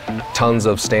offer tons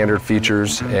of standard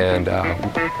features and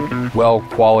well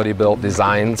quality built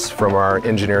designs from our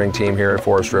engineering team here at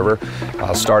Forest River,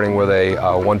 starting with a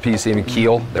one-piece even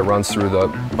keel that runs through the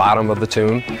bottom of the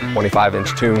tune,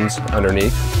 25-inch tunes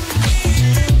underneath.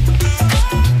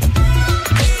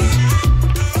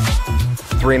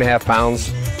 3.5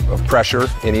 pounds of pressure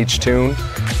in each tune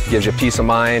gives you peace of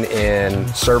mind in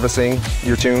servicing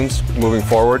your tunes moving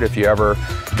forward if you ever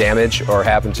damage or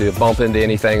happen to bump into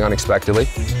anything unexpectedly.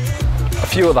 A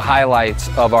few of the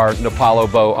highlights of our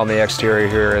Napalo boat on the exterior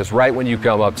here is right when you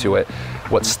come up to it,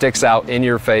 what sticks out in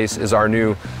your face is our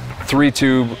new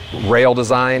 3-tube rail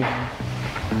design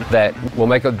that will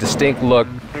make a distinct look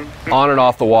on and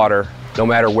off the water, no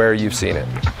matter where you've seen it.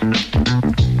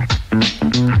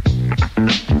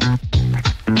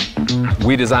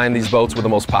 We designed these boats with the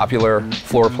most popular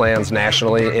floor plans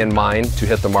nationally in mind to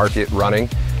hit the market running.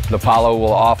 Napalo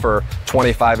will offer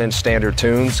 25-inch standard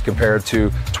tunes compared to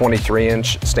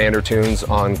 23-inch standard tunes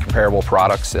on comparable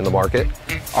products in the market.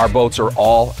 Our boats are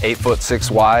all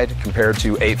 8'6" wide compared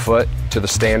to 8 foot to the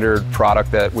standard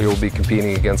product that we will be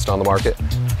competing against on the market.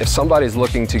 If somebody's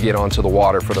looking to get onto the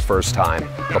water for the first time,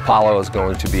 Napalo is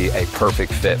going to be a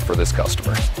perfect fit for this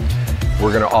customer.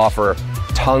 We're going to offer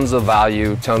tons of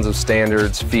value, tons of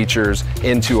standards, features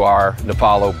into our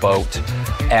Napalo boat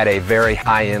at a very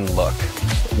high-end look.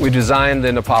 We designed the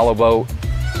Napalo boat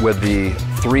with the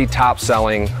 3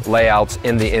 top-selling layouts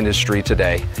in the industry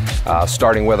today,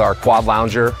 starting with our quad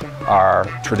lounger, our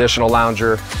traditional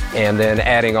lounger, and then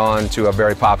adding on to a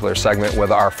very popular segment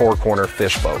with our 4-corner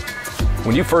fish boat.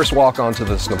 When you first walk onto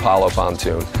this Napalo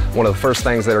pontoon, one of the first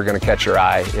things that are going to catch your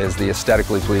eye is the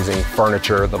aesthetically pleasing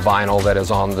furniture, the vinyl that is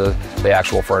on the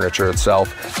actual furniture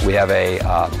itself. We have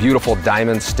a beautiful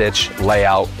diamond stitch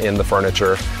layout in the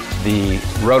furniture. The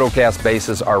Rotocast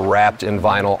bases are wrapped in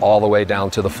vinyl all the way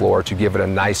down to the floor to give it a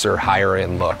nicer, higher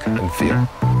end look and feel.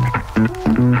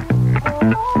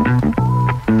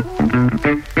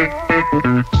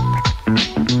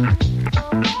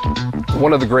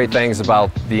 One of the great things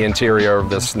about the interior of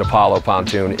this Napalo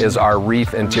pontoon is our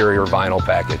Reef interior vinyl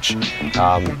package.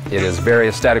 It is very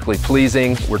aesthetically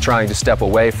pleasing. We're trying to step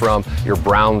away from your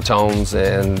brown tones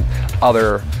and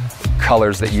other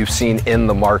colors that you've seen in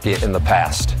the market in the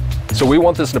past. So we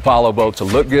want this Napalo boat to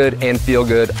look good and feel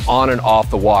good on and off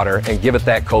the water and give it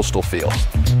that coastal feel.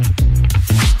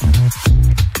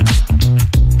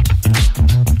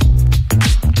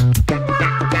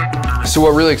 So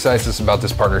what really excites us about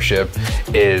this partnership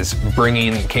is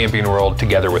bringing Camping World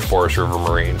together with Forest River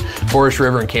Marine. Forest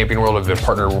River and Camping World have been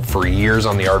partnered for years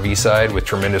on the RV side with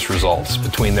tremendous results.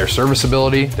 Between their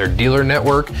serviceability, their dealer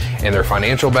network, and their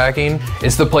financial backing,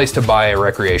 it's the place to buy a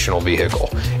recreational vehicle.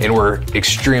 And we're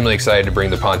extremely excited to bring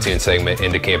the pontoon segment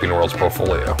into Camping World's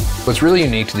portfolio. What's really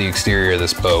unique to the exterior of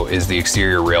this boat is the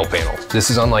exterior rail panel. This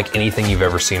is unlike anything you've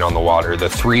ever seen on the water. The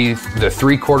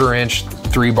 3/4 inch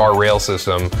 3-bar rail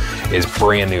system is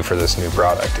brand new for this new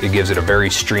product. It gives it a very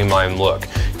streamlined look,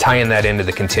 tying that into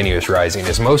the continuous rising.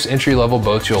 As most entry-level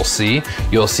boats you'll see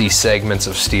segments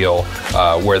of steel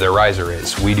where their riser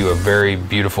is. We do a very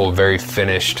beautiful, very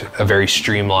finished, a very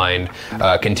streamlined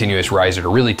continuous riser to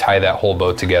really tie that whole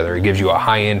boat together. It gives you a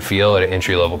high-end feel at an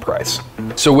entry-level price.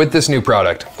 So with this new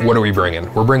product, what are we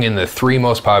bringing? We're bringing the 3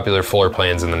 most popular floor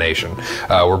plans in the nation.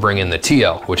 We're bringing the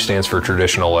TL, which stands for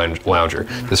traditional lounger.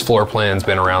 This floor plan's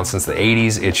been around since the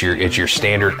 80s. It's your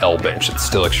standard L bench. It's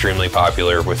still extremely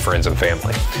popular with friends and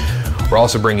family. We're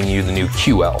also bringing you the new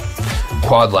QL,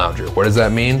 quad lounger. What does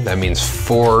that mean? That means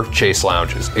 4 chase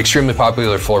lounges. Extremely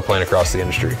popular floor plan across the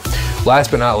industry. Last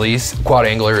but not least, Quad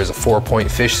Angler is a 4-point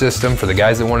fish system for the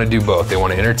guys that want to do both. They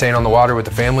want to entertain on the water with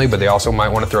the family, but they also might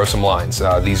want to throw some lines.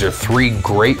 These are 3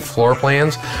 great floor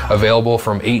plans available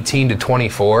from 18 to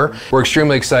 24. We're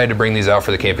extremely excited to bring these out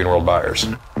for the Camping World buyers.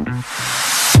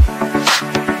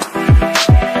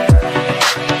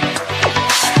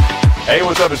 Hey,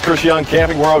 what's up? It's Chris Young,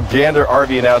 Camping World, Gander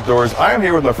RV and Outdoors. I am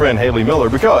here with my friend Haley Miller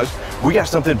because we got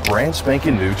something brand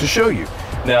spanking new to show you.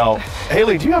 Now,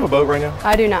 Haley, do you have a boat right now?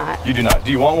 I do not. You do not.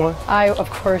 Do you want one? I, of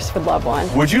course, would love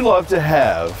one. Would you love to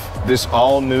have this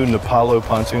all-new Napalo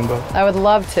pontoon boat? I would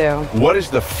love to. What is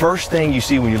the first thing you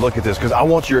see when you look at this? Because I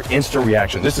want your instant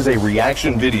reaction. This is a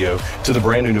reaction video to the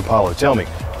brand new Napalo. Tell me,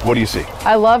 what do you see?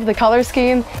 I love the color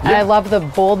scheme, and I love the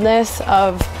boldness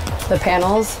of the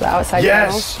panels, the outside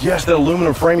panels. Yes, the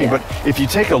aluminum framing. But if you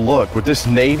take a look with this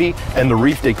navy and the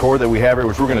reef decor that we have here,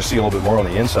 which we're going to see a little bit more on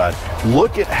the inside,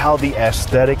 look at how the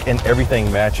aesthetic and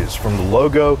everything matches, from the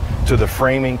logo to the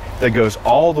framing that goes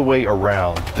all the way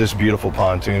around this beautiful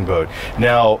pontoon boat.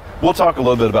 Now, we'll talk a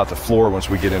little bit about the floor once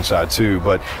we get inside too,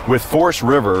 but with Forest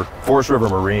River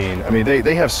Marine, I mean,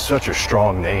 they have such a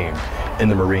strong name in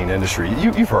the marine industry.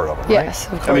 You've heard of them, right? Yes,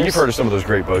 of course. I mean, you've heard of some of those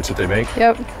great boats that they make.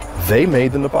 Yep. They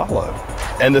made the Napalo.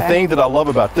 And the thing that I love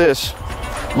about this,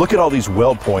 look at all these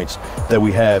weld points that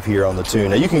we have here on the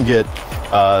tune. Now you can get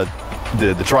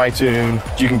the tri-tune,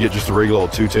 you can get just the regular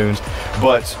old 2 tunes,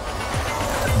 but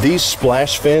these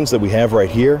splash fins that we have right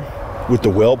here with the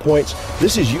weld points,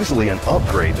 this is usually an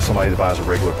upgrade to somebody that buys a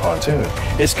regular pontoon.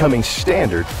 It's coming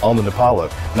standard on the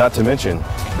Napalo, not to mention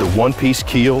the one-piece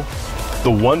keel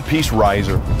the one-piece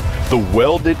riser, the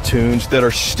welded tunes that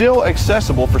are still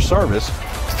accessible for service,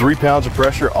 3 pounds of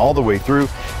pressure all the way through.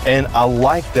 And I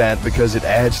like that because it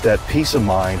adds that peace of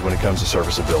mind when it comes to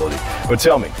serviceability. But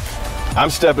tell me, I'm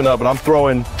stepping up and I'm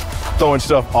throwing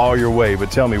stuff all your way,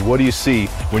 but tell me, what do you see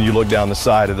when you look down the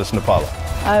side of this Napalo?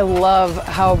 I love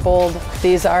how bold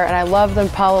these are, and I love the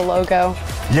Napalo logo.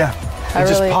 Yeah,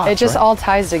 it just all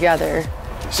ties together.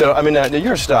 So, I mean, now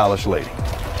you're a stylish lady.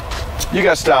 You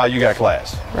got style, you got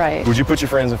class. Right. Would you put your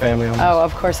friends and family on this? Oh,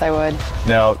 of course I would.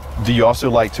 Now, do you also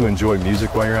like to enjoy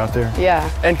music while you're out there? Yeah.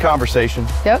 And conversation?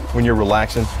 Yep. When you're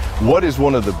relaxing? What is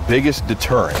one of the biggest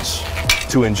deterrents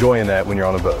to enjoying that when you're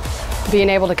on a boat? Being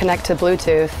able to connect to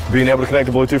Bluetooth. Being able to connect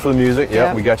to Bluetooth for the music?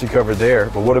 Yep, we got you covered there.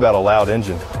 But what about a loud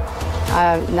engine?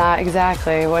 Not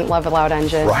exactly. Wouldn't love a loud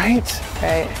engine. Right?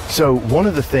 Right. So one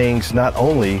of the things, not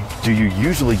only do you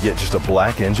usually get just a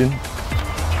black engine,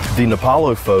 the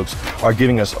Napalo folks are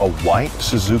giving us a white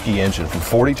Suzuki engine from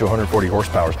 40 to 140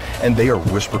 horsepower, and they are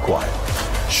whisper quiet.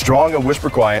 Strong and whisper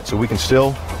quiet, so we can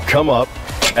still come up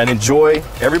and enjoy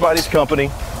everybody's company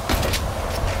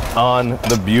on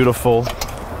the beautiful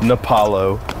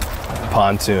Napalo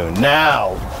pontoon.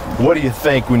 Now, what do you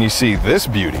think when you see this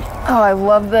beauty? Oh, I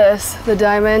love this. The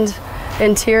diamond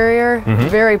interior,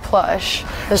 very plush.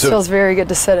 This feels very good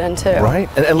to sit in too. Right,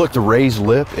 and look, the raised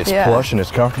lip, it's plush and it's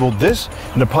comfortable. This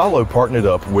Napalo partnered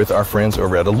up with our friends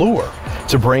over at Allure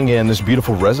to bring in this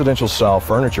beautiful residential style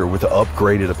furniture with the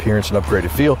upgraded appearance and upgraded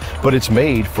feel, but it's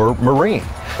made for marine.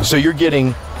 So you're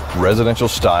getting residential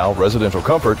style, residential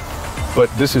comfort, but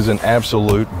this is an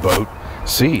absolute boat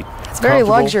seat. It's very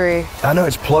luxury. I know,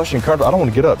 it's plush and comfortable. I don't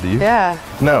want to get up, do you? Yeah.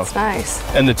 No. It's nice.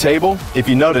 And the table, if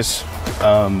you notice,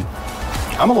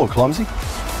 I'm a little clumsy,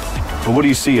 but what do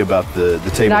you see about the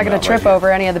table? You're not going to trip right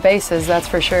over any of the bases, that's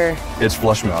for sure. It's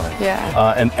flush mounted.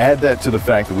 Yeah. And add that to the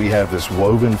fact that we have this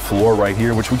woven floor right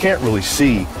here, which we can't really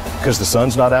see because the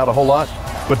sun's not out a whole lot,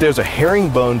 but there's a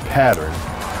herringbone pattern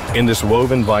in this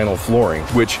woven vinyl flooring,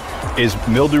 which is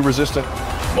mildew resistant,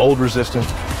 mold resistant.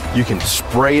 You can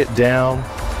spray it down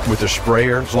with a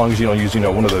sprayer as long as you don't use,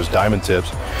 one of those diamond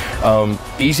tips.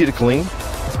 Easy to clean,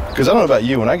 because I don't know about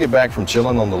you, when I get back from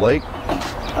chilling on the lake,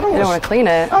 I don't want to clean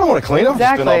it. I don't want to clean it.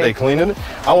 Exactly. Spend all day cleaning it.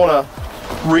 I want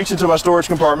to reach into my storage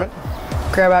compartment,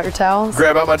 grab out your towels.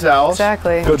 Grab out my towels.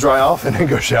 Exactly. Go dry off and then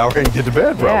go shower and get to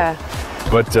bed, bro. Yeah.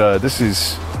 But this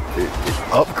is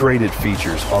upgraded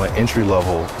features on an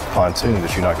entry-level pontoon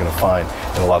that you're not going to find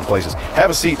in a lot of places. Have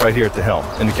a seat right here at the helm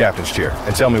in the captain's chair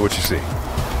and tell me what you see.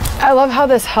 I love how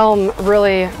this helm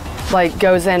really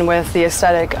goes in with the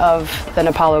aesthetic of the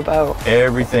Napalo boat.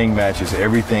 Everything matches,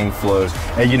 everything flows.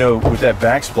 And with that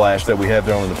backsplash that we have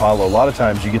there on the Napalo, a lot of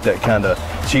times you get that kind of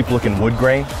cheap-looking wood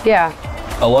grain. Yeah.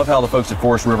 I love how the folks at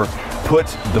Forest River put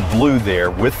the blue there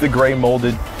with the gray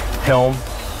molded helm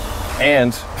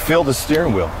and fill the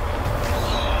steering wheel.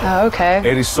 Oh, okay.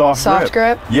 It is soft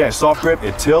grip. Yeah, soft grip.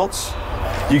 It tilts.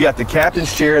 You got the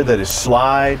captain's chair that is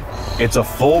slide. It's a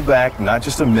full back, not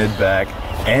just a mid back,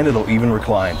 and it'll even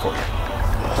recline for you.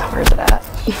 Where's it at?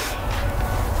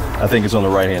 I think it's on the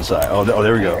right-hand side. Oh,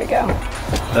 there we go. There we go.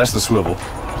 That's the swivel.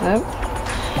 Oh.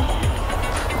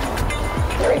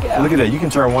 There we go. Look at that. You can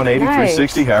turn 180, nice.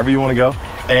 360, however you want to go.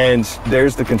 And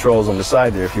there's the controls on the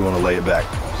side there if you want to lay it back.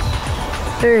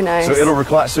 Very nice. So it'll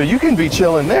recline. So you can be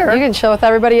chilling there. You can chill with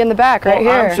everybody in the back right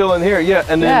here. I'm chilling here, yeah.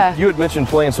 And then you had mentioned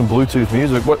playing some Bluetooth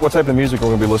music. What type of music we're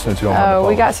going to be listening to on Oh,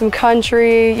 we got some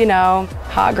country,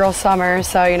 hot girl summer.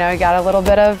 So, you got a little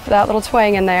bit of that little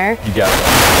twang in there. You got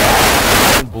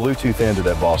that. Bluetooth into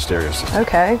that Boss stereo system.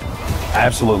 Okay. I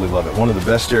absolutely love it. One of the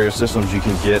best stereo systems you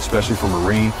can get, especially for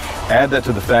marine. Add that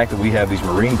to the fact that we have these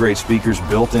marine grade speakers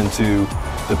built into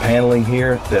the paneling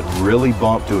here that really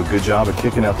do a good job of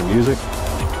kicking out the music.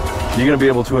 You're going to be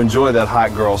able to enjoy that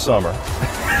hot girl summer.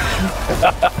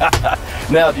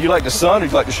 Now, do you like the sun or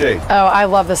do you like the shade? Oh, I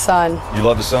love the sun. You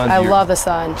love the sun? I love the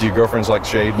sun. Do your girlfriends like the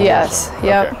shade? Yes.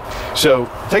 Yep. Okay. So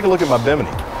take a look at my Bimini.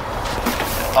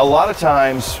 A lot of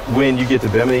times when you get the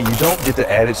Bimini, you don't get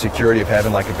the added security of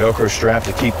having like a Velcro strap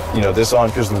to keep this on,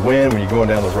 because the wind, when you're going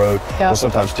down the road, will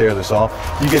sometimes tear this off.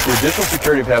 You get the additional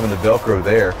security of having the Velcro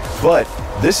there, but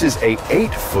this is a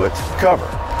 8-foot cover.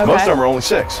 Okay. Most of them are only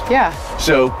 6. Yeah.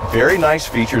 So very nice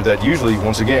feature that usually,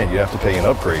 once again, you have to pay an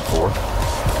upgrade for.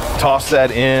 Toss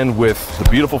that in with the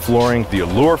beautiful flooring, the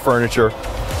Allure furniture,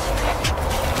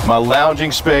 my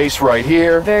lounging space right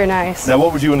here. Very nice. Now,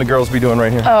 what would you and the girls be doing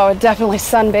right here? Oh, definitely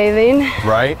sunbathing.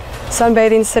 Right?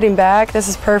 Sunbathing, sitting back. This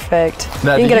is perfect.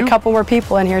 Now, you can get a couple more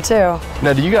people in here too.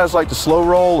 Now, do you guys like to slow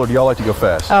roll or do y'all like to go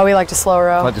fast? Oh, we like to slow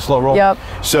roll. Like to slow roll? Yep.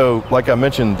 So, like I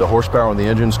mentioned, the horsepower on the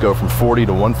engines go from 40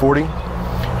 to 140.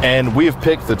 And we have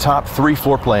picked the top 3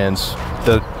 floor plans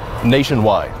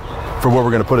nationwide for where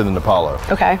we're going to put it in Apollo.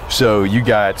 Okay. So you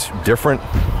got different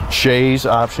chaise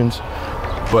options,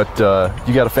 but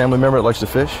you got a family member that likes to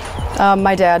fish?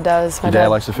 My dad does. Your dad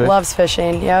likes to fish? Loves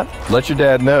fishing, yep. Let your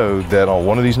dad know that on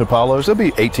one of these Napolos, they'll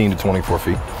be 18 to 24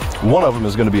 feet. One of them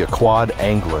is going to be a quad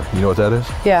angler. You know what that is?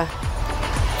 Yeah.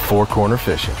 4-corner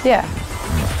fishing. Yeah.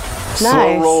 Nice.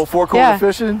 Slow roll 4-corner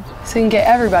fishing. So you can get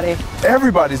everybody.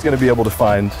 Everybody's going to be able to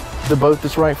find the boat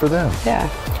that's right for them. Yeah.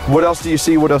 What else do you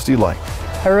see? What else do you like?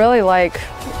 I really like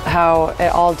how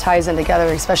it all ties in together,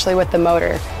 especially with the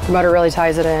motor. The motor really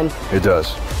ties it in. It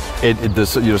does. It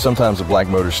does. You know, sometimes the black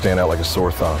motors stand out like a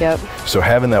sore thumb. Yep. So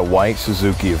having that white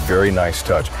Suzuki, a very nice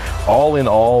touch. All in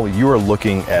all, you are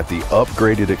looking at the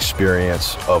upgraded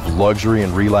experience of luxury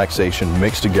and relaxation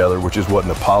mixed together, which is what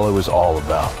an Apollo is all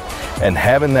about. And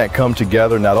having that come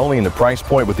together, not only in the price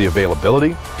point, but the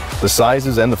availability, the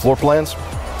sizes, and the floor plans,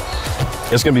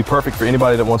 it's going to be perfect for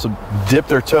anybody that wants to dip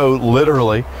their toe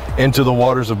literally into the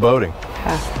waters of boating.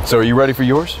 Yeah. So are you ready for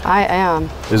yours? I am.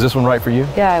 Is this one right for you?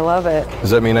 Yeah, I love it. Does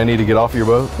that mean I need to get off of your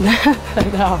boat? No.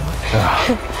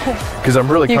 Because I'm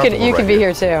really comfortable. You can be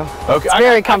here too. Okay. It's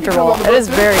very comfortable. It is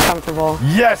very comfortable.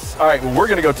 Yes. All right, well, we're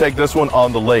going to go take this one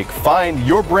on the lake. Find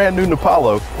your brand new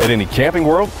Napalo at any Camping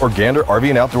World or Gander RV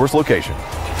and Outdoors location.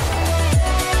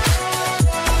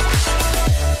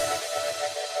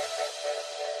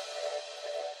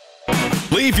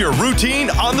 Leave your routine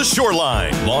on the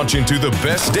shoreline. Launch into the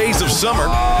best days of summer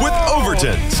with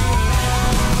Overton's.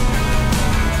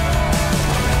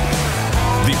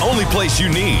 The only place you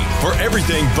need for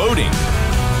everything boating,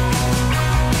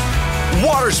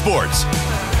 water sports,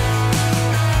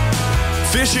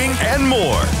 fishing, and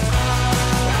more.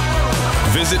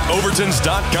 Visit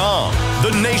Overtons.com,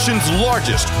 the nation's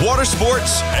largest water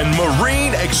sports and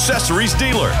marine accessories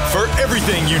dealer for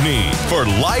everything you need for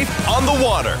life on the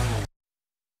water.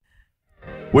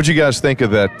 What'd you guys think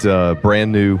of that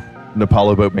brand new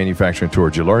Napalo boat manufacturing tour?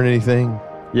 Did you learn anything?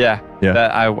 Yeah.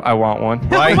 I want one.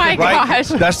 Right, oh my gosh.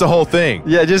 That's the whole thing.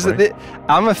 Yeah, just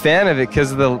I'm a fan of it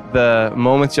because of the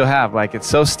moments you'll have. Like, it's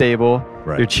so stable.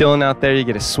 Right. You're chilling out there. You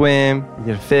get to swim. You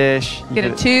get to fish. Get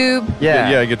a tube.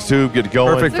 Yeah, you get to tube, get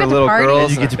going. Perfect for little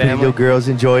girls. You get to be little girls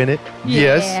enjoying it. Yeah.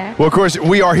 Yes. Well, of course,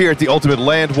 we are here at the Ultimate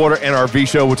Land, Water, and RV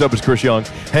Show. What's up? It's Chris Young,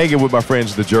 hanging with my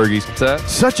friends, the Jergies. What's up?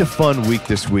 Such a fun week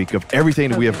this week of everything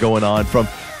that we have going on, from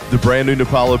the brand new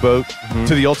Napalo boat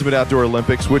to the Ultimate Outdoor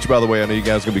Olympics, which, by the way, I know you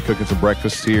guys are going to be cooking some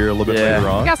breakfasts here a little bit later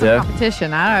on. We got some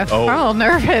competition. I'm a little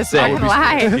nervous. That I would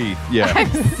can be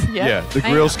lie. Yeah. The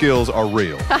grill skills are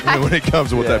real when it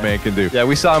comes to what that man can do. Yeah,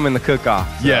 we saw him in the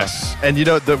cook-off. So. Yes. And you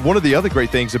know, one of the other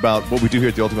great things about what we do here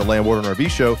at the Ultimate Land, Water, and RV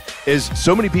Show is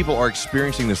so many people are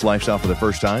experiencing this lifestyle for the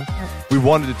first time. We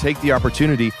wanted to take the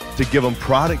opportunity to give them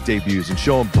product debuts and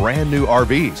show them brand new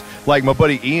RVs. Like my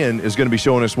buddy Ian is going to be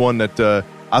showing us one that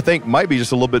I think might be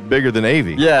just a little bit bigger than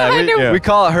Avi. Yeah, we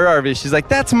call it her RV. She's like,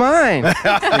 that's mine.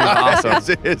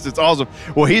 Awesome. It's awesome.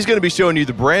 Well, he's going to be showing you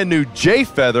the brand new J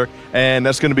Feather, and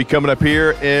that's going to be coming up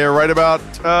here right about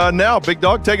now. Big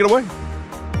Dog, take it away.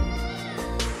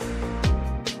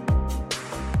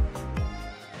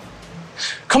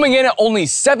 Coming in at only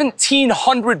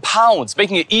 1,700 pounds,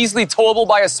 making it easily towable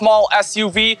by a small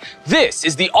SUV, this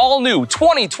is the all-new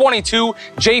 2022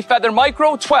 J Feather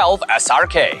Micro 12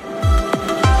 SRK.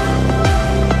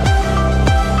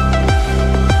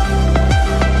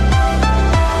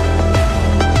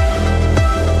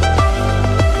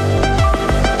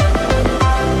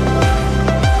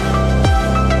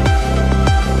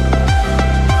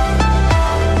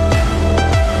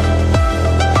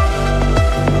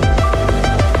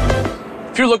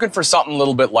 If you're looking for something a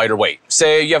little bit lighter weight,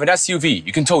 say you have an SUV,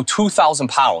 you can tow 2,000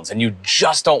 pounds and you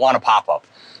just don't want to pop up,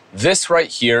 this right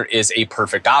here is a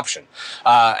perfect option.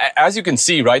 As you can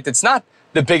see, right, it's not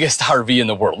the biggest RV in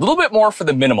the world, a little bit more for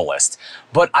the minimalist,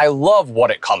 but I love what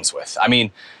it comes with. I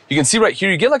mean, you can see right here,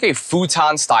 you get like a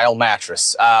futon style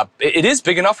mattress. It is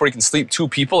big enough where you can sleep 2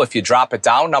 people if you drop it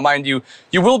down. Now, mind you,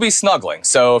 you will be snuggling.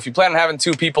 So if you plan on having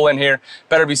 2 people in here,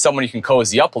 better be someone you can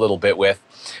cozy up a little bit with.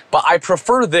 But I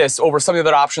prefer this over some of the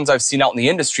other options I've seen out in the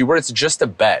industry where it's just a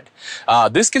bed.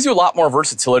 This gives you a lot more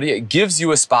versatility. It gives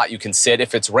you a spot you can sit.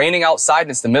 If it's raining outside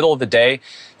and it's the middle of the day,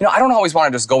 you know, I don't always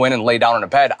want to just go in and lay down in a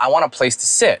bed. I want a place to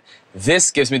sit.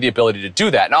 This gives me the ability to do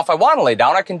that. Now, if I want to lay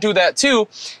down, I can do that too.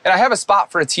 And I have a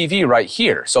spot for a TV right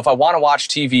here. So if I want to watch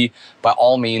TV, by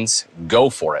all means, go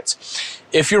for it.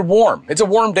 If you're warm, it's a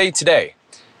warm day today.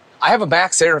 I have a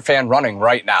Max Air fan running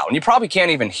right now, and you probably can't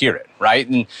even hear it, right?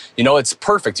 And you know, it's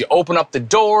perfect. You open up the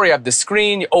door, you have the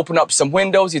screen, you open up some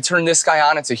windows, you turn this guy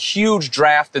on. It's a huge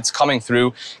draft that's coming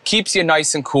through, keeps you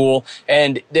nice and cool,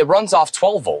 and it runs off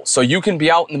 12 volts. So you can be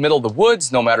out in the middle of the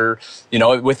woods, no matter, you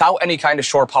know, without any kind of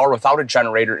shore power, without a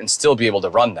generator, and still be able to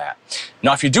run that.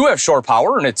 Now, if you do have shore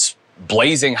power and it's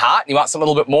blazing hot and you want something a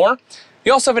little bit more,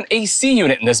 you also have an AC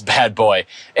unit in this bad boy,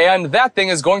 and that thing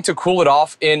is going to cool it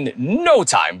off in no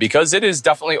time because it is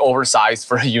definitely oversized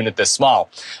for a unit this small.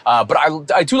 But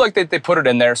I do like that they put it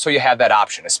in there so you have that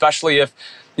option, especially if,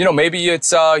 you know, maybe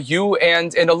it's you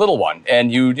and a little one,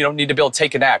 and you need to be able to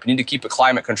take a nap. You need to keep it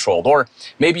climate controlled. Or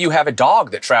maybe you have a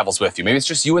dog that travels with you. Maybe it's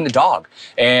just you and the dog,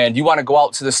 and you want to go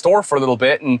out to the store for a little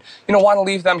bit and, you know, want to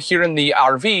leave them here in the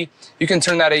RV. You can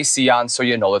turn that AC on so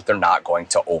you know that they're not going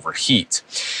to overheat.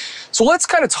 So let's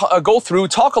kind of go through,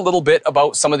 talk a little bit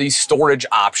about some of these storage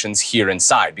options here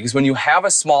inside, because when you have a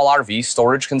small RV,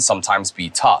 storage can sometimes be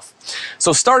tough.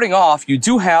 So starting off, you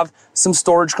do have some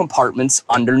storage compartments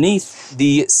underneath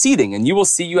the seating, and you will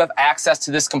see you have access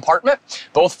to this compartment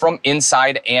both from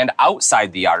inside and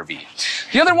outside the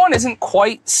RV. The other one isn't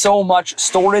quite so much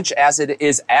storage as it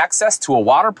is access to a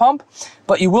water pump,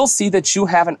 but you will see that you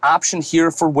have an option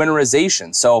here for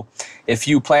winterization. So if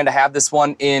you plan to have this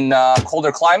one in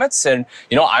colder climates, and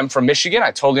you know, I'm from Michigan,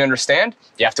 I totally understand.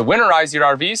 You have to winterize your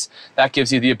RVs. That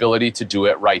gives you the ability to do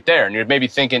it right there. And you're maybe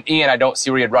thinking, Ian, I don't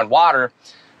see where you'd run water.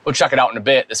 We'll check it out in a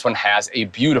bit. This one has a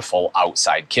beautiful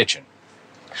outside kitchen.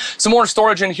 Some more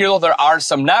storage in here, though. There are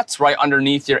some nets right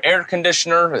underneath your air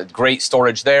conditioner. Great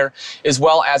storage there, as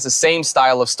well as the same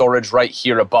style of storage right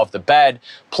here above the bed.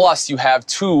 Plus, you have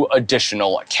 2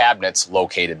 additional cabinets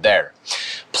located there.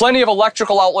 Plenty of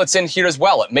electrical outlets in here as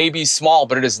well. It may be small,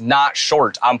 but it is not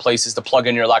short on places to plug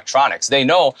in your electronics. They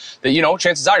know that, you know,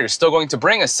 chances are you're still going to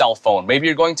bring a cell phone. Maybe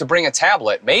you're going to bring a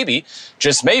tablet. Maybe,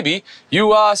 just maybe,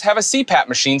 you have a CPAP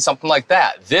machine, something like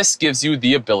that. This gives you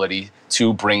the ability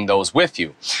to bring those with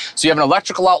you. So you have an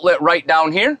electrical outlet right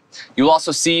down here. You'll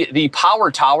also see the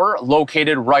power tower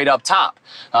located right up top.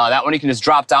 That one you can just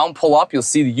drop down, pull up. You'll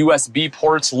see the USB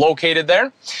ports located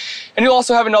there. And you'll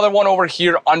also have another one over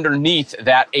here underneath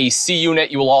that AC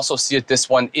unit. You will also see that this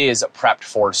one is prepped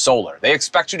for solar. They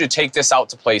expect you to take this out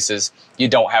to places you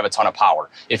don't have a ton of power.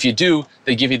 If you do,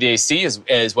 they give you the AC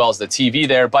as well as the TV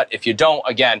there. But if you don't,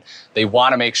 again, they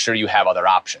want to make sure you have other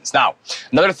options. Now,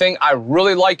 another thing I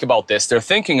really like about this, they're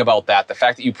thinking about that, the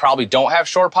fact that you probably don't have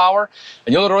shore power,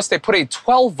 and you'll notice they put a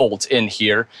 12 volt in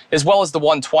here as well as the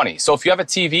 120. So if you have a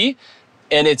TV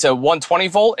and it's a 120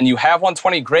 volt and you have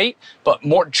 120, great, but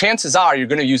more chances are you're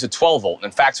going to use a 12 volt. In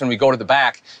fact, when we go to the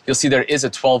back, you'll see there is a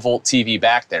 12 volt TV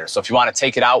back there. So if you want to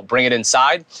take it out, bring it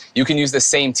inside, you can use the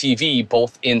same TV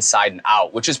both inside and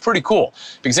out, which is pretty cool,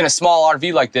 because in a small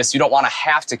RV like this, you don't want to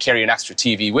have to carry an extra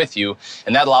TV with you,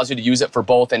 and that allows you to use it for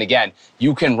both. And again,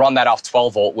 you can run that off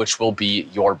 12 volt, which will be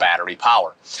your battery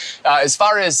power. As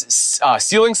far as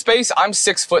ceiling space, I'm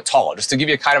 6 foot tall, just to give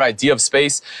you a kind of idea of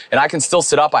space, and I can still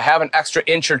sit up. I have an extra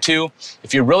inch or two.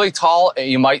 If you're really tall,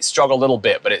 you might struggle a little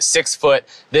bit, but at 6 foot,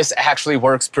 this actually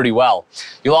works pretty well.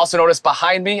 You'll also notice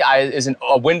behind me is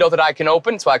a window that I can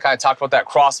open. So I kind of talked about that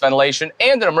cross ventilation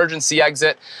and an emergency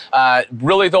exit.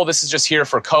 Really though, this is just here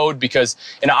for code, because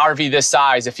in an RV this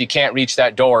size, if you can't reach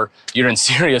that door, you're in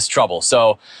serious trouble.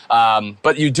 So,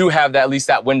 but you do have that, at least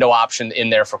that window option in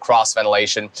there for cross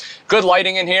ventilation. Good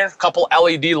lighting in here, a couple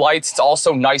LED lights. It's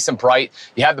also nice and bright.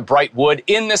 You have the bright wood.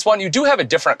 In this one, you do have a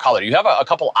different color. You have a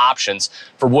couple options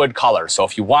for wood color. So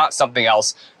if you want something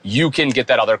else, you can get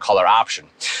that other color option.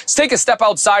 Let's take a step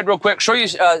outside real quick, show you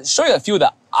a few of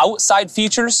the outside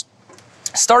features.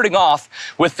 Starting off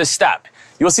with the step.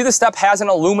 You'll see the step has an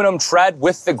aluminum tread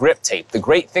with the grip tape. The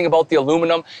great thing about the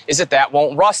aluminum is that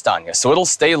won't rust on you, so it'll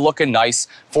stay looking nice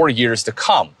for years to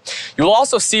come. You'll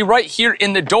also see right here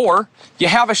in the door, you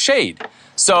have a shade.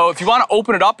 So if you want to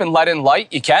open it up and let in light,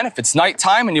 you can. If it's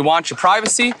nighttime and you want your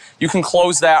privacy, you can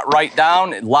close that right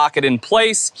down and lock it in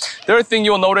place. The other thing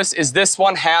you'll notice is this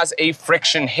one has a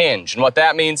friction hinge. And what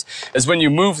that means is when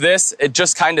you move this, it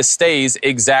just kind of stays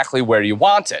exactly where you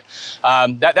want it.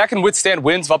 That can withstand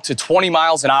winds of up to 20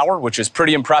 miles an hour, which is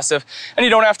pretty impressive. And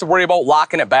you don't have to worry about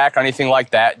locking it back or anything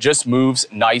like that. It just moves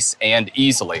nice and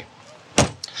easily.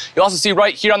 You'll also see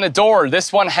right here on the door,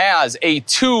 this one has a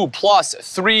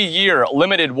 2+3 year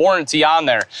limited warranty on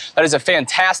there. That is a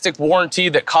fantastic warranty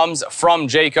that comes from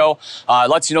Jayco. It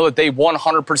lets you know that they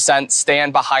 100%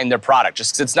 stand behind their product.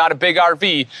 Just because it's not a big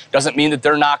RV doesn't mean that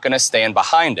they're not going to stand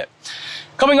behind it.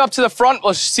 Coming up to the front,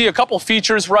 we'll see a couple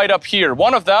features right up here.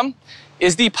 One of them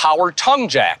is the power tongue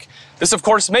jack. This, of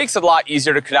course, makes it a lot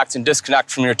easier to connect and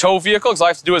disconnect from your tow vehicle, because all I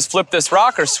have to do is flip this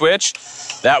rocker switch.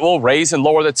 That will raise and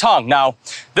lower the tongue. Now,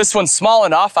 this one's small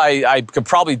enough, I could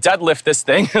probably deadlift this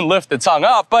thing and lift the tongue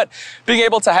up, but being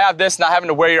able to have this, not having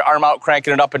to wear your arm out,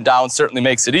 cranking it up and down, certainly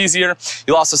makes it easier.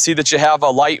 You'll also see that you have a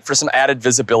light for some added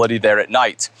visibility there at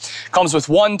night. Comes with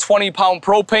one 20-pound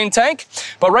propane tank,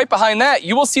 but right behind that,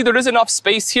 you will see there is enough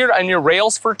space here on your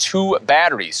rails for 2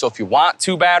 batteries. So if you want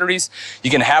 2 batteries,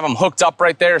 you can have them hooked up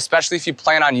right there, especially if you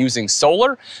plan on using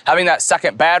solar. Having that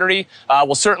second battery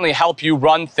will certainly help you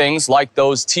run things like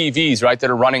those TVs, right, that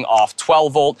are running off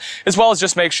 12 volt, as well as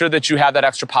just make sure that you have that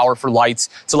extra power for lights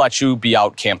to let you be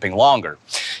out camping longer.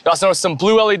 You also notice some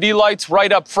blue LED lights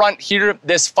right up front here.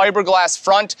 This fiberglass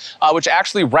front, which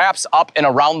actually wraps up and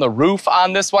around the roof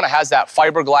on this one. It has that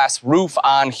fiberglass roof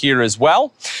on here as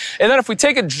well. And then if we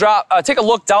take a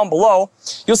look down below,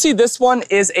 you'll see this one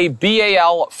is a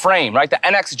BAL frame, right? The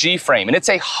NXG frame, and it's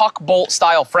a Huck bolt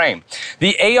style frame.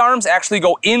 The A-arms actually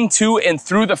go into and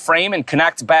through the frame and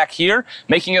connect back here,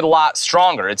 making it a lot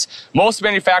stronger. Most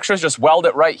manufacturers just weld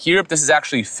it right here, but this is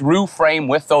actually through frame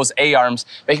with those A-arms,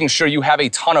 making sure you have a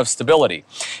ton of stability.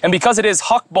 And because it is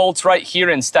Huck bolts right here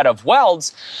instead of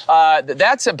welds,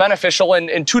 that's beneficial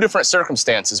in 2 different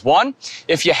circumstances. One,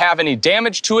 if you have any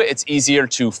damage to it, it's easier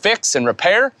to fix and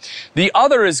repair. The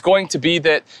other is going to be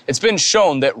that it's been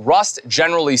shown that rust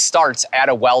generally starts at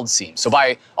a weld seam. So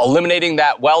by eliminating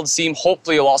that weld seam,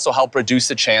 hopefully it'll also help reduce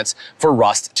the chance for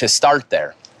rust to start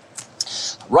there.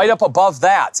 Right up above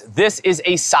that, this is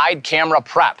a side camera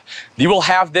prep. You will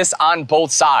have this on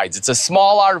both sides. It's a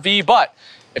small RV, but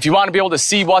if you want to be able to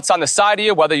see what's on the side of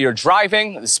you, whether you're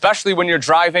driving, especially when you're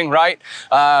driving, right,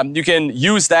 you can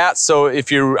use that. So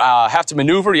if you have to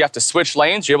maneuver, you have to switch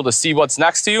lanes, you're able to see what's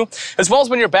next to you, as well as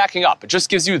when you're backing up. It just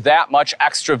gives you that much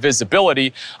extra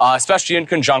visibility, especially in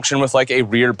conjunction with like a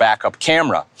rear backup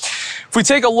camera. If we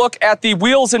take a look at the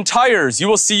wheels and tires, you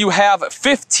will see you have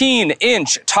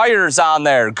 15-inch tires on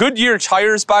there. Goodyear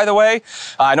tires, by the way.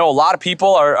 I know a lot of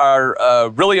people are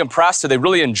really impressed, or they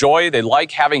really enjoy, they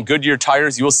like having Goodyear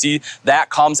tires. You will see that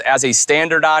comes as a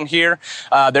standard on here.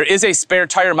 There is a spare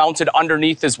tire mounted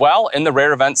underneath as well. In the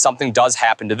rare event something does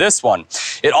happen to this one.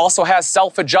 It also has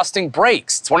self-adjusting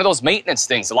brakes. It's one of those maintenance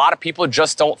things a lot of people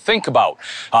just don't think about.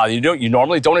 You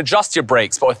normally don't adjust your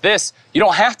brakes, but with this, you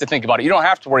don't have to think about it. You don't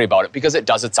have to worry about it because it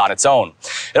does it on its own.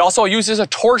 It also uses a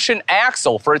torsion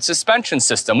axle for its suspension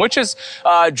system, which is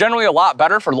generally a lot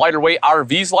better for lighter weight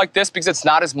RVs like this because it's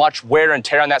not as much wear and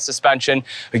tear on that suspension,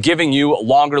 giving you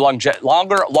longer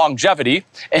longevity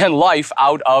and life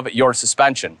out of your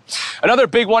suspension. Another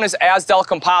big one is Azdel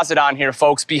composite on here,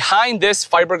 folks. Behind this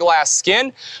fiberglass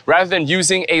skin, rather than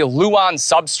using a Luan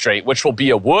substrate, which will be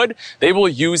a wood, they will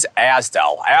use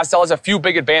Azdel. Azdel has a few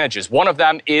big advantages. One of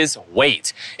them is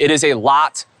weight. It is a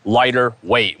lot lighter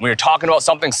weight. When you're talking about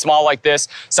something small like this,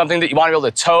 something that you want to be able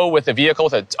to tow with a vehicle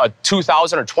with a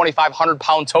 2,000 or 2,500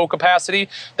 pound tow capacity,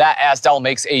 that Azdel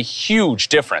makes a huge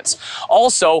difference.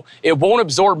 Also, it won't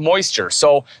absorb moisture,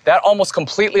 so that almost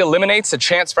completely eliminates the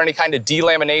chance for any kind of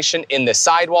delamination in the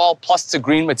sidewall. Plus, it's a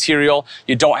green material.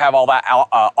 You don't have all that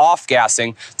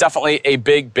off-gassing. Definitely a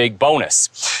big, big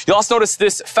bonus. You'll also notice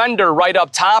this fender right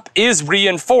up top is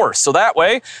reinforced, so that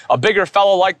way a bigger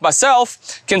fellow like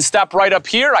myself can step right up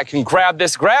here. I can grab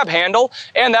this grab handle,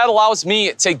 and that allows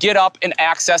me to get up and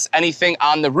access anything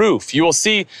on the roof. You will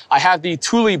see I have the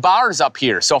Thule bars up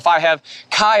here. So if I have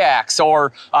kayaks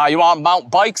or you want to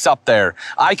mount bikes up there,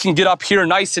 I can get up here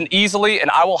nice and easily, and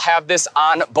I will have this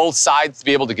on both sides to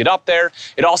be able to get up there.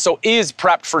 It also is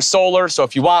prepped for solar. So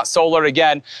if you want solar,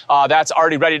 again, that's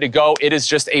already ready to go. It is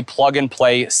just a plug and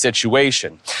play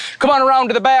situation. Come on around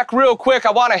to the back real quick.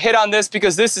 I want to hit on this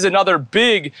because this is another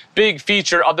big, big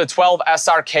feature of the 12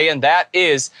 SRK, and that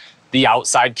is the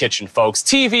outside kitchen, folks.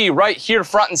 TV right here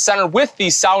front and center with the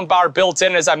sound bar built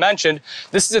in. As I mentioned,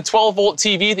 this is a 12-volt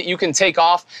TV that you can take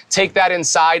off, take that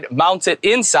inside, mount it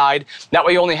inside. That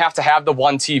way you only have to have the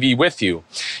one TV with you.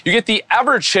 You get the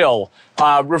Everchill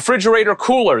refrigerator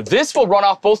cooler. This will run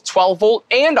off both 12 volt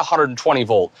and 120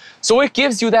 volt. So it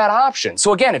gives you that option.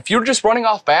 So again, if you're just running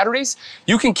off batteries,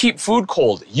 you can keep food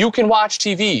cold, you can watch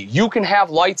TV, you can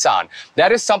have lights on.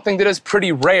 That is something that is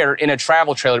pretty rare in a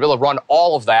travel trailer, to be able to run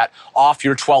all of that off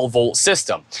your 12 volt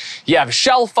system. You have a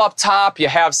shelf up top, you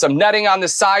have some netting on the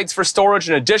sides for storage,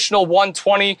 an additional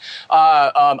 120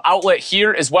 outlet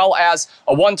here, as well as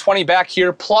a 120 back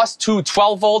here, plus two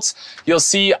 12 volts. You'll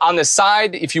see on the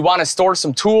side, if you want to store store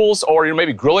some tools or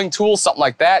maybe grilling tools, something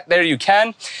like that, there you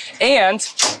can. And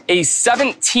a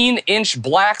 17-inch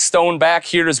Blackstone back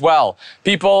here as well.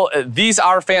 People, these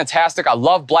are fantastic. I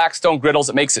love Blackstone griddles.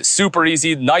 It makes it super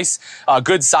easy. Nice,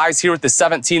 good size here with the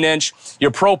 17-inch.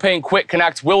 Your propane quick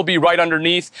connect will be right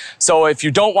underneath. So if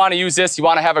you don't want to use this, you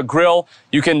want to have a grill,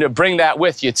 you can bring that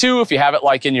with you too if you have it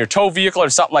like in your tow vehicle or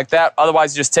something like that.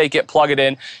 Otherwise, you just take it, plug it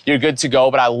in, you're good to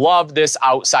go. But I love this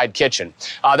outside kitchen.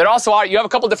 There also are, you have a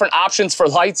couple different options for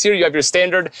lights here. You have your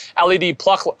standard LED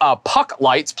puck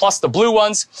lights plus the blue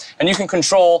ones, and you can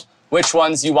control which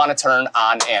ones you want to turn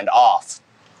on and off.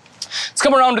 Let's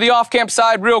come around to the off-camp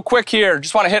side real quick here.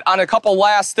 Just want to hit on a couple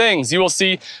last things. You will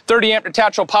see 30 amp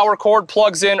detachable power cord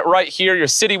plugs in right here, your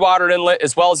city water inlet,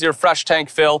 as well as your fresh tank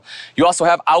fill. You also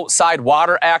have outside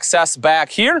water access back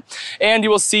here, and you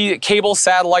will see cable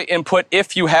satellite input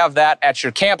if you have that at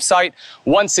your campsite.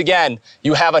 Once again,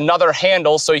 you have another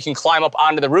handle so you can climb up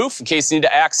onto the roof in case you need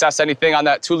to access anything on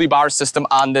that Thule bar system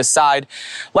on this side.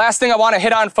 Last thing I want to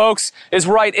hit on, folks, is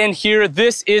right in here.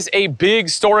 This is a big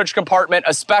storage compartment,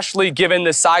 especially given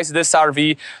the size of this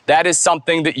RV. That is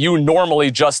something that you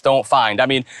normally just don't find. I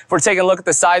mean, if we're taking a look at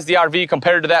the size of the RV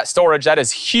compared to that storage, that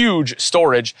is huge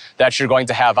storage that you're going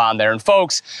to have on there. And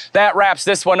folks, that wraps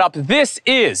this one up. This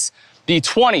is the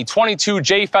 2022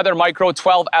 Jayfeather Micro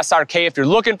 12 SRK. If you're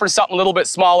looking for something a little bit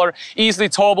smaller, easily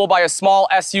towable by a small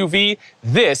SUV,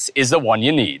 this is the one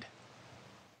you need.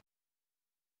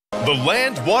 The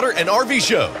Land, Water, and RV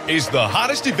Show is the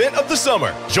hottest event of the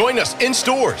summer. Join us in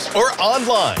stores or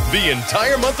online the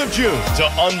entire month of June to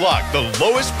unlock the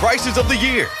lowest prices of the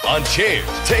year on chairs,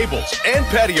 tables, and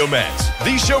patio mats.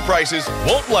 These show prices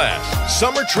won't last.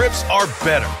 Summer trips are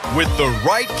better with the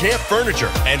right camp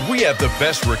furniture, and we have the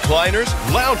best recliners,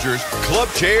 loungers, club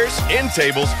chairs, end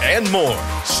tables, and more.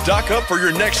 Stock up for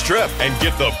your next trip and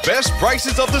get the best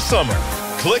prices of the summer.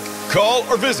 Click, call,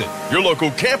 or visit your local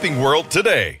Camping World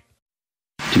today.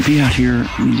 To be out here,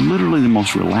 literally the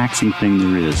most relaxing thing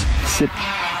there is. Sit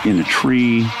in a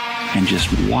tree and just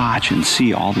watch and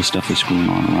see all the stuff that's going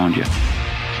on around you.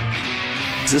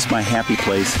 Is this my happy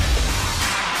place?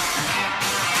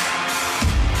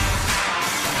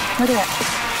 Look at that.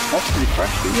 That's pretty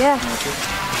fresh, dude. Yeah.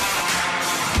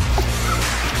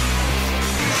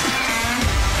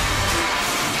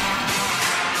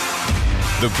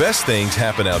 The best things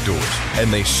happen outdoors,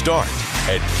 and they start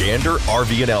at Gander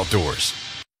RV and Outdoors.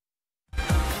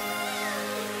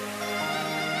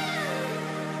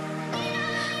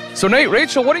 So Nate,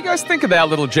 Rachel, what do you guys think of that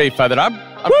little Jayfeather?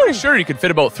 I'm pretty sure you could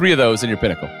fit about 3 of those in your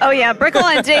Pinnacle. Oh yeah, Brickle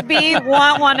and JB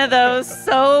want one of those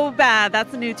so bad. That's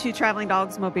the new Two Traveling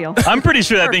Dogs mobile. I'm pretty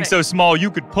sure that thing's so small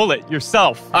you could pull it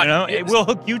yourself. You know, we'll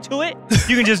hook you to it.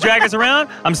 You can just drag us around.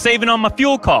 I'm saving on my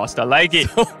fuel cost. I like it.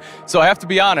 So I have to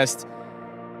be honest.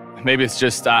 Maybe it's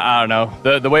just, I don't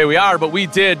know, the way we are, but we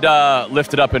did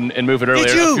lift it up and move it earlier.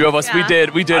 Did you? A few of us,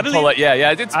 Yeah. we did pull it.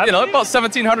 Yeah. It's, you know, about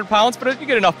 1,700 pounds, but you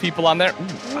get enough people on there.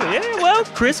 Ooh, yeah, well,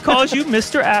 Chris calls you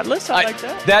Mr. Atlas. I like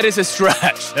that. That is a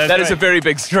stretch. That is a very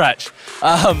big stretch.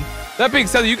 That being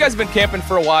said, you guys have been camping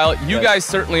for a while. You guys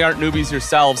certainly aren't newbies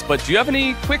yourselves, but do you have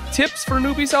any quick tips for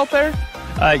newbies out there?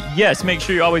 Yes, make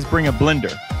sure you always bring a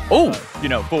blender. Oh,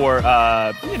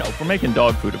 for making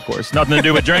dog food, of course. Nothing to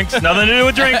do with drinks. Nothing to do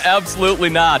with drinks. Absolutely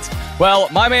not. Well,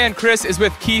 my man Chris is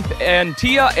with Keith and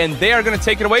Tia, and they are going to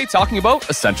take it away talking about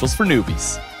essentials for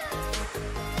newbies.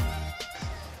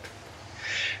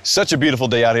 Such a beautiful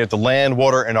day out here at the Land,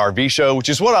 Water, and RV Show, which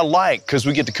is what I like because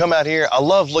we get to come out here. I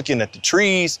love looking at the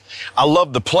trees. I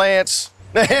love the plants.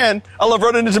 Man, I love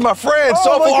running into my friends.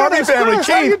 Soulful RV family, Chris,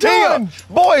 how you Keith, Tia. doing?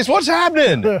 Boys, what's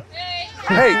happening?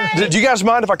 Hey, do you guys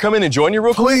mind if I come in and join you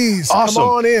real quick? Please, awesome. come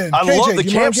on in. I KJ, love the you mind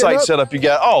campsite getting up? setup you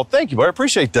got. Oh, thank you, buddy. I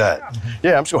appreciate that.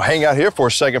 Yeah, I'm just going to hang out here for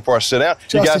a second before I sit down.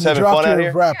 Justin, you guys having dropped fun out your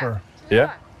here? Wrapper.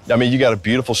 Yeah. I mean, you got a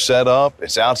beautiful setup.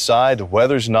 It's outside. The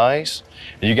weather's nice.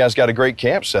 And you guys got a great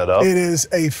camp set up. It is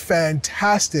a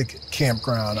fantastic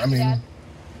campground. I mean,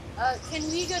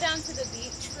 Can we go down to the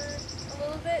beach for a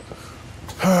little bit?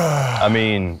 I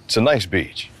mean, it's a nice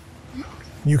beach.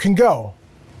 you can go,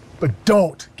 but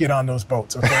don't get on those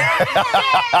boats, okay?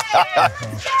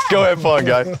 Go have fun,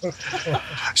 guys.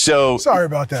 So sorry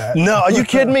about that. No, are you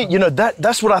kidding me? You know,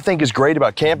 that's what I think is great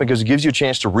about camping because it gives you a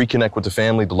chance to reconnect with the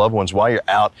family, the loved ones while you're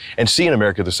out and seeing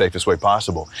America the safest way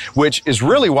possible, which is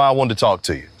really why I wanted to talk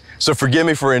to you. So forgive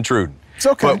me for intruding. It's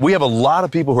okay. But we have a lot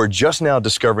of people who are just now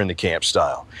discovering the camp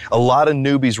style. A lot of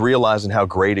newbies realizing how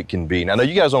great it can be. Now, I know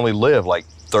you guys only live like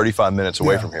 35 minutes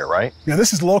away from here, right? Yeah,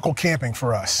 this is local camping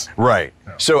for us. Right.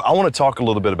 So I want to talk a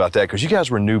little bit about that because you guys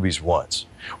were newbies once.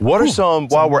 What are some,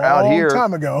 while we're out here? A long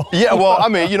time ago. Yeah, well, I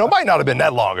mean, it might not have been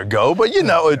that long ago, but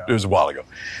it was a while ago.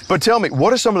 But tell me,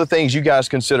 what are some of the things you guys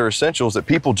consider essentials that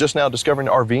people just now discovering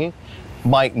RVing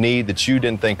might need that you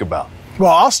didn't think about? Well,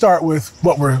 I'll start with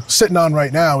what we're sitting on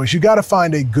right now is you got to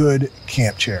find a good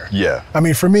camp chair. Yeah. I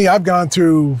mean, for me, I've gone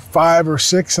through 5 or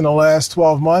 6 in the last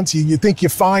 12 months. You think you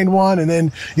find one and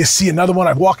then you see another one.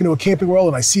 I walk into a Camping World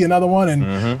and I see another one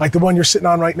and like the one you're sitting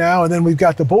on right now. And then we've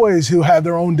got the boys who have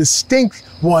their own distinct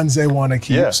ones they want to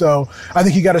keep. Yeah. So I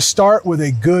think you got to start with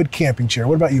a good camping chair.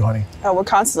 What about you, honey? Oh, we're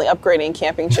constantly upgrading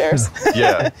camping chairs.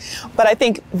 Yeah. But I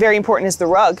think very important is the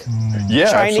rug.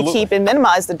 Yeah, Trying absolutely. to keep and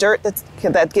minimize the dirt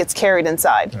that gets carried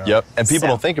inside. Yep, and people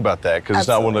don't think about that because it's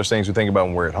not one of those things we think about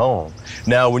when we're at home.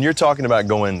 Now, when you're talking about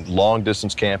going long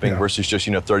distance camping versus just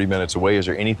 30 minutes away, is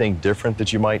there anything different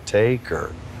that you might take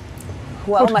or?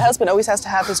 Well, my husband always has to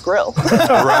have his grill.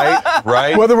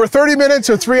 Right. Whether we're 30 minutes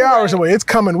or 3 hours away, it's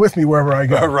coming with me wherever I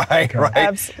go. Right.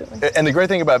 Absolutely. And the great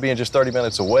thing about being just 30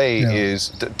 minutes away is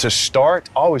to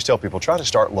start, I always tell people, try to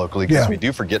start locally because if you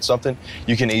do forget something,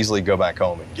 you can easily go back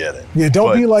home and get it. Yeah,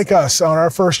 don't be like us. On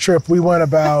our first trip, we went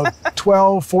about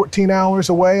 12, 14 hours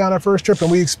away on our first trip,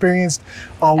 and we experienced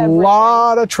a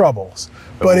lot of troubles.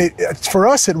 But for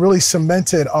us, it really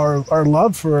cemented our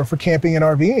love for camping and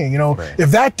RVing.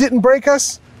 If that didn't break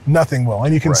us, nothing will.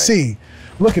 And you can see,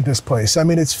 look at this place. I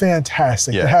mean, it's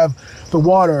fantastic to have the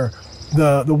water,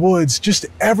 the woods, just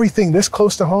everything this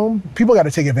close to home. People got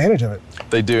to take advantage of it.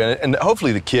 They do, and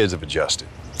hopefully the kids have adjusted.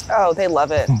 Oh, they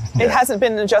love it. It hasn't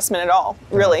been an adjustment at all,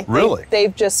 really. Really?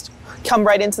 They've just come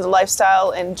right into the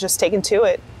lifestyle and just taken to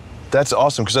it. That's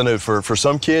awesome because I know for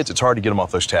some kids, it's hard to get them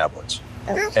off those tablets.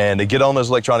 And they get on those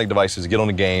electronic devices, get on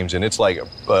the games, and it's like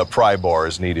a pry bar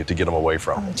is needed to get them away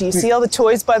from it. Do you see all the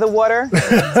toys by the water?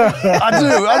 I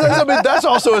do. I mean, that's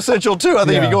also essential too. I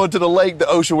think if you go into the lake, the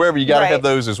ocean, wherever, you got to have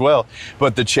those as well.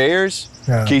 But the chairs,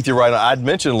 Keith, you're right. I'd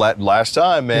mentioned last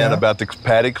time, man, about the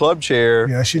padded club chair.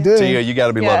 Yes, you did. So you got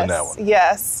to be loving that one.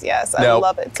 Yes. I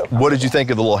love it. So what did you think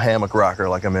of the little hammock rocker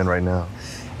like I'm in right now?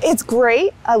 It's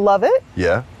great. I love it.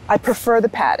 Yeah. I prefer the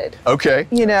padded. Okay.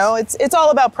 It's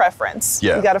all about preference.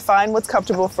 Yeah. You got to find what's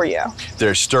comfortable for you.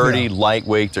 They're sturdy,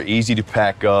 lightweight. They're easy to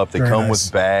pack up. They come with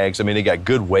bags. I mean, they got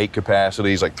good weight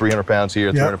capacities, like 300 pounds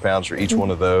here, 300 pounds for each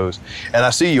one of those. And I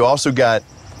see you also got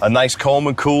a nice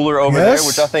Coleman cooler over there,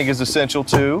 which I think is essential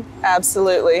too.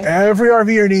 Absolutely. Every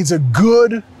RVer needs a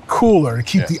good cooler to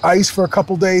keep the ice for a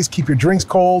couple days, keep your drinks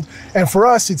cold. And for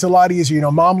us, it's a lot easier.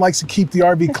 Mom likes to keep the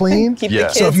RV clean. Keep the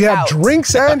kids so if you have out.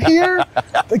 drinks in here,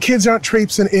 the kids aren't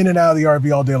traipsing in and out of the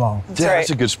RV all day long. That's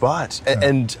a good spot.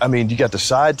 And I mean, you got the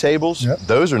side tables.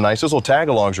 Those are nice. Those little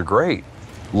tag-alongs are great.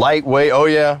 Lightweight,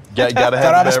 got to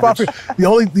have a spot for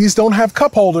these don't have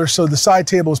cup holders, so the side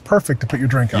table is perfect to put your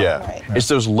drink on. Yeah. It's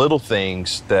those little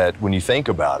things that when you think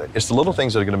about it, it's the little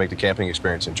things that are going to make the camping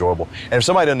experience enjoyable. And if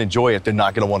somebody doesn't enjoy it, they're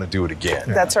not going to want to do it again.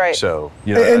 That's right. So,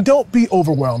 and don't be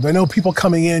overwhelmed. I know people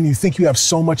coming in, you think you have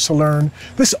so much to learn.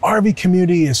 This RV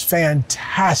community is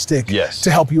fantastic to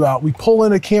help you out. We pull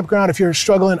in a campground. If you're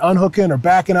struggling, unhooking or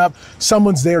backing up,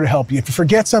 someone's there to help you. If you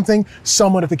forget something,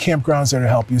 someone at the campground's there to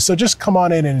help you. So just come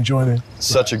on in and enjoy it.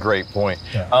 Such a great point.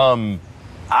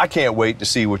 I can't wait to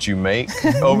see what you make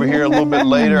over here a little bit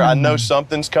later. I know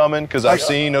something's coming because I've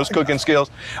seen those cooking skills.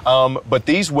 But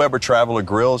these Weber Traveler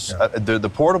grills,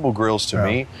 the portable grills to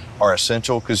me are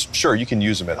essential because sure, you can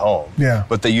use them at home.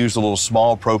 But they use a little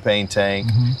small propane tank.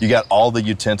 You got all the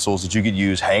utensils that you could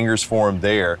use, hangers for them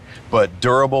there, but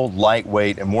durable,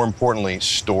 lightweight, and more importantly,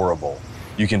 storable.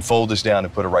 You can fold this down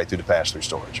and put it right through the pass-through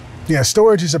storage. Yeah,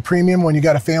 storage is a premium when you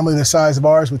got a family the size of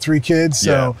ours with 3 kids.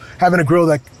 So having a grill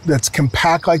that's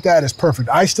compact like that is perfect.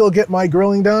 I still get my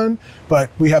grilling done, but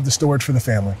we have the storage for the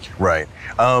family. Right.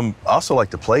 Also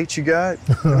like the plates you got.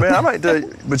 Man, I might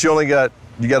do, but you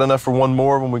got enough for one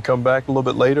more when we come back a little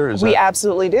bit later? We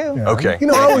absolutely do. Okay.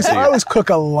 I always cook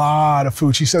a lot of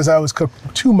food. She says I always cook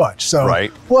too much. So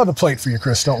we'll have a plate for you,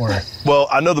 Chris. Don't worry. Well,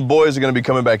 I know the boys are going to be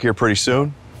coming back here pretty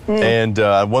soon. And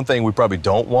one thing we probably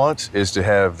don't want is to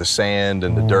have the sand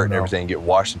and the dirt and everything get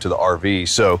washed into the RV.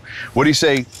 So what do you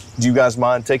say? Do you guys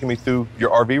mind taking me through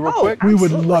your RV real quick? We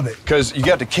would love it. Because you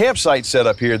got the campsite set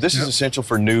up here. This is essential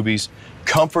for newbies.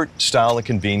 Comfort, style, and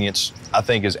convenience, I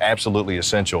think, is absolutely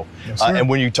essential. And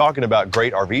when you're talking about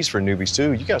great RVs for newbies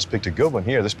too, you guys picked a good one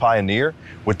here. This Pioneer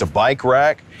with the bike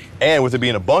rack and with it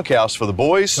being a bunkhouse for the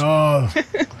boys.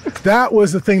 That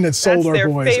was the thing that sold our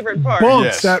boys. That's their favorite part.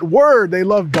 Bunks, that word, they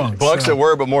love bunks. Bunks that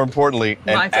word, but more importantly,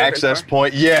 an access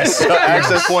point. Yes,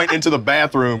 access point into the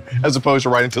bathroom as opposed to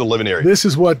right into the living area. This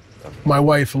is what my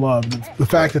wife loved the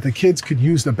fact that the kids could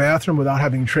use the bathroom without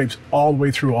having to traipse all the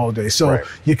way through all day. So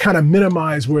you kind of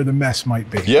minimize where the mess might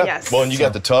be. Yeah. Yes. Well, and you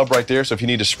got the tub right there, so if you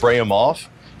need to spray them off,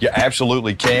 you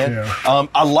absolutely can. Yeah.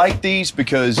 I like these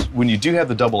because when you do have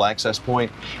the double access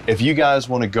point, if you guys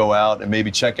want to go out and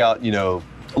maybe check out, you know,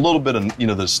 a little bit of, you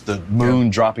know, the moon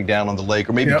dropping down on the lake,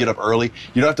 or maybe get up early.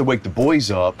 You don't have to wake the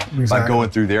boys up by going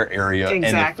through their area.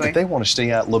 Exactly. And if they want to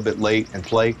stay out a little bit late and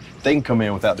play, they can come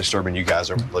in without disturbing you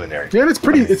guys over the living area. Yeah,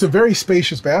 it's a very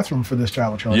spacious bathroom for this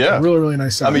travel trailer. Yeah. Really, really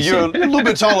nice size. I mean, you're a little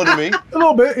bit taller than me. A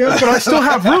little bit, yeah, but I still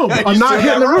have room. I'm not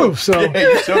hitting the roof, so. Yeah,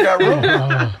 you still got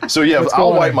room. So yeah,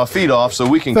 I'll wipe my feet off so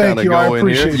we can kind of go in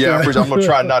here. Yeah, I'm going to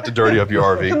try not to dirty up your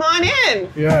RV. Come on in.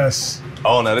 Yes.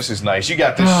 Oh, no, this is nice. You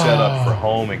got this set up for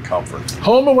home and comfort.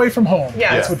 Home away from home.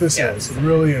 Yeah. That's what this is. It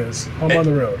really is. Home on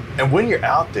the road. And when you're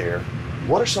out there,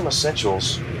 what are some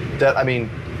essentials that, I mean,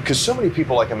 because so many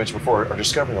people, like I mentioned before, are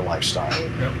discovering the lifestyle.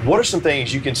 Yep. What are some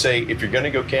things you can say, if you're going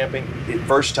to go camping,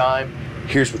 first time,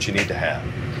 here's what you need to have?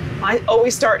 I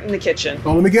always start in the kitchen.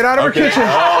 Oh, let me get out of our kitchen.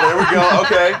 Oh, there we go.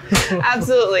 Okay.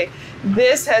 Absolutely.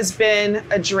 This has been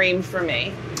a dream for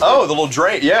me. Oh, the little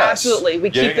drain, yes. Absolutely.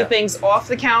 We keep the things off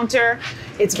the counter.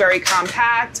 It's very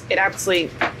compact. It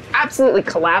absolutely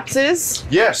collapses.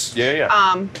 Yes,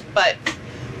 yeah. But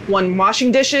when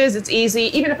washing dishes, it's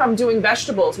easy. Even if I'm doing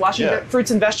vegetables, washing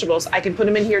fruits and vegetables, I can put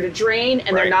them in here to drain,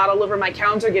 and they're not all over my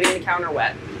counter, getting the counter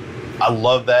wet. I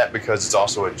love that because it's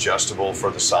also adjustable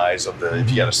for the size of the, if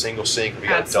you got a single sink, if you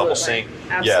got a double sink.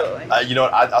 Absolutely. Yeah, you know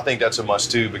what, I think that's a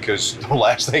must too, because the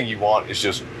last thing you want is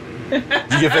just, you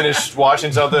get finished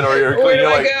washing something or you're cleaning,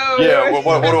 you're like, yeah,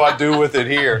 what do I do with it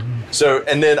here? So,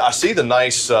 and then I see the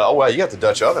nice, oh wow, you got the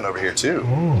Dutch oven over here too.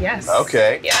 Ooh. Yes.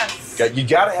 Okay. Yes. You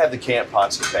got to have the camp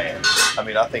pots and pans. I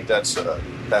mean, I think that's a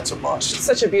must. It's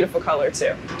such a beautiful color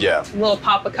too. Yeah. A little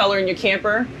pop of color in your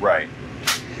camper. Right.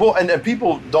 Well, and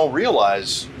people don't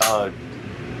realize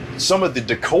some of the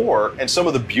decor and some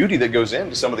of the beauty that goes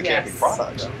into some of the camping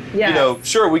products. Yes. You know,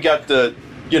 sure, we got the,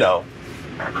 you know,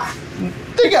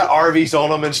 they got RVs on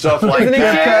them and stuff like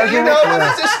that. You know, but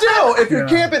it's still, if you're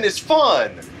camping, it's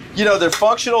fun. You know, they're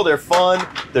functional, they're fun,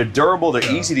 they're durable, they're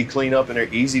easy to clean up, and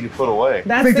they're easy to put away.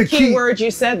 That's the key word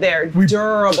you said there,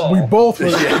 durable. We both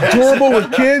were durable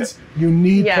with kids. You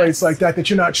need plates like that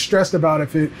you're not stressed about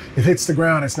if it hits the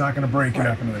ground, it's not going to break. You're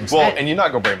not going to. Well, and you're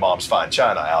not going to bring mom's fine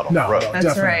china out on the road.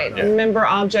 That's right. Yeah. Remember,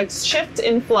 objects shift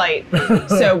in flight.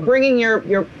 So bringing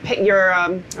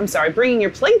bringing your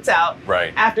plates out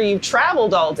after you've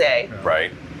traveled all day.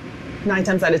 Right. 9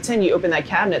 times out of 10, you open that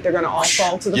cabinet, they're going to all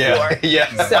fall to the floor. Yeah.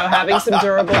 So having some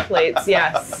durable plates,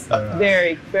 yes,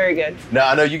 very, very good. Now,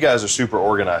 I know you guys are super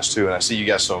organized too, and I see you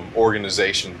got some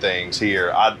organization things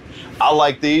here. I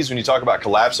like these when you talk about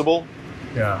collapsible.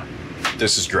 Yeah.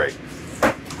 This is great.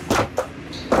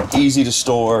 Easy to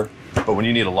store, but when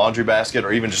you need a laundry basket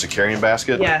or even just a carrying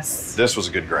basket, this was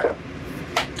a good grab.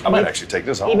 I might actually take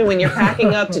this home. Even when you're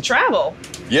packing up to travel.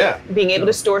 Yeah. Being able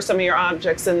to store some of your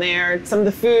objects in there, some of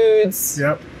the foods.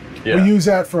 Yep. Yeah. We use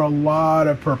that for a lot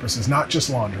of purposes, not just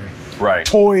laundry. Right.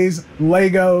 Toys,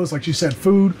 Legos, like you said,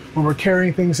 food. When we're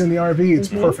carrying things in the RV, it's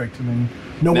perfect. I mean,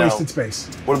 no wasted space.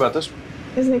 What about this one?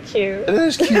 Isn't it cute? It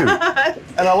is cute. And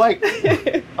I like,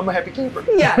 I'm a happy camper.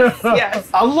 Yes, yes.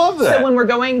 I love that. So when we're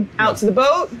going out to the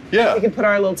boat, we can put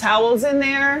our little towels in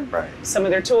there, right. Some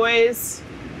of their toys.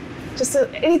 Just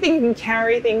anything you can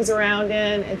carry things around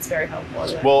in, it's very helpful.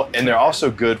 Well, and they're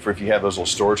also good for if you have those little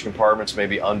storage compartments,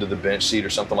 maybe under the bench seat or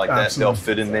something like that. They'll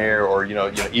fit in there, or you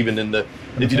know, even in the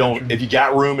if you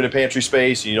got room in a pantry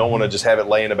space and you don't want to just have it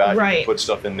laying about, you can put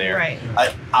stuff in there. Right.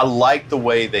 I like the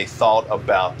way they thought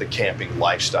about the camping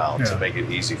lifestyle to make it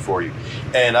easy for you,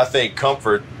 and I think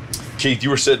comfort. Keith, you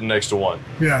were sitting next to one.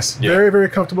 Yes, very, very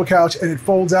comfortable couch, and it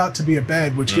folds out to be a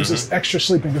bed, which gives us extra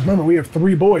sleeping. Because remember, we have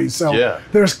 3 boys, so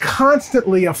there's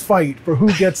constantly a fight for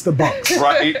who gets the bunks.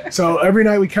 Right. So every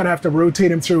night we kind of have to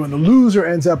rotate them through, and the loser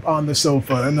ends up on the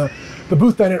sofa, and the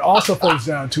booth then it also folds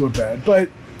down to a bed, but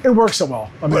it works so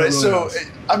well. I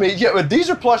mean, but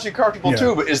these are plush and comfortable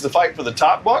too. But is the fight for the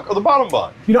top bunk or the bottom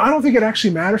bunk? You know, I don't think it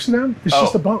actually matters to them. It's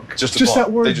just a bunk. Just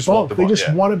that word bunk. They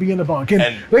just want to be in the bunk,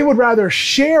 and they would rather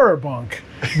share a bunk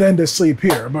than to sleep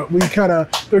here. But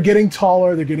they're getting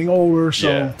taller, they're getting older,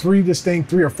 so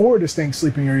 3 or 4 distinct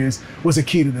sleeping areas was a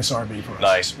key to this RV for us.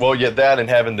 Nice. Well, that and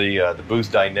having the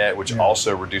booth dinette, which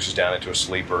also reduces down into a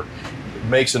sleeper,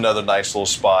 makes another nice little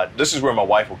spot. This is where my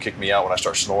wife will kick me out when I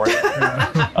start snoring.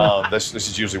 This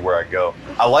is usually where I go.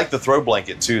 I like the throw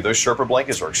blanket too. Those Sherpa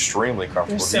blankets are extremely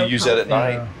comfortable. Do you use that at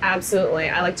night? Absolutely.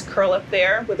 I like to curl up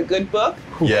there with a good book,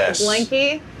 Yes. a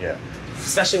blankie. Yeah.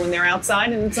 especially when they're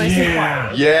outside and it's nice and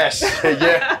quiet. Yes,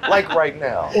 yeah, like right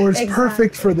now. Or it's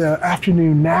perfect for the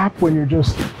afternoon nap when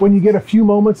you get a few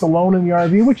moments alone in the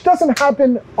RV, which doesn't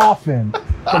happen often,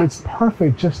 but it's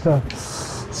perfect just to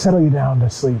settle you down to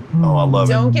sleep. Oh, I love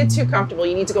it. Don't get too comfortable.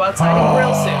 You need to go outside and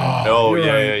grill soon. Oh,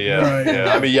 You're yeah. right.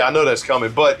 I mean, I know that's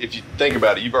coming, but if you think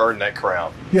about it, you've earned that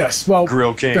crown. Yes, well,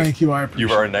 Grill King. Thank you, I appreciate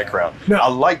You've earned that crown. I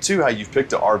like, too, how you've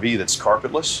picked an RV that's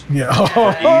carpetless. Yeah. For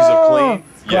ease of clean.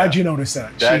 Glad you noticed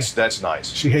that. That's nice.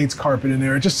 She hates carpet in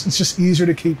there. It's just easier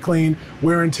to keep clean,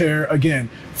 wear and tear. Again,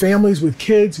 families with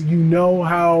kids, you know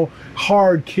how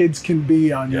hard kids can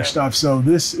be on your stuff, so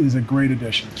this is a great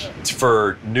addition.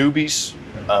 For newbies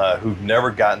who've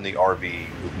never gotten the RV,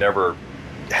 who've never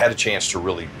had a chance to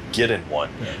really get in one,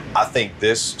 I think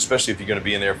this, especially if you're going to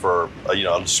be in there for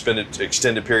spend an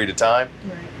extended period of time,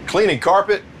 cleaning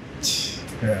carpet,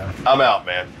 I'm out,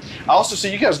 man. I also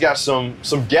see you guys got some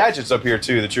gadgets up here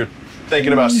too that you're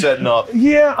thinking about setting up.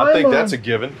 Yeah, I think that's a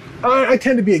given. I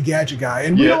tend to be a gadget guy,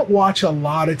 and we don't watch a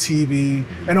lot of TV.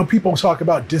 I know people talk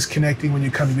about disconnecting when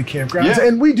you come to the campgrounds,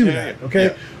 and we do that, okay?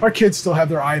 Yeah. Our kids still have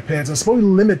their iPads, and so we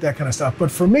limit that kind of stuff. But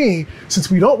for me,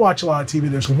 since we don't watch a lot of TV,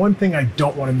 there's one thing I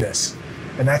don't want to miss,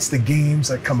 and that's the games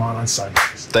that come on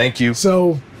Sundays. Thank you.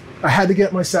 So I had to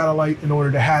get my satellite in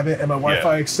order to have it, and my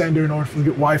Wi-Fi extender in order to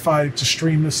get Wi-Fi to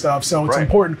stream the stuff. So it's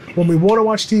important. When we want to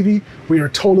watch TV, we are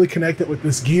totally connected with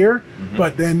this gear.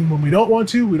 But then when we don't want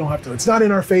to, we don't have to. It's not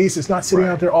in our face. It's not sitting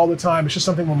out there all the time. It's just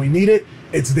something when we need it,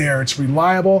 it's there. It's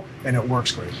reliable, and it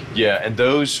works great. Yeah, and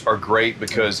those are great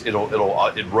because it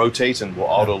rotates and will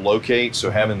auto-locate.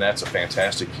 So having that's a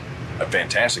fantastic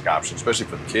option, especially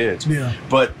for the kids. Yeah.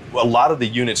 But a lot of the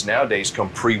units nowadays come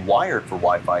pre-wired for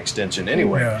Wi-Fi extension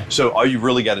anyway. Yeah. So all you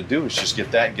really got to do is just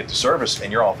get that and get the service,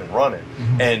 and you're off and running.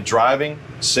 And driving,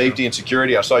 safety, and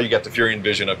security. I saw you got the Furion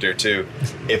Vision up there too.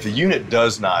 If the unit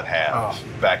does not have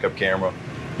backup camera,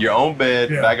 your own bed,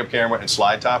 backup camera, and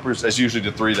slide toppers, that's usually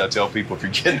the three that I tell people if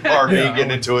you're getting an RV,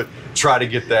 getting into it, try to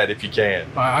get that if you can.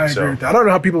 I agree with that. I don't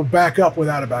know how people back up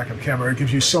without a backup camera. It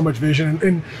gives you so much vision.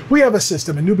 And we have a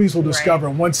system, and newbies will discover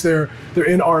once they're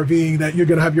in RVing that you're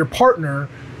going to have your partner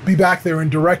be back there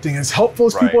and directing. As helpful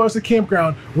as people are at the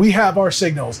campground, we have our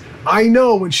signals. I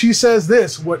know when she says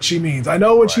this, what she means. I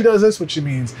know when she does this, what she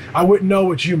means. I wouldn't know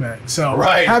what you meant. So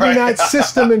having that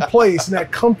system in place and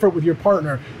that comfort with your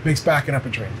partner makes backing up a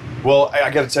dream. Well,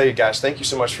 I got to tell you guys, thank you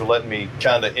so much for letting me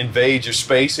kind of invade your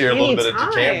space here a little bit at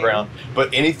the campground.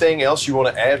 But anything else you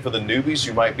want to add for the newbies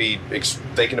who might be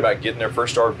thinking about getting their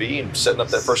first RV and setting up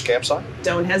that first campsite?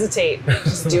 Don't hesitate.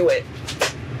 Just do it.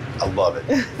 I love it.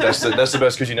 That's the best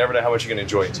because you never know how much you're going to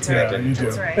enjoy it. Yeah, you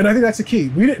do. And I think that's the key.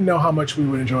 We didn't know how much we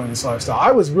would enjoy this lifestyle. I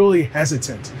was really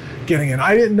hesitant getting in.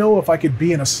 I didn't know if I could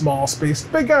be in a small space.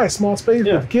 Big guy, small space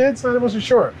with kids. I wasn't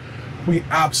sure. We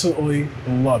absolutely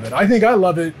love it. I think I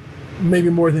love it maybe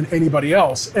more than anybody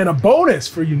else. And a bonus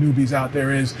for you newbies out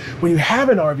there is when you have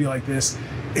an RV like this,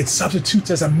 it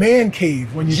substitutes as a man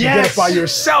cave when you can get it by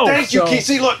yourself. Thank you, Keith.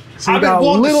 See, look, I've been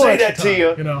wanting to say that to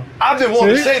you. I've been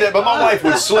wanting to say that, but my wife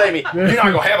would slay me. You're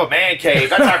not going to have a man cave.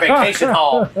 That's our vacation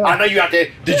home. I know you out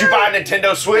there. Did you buy a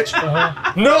Nintendo Switch?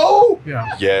 No?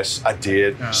 Yes, I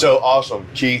did. So awesome.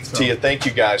 Keith, Tia, thank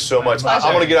you guys so much. I'm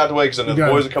going to get out the way because the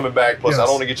boys are coming back. Plus, I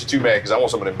don't want to get you too mad because I want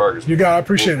some of them burgers. You got it. I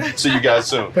appreciate it. See you guys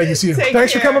soon. Thank you. See you.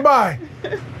 Thanks for coming by.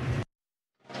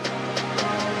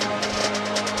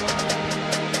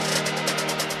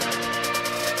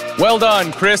 Well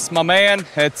done, Chris, my man.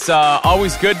 It's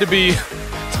always good to be.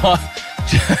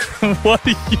 What are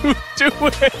you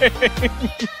doing?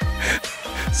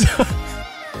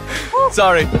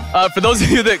 Sorry. For those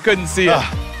of you that couldn't see it,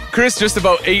 Chris just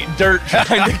about ate dirt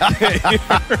trying to get here.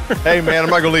 Hey, man, I'm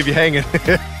not going to leave you hanging.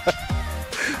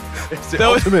 It's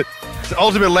the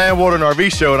ultimate land, water, and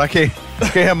RV show, and I can't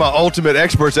have my ultimate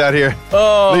experts out here.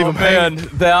 Oh, leave them man.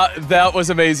 hanging. That was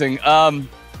amazing.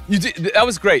 That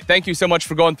was great. Thank you so much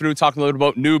for going through, talking a little bit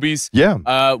about newbies.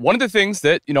 Yeah. One of the things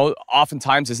that,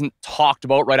 oftentimes isn't talked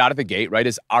about right out of the gate, right,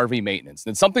 is RV maintenance.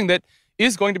 And it's something that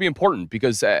is going to be important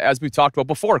because, as we've talked about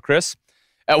before, Chris,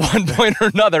 at one point or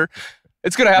another,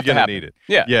 it's going to have to happen. Need it.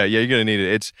 Yeah. Yeah, you're going to need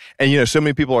it. And so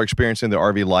many people are experiencing the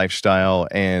RV lifestyle,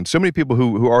 and so many people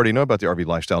who already know about the RV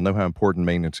lifestyle know how important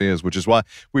maintenance is, which is why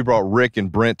we brought Rick and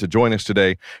Brent to join us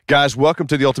today. Guys, welcome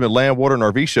to the Ultimate Land, Water, and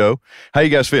RV Show. How you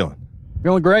guys feeling?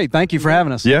 Feeling great. Thank you for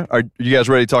having us. Yeah. Are you guys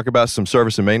ready to talk about some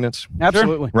service and maintenance?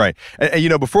 Absolutely. Right.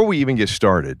 And before we even get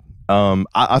started,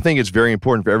 I think it's very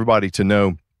important for everybody to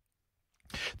know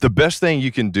the best thing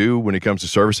you can do when it comes to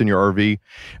servicing your RV,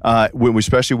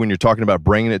 especially when you're talking about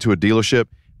bringing it to a dealership,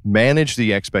 manage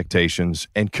the expectations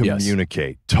and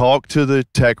communicate. Talk to the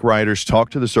tech writers, talk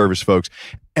to the service folks,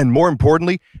 and more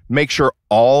importantly, make sure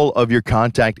all of your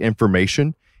contact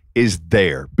information is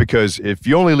there. Because if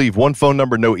you only leave one phone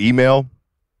number, no email,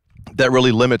 that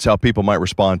really limits how people might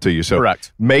respond to you. So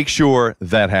correct. Make sure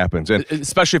that happens. And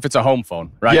especially if it's a home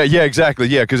phone, right? Yeah, exactly.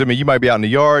 Yeah, because, I mean, you might be out in the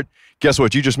yard. Guess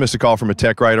what? You just missed a call from a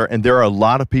tech writer, and there are a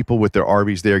lot of people with their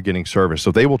RVs there getting service.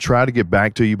 So they will try to get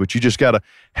back to you, but you just got to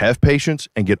have patience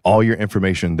and get all your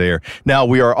information there. Now,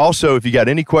 we are also, if you got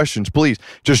any questions, please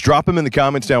just drop them in the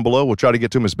comments down below. We'll try to get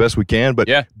to them as best we can. But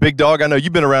Big Dog, I know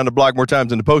you've been around the block more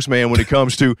times than the postman when it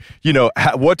comes to,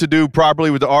 what to do properly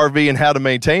with the RV and how to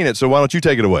maintain it. So why don't you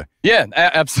take it away? Yeah,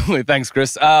 absolutely. Thanks,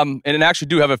 Chris. And I actually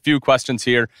do have a few questions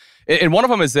here. And one of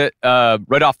them is that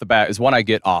right off the bat is one I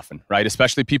get often, right?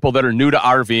 Especially people that are new to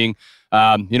RVing.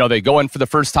 They go in for the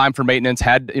first time for maintenance,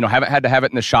 haven't had to have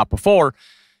it in the shop before.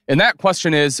 And that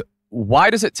question is, why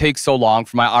does it take so long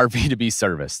for my RV to be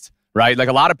serviced, right? Like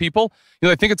a lot of people,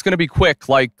 they think it's going to be quick,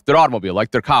 like their automobile,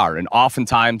 like their car. And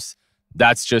oftentimes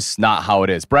that's just not how it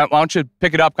is. Brent, why don't you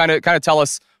pick it up, kind of tell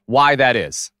us why that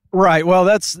is? Right. Well,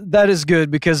 that is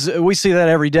good because we see that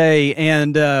every day.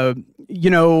 And,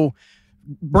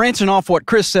 branching off what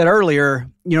Chris said earlier,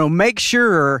 make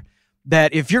sure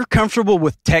that if you're comfortable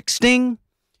with texting,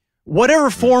 whatever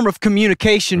form of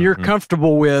communication you're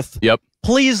comfortable with,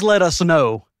 please let us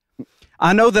know.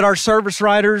 I know that our service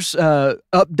writers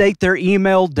update their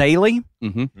email daily.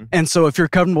 And so if you're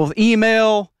comfortable with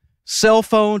email, cell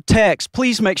phone, text,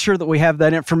 please make sure that we have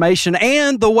that information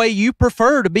and the way you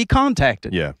prefer to be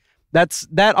contacted. Yeah.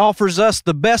 That offers us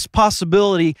the best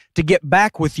possibility to get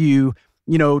back with you,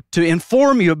 to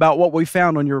inform you about what we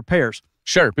found on your repairs.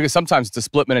 Sure, because sometimes it's a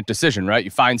split-minute decision, right? You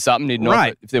find something, you need to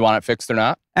know if they want it fixed or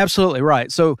not. Absolutely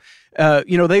right. So,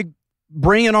 they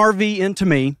bring an RV into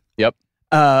me. Yep.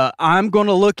 I'm going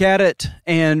to look at it,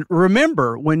 and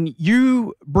remember, when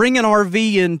you bring an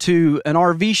RV into an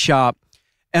RV shop,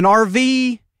 an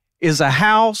RV is a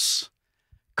house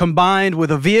combined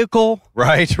with a vehicle,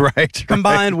 right,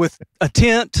 combined with a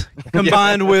tent,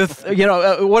 combined with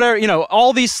whatever,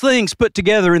 all these things put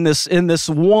together in this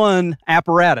one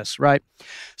apparatus, right?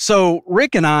 So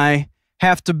Rick and I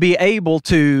have to be able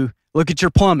to look at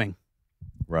your plumbing.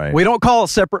 Right. We don't call a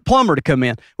separate plumber to come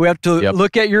in. We have to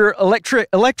look at your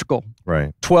electrical.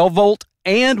 Right. 12 volt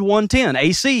and 110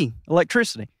 AC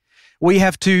electricity. We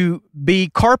have to be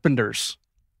carpenters.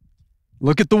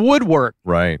 Look at the woodwork.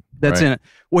 That's in it.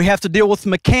 We have to deal with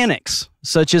mechanics,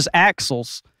 such as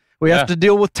axles. We have to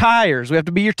deal with tires. We have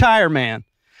to be your tire man.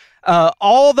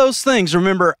 All those things,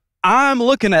 remember, I'm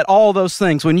looking at all those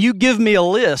things. When you give me a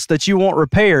list that you want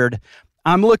repaired,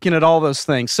 I'm looking at all those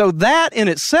things. So that in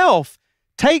itself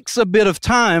takes a bit of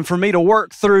time for me to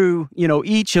work through,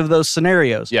 each of those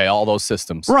scenarios. Yeah, all those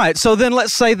systems. Right. So then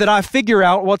let's say that I figure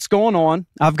out what's going on.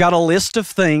 I've got a list of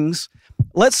things.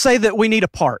 Let's say that we need a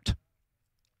part.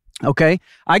 Okay,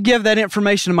 I give that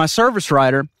information to my service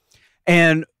writer,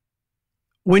 and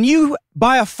when you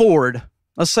buy a Ford,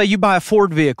 let's say you buy a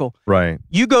Ford vehicle, right?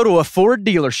 You go to a Ford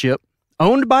dealership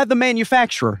owned by the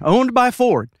manufacturer, owned by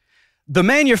Ford. The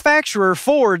manufacturer,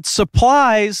 Ford,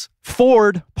 supplies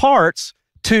Ford parts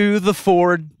to the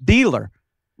Ford dealer.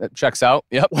 That checks out.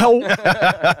 Yep. Well,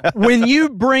 when you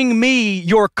bring me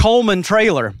your Coleman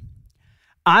trailer,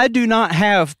 I do not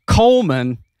have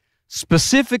Coleman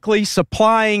specifically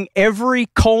supplying every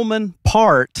Coleman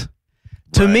part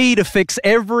to me to fix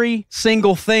every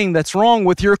single thing that's wrong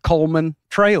with your Coleman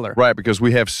trailer. Right, because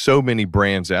we have so many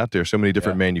brands out there, so many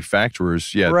different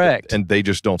manufacturers. Yeah, correct. And they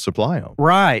just don't supply them.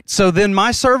 Right. So then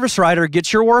my service writer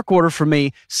gets your work order from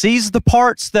me, sees the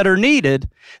parts that are needed,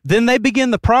 then they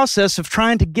begin the process of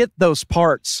trying to get those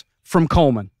parts from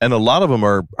Coleman. And a lot of them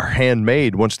are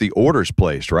handmade once the order's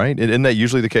placed, right? Isn't that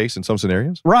usually the case in some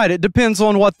scenarios? Right. It depends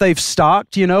on what they've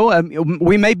stocked.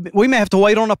 We may have to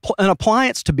wait on an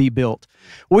appliance to be built.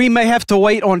 We may have to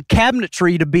wait on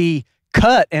cabinetry to be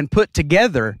cut and put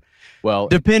together. Well,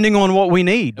 depending on what we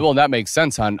need. Well, that makes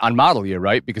sense on model year,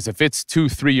 right? Because if it's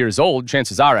 2-3 years old,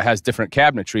 chances are it has different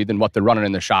cabinetry than what they're running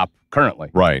in the shop currently.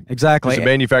 Right. Exactly. The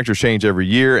manufacturers change every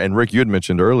year, and Rick, you had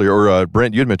mentioned earlier, or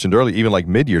Brent, you had mentioned earlier, even like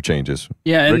mid-year changes.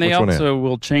 Yeah, and Rick, they also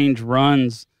will change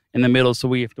runs in the middle, so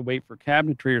we have to wait for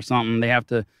cabinetry or something. They have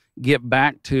to get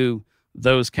back to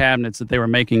those cabinets that they were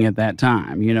making at that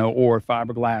time, or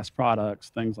fiberglass products,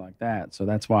 things like that. So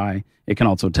that's why it can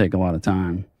also take a lot of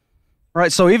time.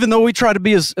 Right, so even though we try to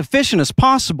be as efficient as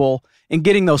possible in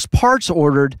getting those parts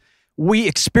ordered, we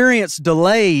experience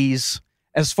delays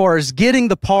as far as getting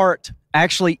the part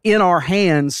actually in our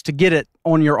hands to get it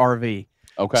on your RV.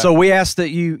 Okay. So we ask that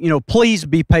you please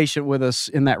be patient with us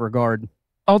in that regard.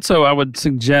 Also, I would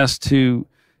suggest to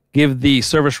give the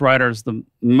service writers the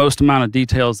most amount of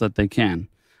details that they can.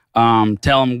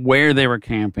 Tell them where they were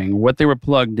camping, what they were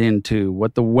plugged into,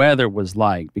 what the weather was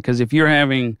like. Because if you're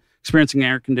experiencing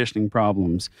air conditioning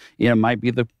problems, it might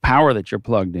be the power that you're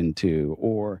plugged into,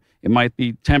 or it might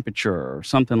be temperature or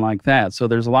something like that. So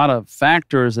there's a lot of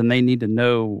factors, and they need to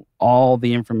know all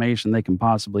the information they can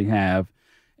possibly have.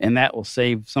 And that will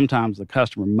save sometimes the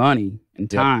customer money and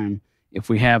time if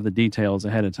we have the details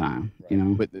ahead of time, you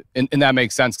know. But, and that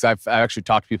makes sense, because I've actually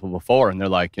talked to people before, and they're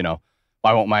like, you know,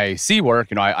 why won't my AC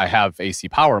work? You know, I have AC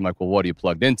power. I'm like, well, what are you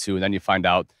plugged into? And then you find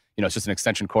out, you know, it's just an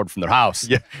extension cord from their house.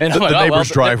 Yeah, and the like, neighbor's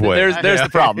driveway. There's the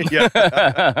problem.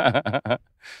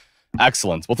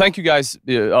 Excellent. Well, thank you guys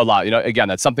a lot. You know, again,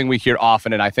 that's something we hear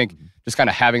often, and I think just kind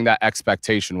of having that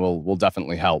expectation will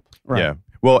definitely help. Right. Yeah.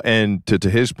 Well, and to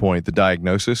his point, the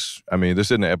diagnosis, I mean, this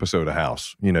isn't an episode of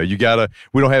House. You know, we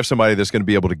don't have somebody that's going to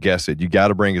be able to guess it. You got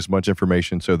to bring as much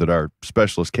information so that our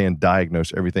specialists can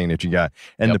diagnose everything that you got.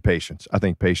 And the patience. I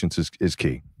think patience is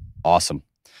key. Awesome.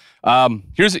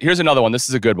 Here's another one. This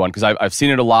is a good one, because I've seen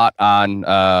it a lot on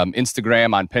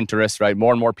Instagram, on Pinterest, right?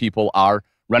 More and more people are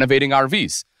renovating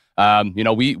RVs. You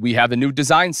know, we have the new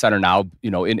design center now, you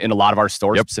know, in a lot of our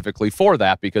stores specifically for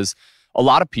that, because a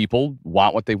lot of people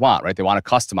want what they want, right? They want to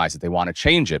customize it. They want to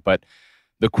change it. But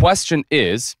the question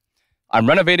is, I'm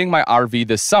renovating my RV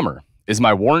this summer. Is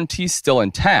my warranty still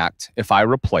intact if I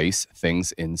replace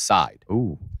things inside?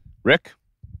 Ooh. Rick?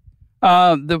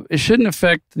 It shouldn't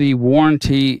affect the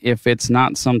warranty if it's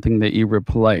not something that you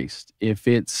replaced. If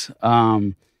it's,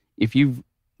 if you've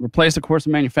replaced, of course,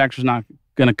 the manufacturer's not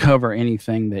going to cover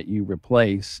anything that you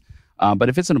replace. But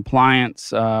if it's an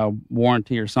appliance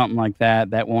warranty or something like that,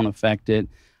 that won't affect it.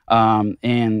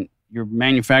 And your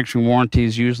manufacturing warranty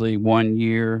is usually 1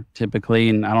 year typically,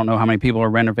 and I don't know how many people are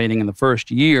renovating in the first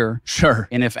year. Sure.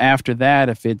 And if after that,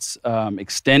 if it's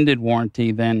extended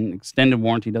warranty, then extended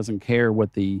warranty doesn't care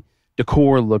what the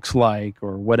decor looks like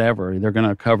or whatever. They're going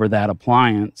to cover that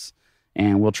appliance,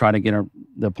 and we'll try to get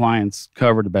the appliance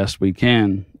covered the best we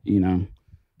can, you know.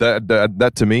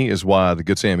 That to me is why the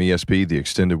Good Sam ESP, the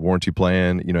extended warranty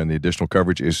plan, you know, and the additional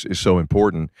coverage is so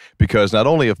important, because not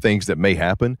only of things that may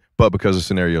happen, but because of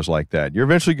scenarios like that. You're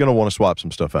eventually going to want to swap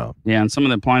some stuff out. Yeah, and some of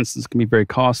the appliances can be very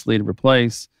costly to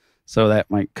replace, so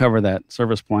that might cover that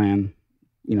service plan,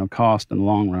 you know, cost in the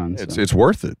long run. So. It's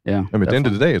worth it. Yeah. I mean, at the end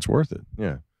of the day, it's worth it.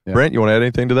 Yeah. Brent, you want to add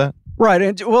anything to that? Right.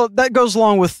 And well, that goes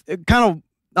along with kind of,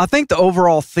 I think the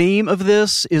overall theme of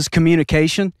this is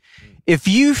communication. If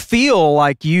you feel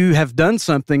like you have done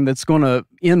something that's going to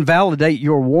invalidate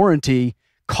your warranty,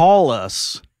 call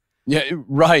us. Yeah,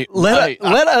 right. Let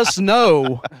us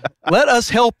know. Let us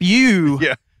help you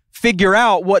figure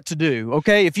out what to do.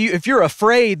 Okay, if you're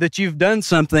afraid that you've done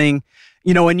something,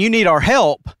 you know, and you need our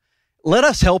help, let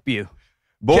us help you.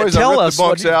 Boys, I ripped the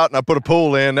bunks out and I put a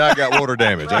pool in. Now I got water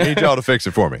damage. I need y'all to fix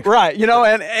it for me. Right, you know,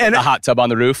 and a hot tub on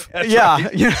the roof. Right.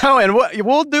 You know, and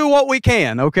we'll do what we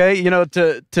can, okay, you know,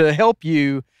 to help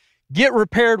you get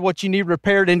repaired what you need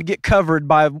repaired and get covered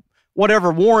by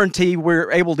whatever warranty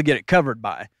we're able to get it covered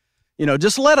by. You know,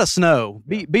 just let us know.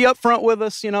 Be upfront with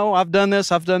us. You know, I've done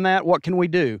this, I've done that. What can we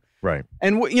do? Right.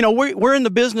 And you know, we're in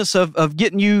the business of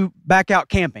getting you back out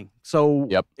camping. So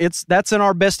that's in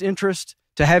our best interest,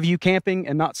 to have you camping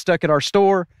and not stuck at our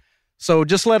store. So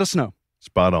just let us know.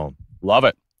 Spot on. Love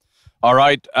it. All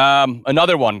right.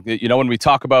 Another one, you know, when we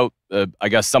talk about, I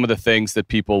guess, some of the things that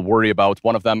people worry about,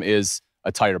 one of them is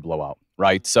a tire blowout,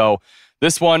 right? So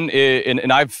this one,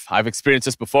 and I've experienced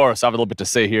this before, so I have a little bit to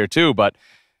say here too, but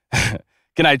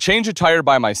can I change a tire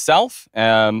by myself?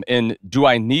 And do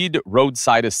I need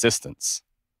roadside assistance?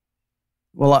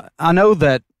 Well, I know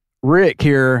that Rick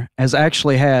here has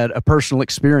actually had a personal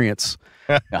experience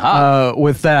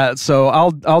with that, so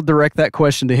I'll direct that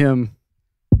question to him.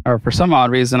 Or for some odd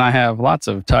reason, I have lots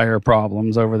of tire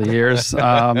problems over the years,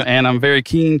 and I'm very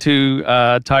keen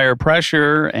to tire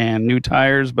pressure and new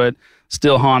tires, but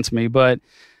still haunts me. But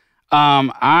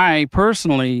I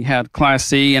personally had Class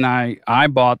C, and I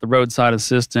bought the roadside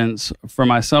assistance for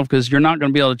myself, because you're not going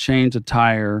to be able to change a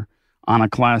tire on a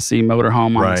Class C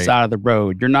motorhome on the side of the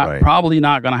road. You're not probably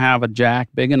not going to have a jack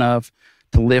big enough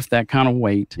to lift that kind of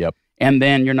weight. Yep. And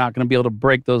then you're not going to be able to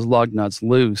break those lug nuts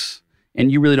loose.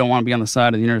 And you really don't want to be on the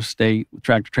side of the interstate with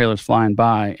tractor trailers flying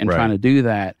by and trying to do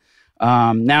that.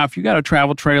 Now, if you got a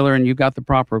travel trailer and you've got the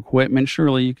proper equipment,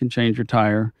 surely you can change your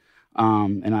tire.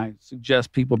 And I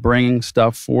suggest people bringing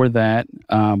stuff for that.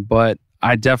 But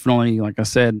I definitely, like I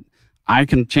said, I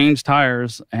can change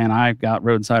tires, and I've got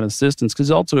roadside assistance,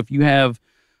 because also if you have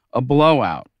a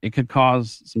blowout, it could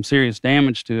cause some serious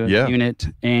damage to a unit,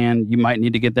 and you might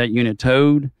need to get that unit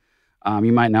towed.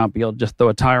 you might not be able to just throw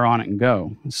a tire on it and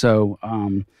go. So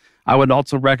I would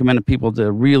also recommend to people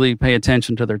to really pay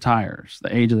attention to their tires,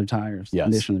 the age of their tires, the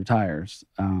condition of their tires.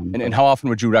 And how often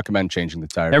would you recommend changing the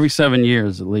tires? Every 7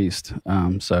 years at least.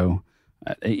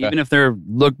 Even if they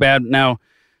look bad. Now,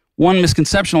 one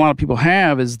misconception a lot of people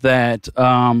have is that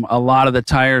a lot of the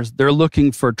tires, they're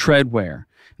looking for tread wear.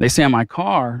 They say on my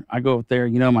car, I go up there,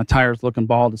 my tire's looking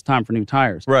bald, it's time for new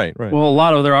tires. Right. Well, a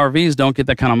lot of their RVs don't get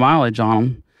that kind of mileage on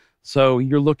them. So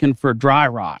you're looking for dry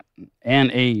rot and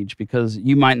age, because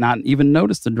you might not even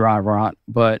notice the dry rot,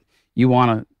 but you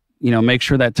want to, make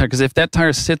sure that tire, because if that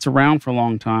tire sits around for a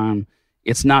long time,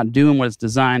 it's not doing what it's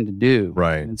designed to do.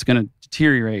 Right. It's going to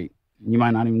deteriorate. You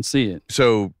might not even see it.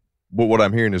 So what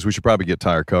I'm hearing is we should probably get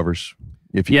tire covers.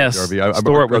 If you yes, RV.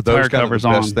 store it with those tire kind covers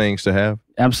of the best on. things to have?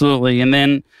 Absolutely. And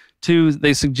then, two,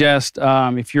 they suggest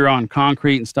if you're on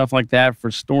concrete and stuff like that,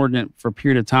 for storing it for a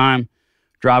period of time,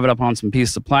 drive it up on some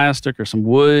piece of plastic or some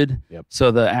wood, so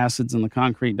the acids in the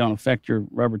concrete don't affect your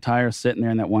rubber tires sitting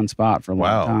there in that one spot for a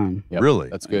long time. Really?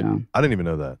 That's good. Yeah. I didn't even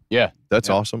know that. Yeah. That's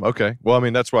awesome. Okay. Well, I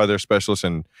mean, that's why they're specialists,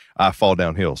 and I fall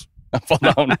down hills.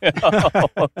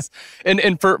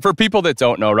 And for people that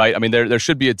don't know, right? I mean, there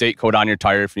should be a date code on your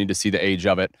tire if you need to see the age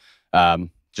of it,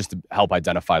 just to help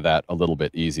identify that a little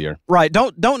bit easier. Right.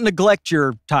 Don't neglect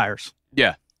your tires.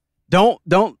 Yeah. Don't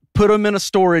put them in a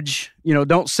storage.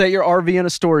 Don't set your RV in a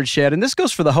storage shed. And this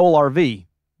goes for the whole RV,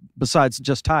 besides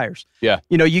just tires. Yeah.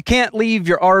 You can't leave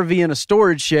your RV in a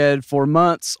storage shed for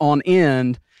months on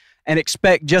end and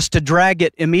expect just to drag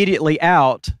it immediately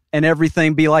out and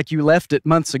everything be like you left it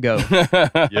months ago.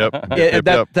 That's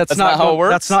not how it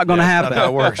works. That's not going to happen. That's not how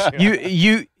it works.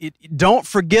 You don't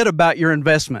forget about your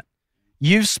investment.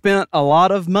 You've spent a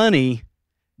lot of money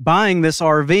buying this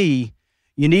RV.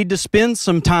 You need to spend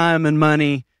some time and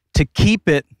money to keep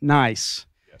it nice,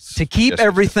 to keep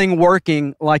everything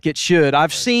working like it should.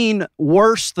 I've seen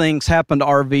worse things happen to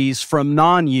RVs from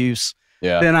non-use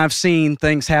than I've seen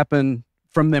things happen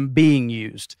from them being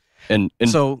used.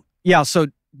 So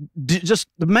just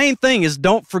the main thing is,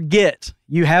 don't forget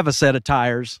you have a set of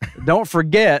tires. Don't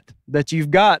forget that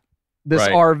you've got this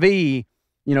RV,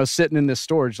 sitting in this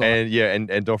storage lot.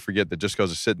 And don't forget that just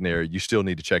because it's sitting there, you still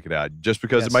need to check it out. Just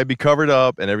because it might be covered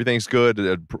up and everything's good,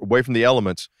 away from the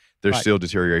elements, there's still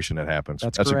deterioration that happens.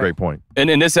 That's a great point.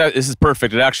 And this is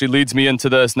perfect. It actually leads me into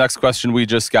this next question we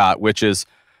just got, which is,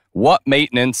 what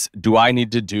maintenance do I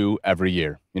need to do every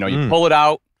year? You pull it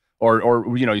out,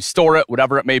 or you store it,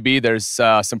 whatever it may be. There's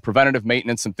some preventative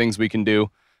maintenance, some things we can do.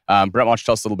 Brent, why don't you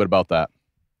tell us a little bit about that?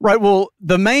 Right. Well,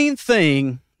 the main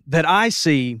thing that I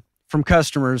see from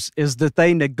customers is that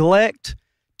they neglect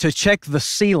to check the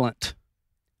sealant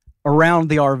around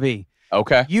the RV.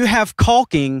 Okay. You have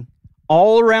caulking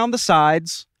all around the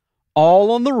sides,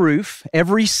 all on the roof.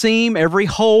 Every seam, every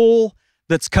hole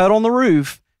that's cut on the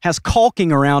roof has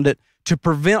caulking around it to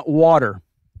prevent water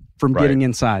from getting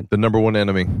inside. The number one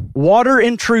enemy. Water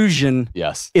intrusion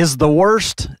is the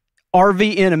worst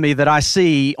RV enemy that I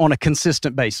see on a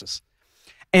consistent basis.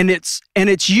 And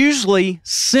it's usually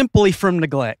simply from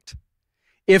neglect.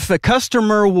 If a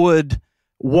customer would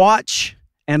watch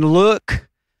and look,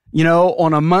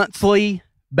 on a monthly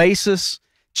basis,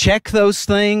 check those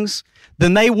things,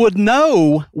 then they would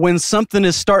know when something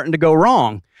is starting to go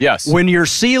wrong. Yes. When your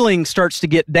ceiling starts to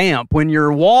get damp, when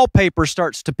your wallpaper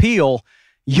starts to peel,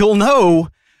 you'll know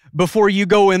before you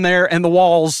go in there and the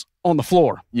wall's on the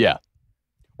floor. Yeah.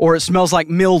 Or it smells like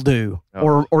mildew,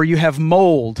 or you have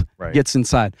mold gets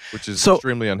inside. Which is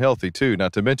extremely unhealthy too,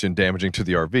 not to mention damaging to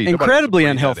the RV. Incredibly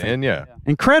unhealthy.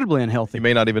 Incredibly unhealthy. You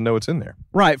may not even know it's in there.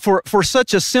 Right, for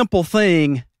such a simple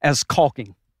thing as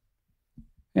caulking.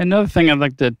 Another thing I'd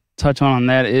like to touch on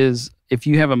that is, if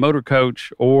you have a motor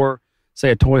coach or say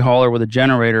a toy hauler with a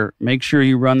generator, make sure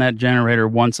you run that generator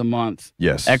once a month.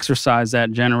 Yes. Exercise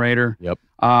that generator. Yep.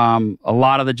 A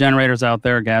lot of the generators out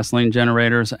there are gasoline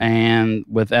generators, and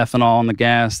with ethanol in the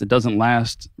gas, it doesn't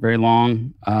last very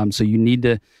long. So you need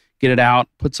to get it out,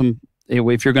 put some,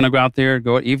 if you're going to go out there,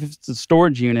 even if it's a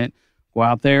storage unit, go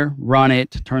out there, run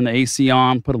it, turn the AC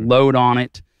on, put a load on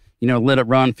it, let it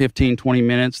run 15, 20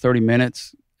 minutes, 30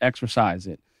 minutes, exercise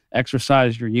it.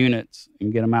 Exercise your units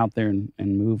and get them out there and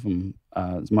move them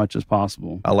as much as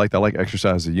possible. I like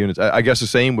exercise the units. I guess the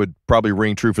same would probably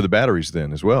ring true for the batteries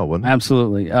then as well, wouldn't it?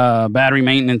 Absolutely. Battery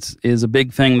maintenance is a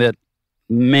big thing that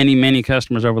many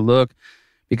customers overlook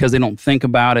because they don't think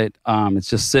about it. It's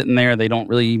just sitting there. They don't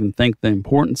really even think the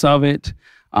importance of it.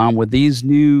 With these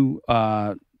new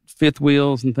fifth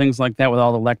wheels and things like that, with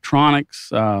all the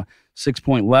electronics,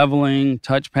 6-point leveling,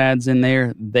 touch pads in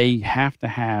there, they have to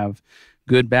have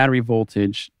good battery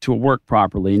voltage to work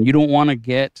properly. And you don't want to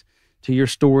get to your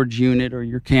storage unit or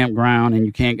your campground and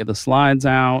you can't get the slides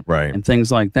out and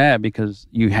things like that because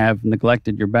you have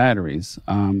neglected your batteries.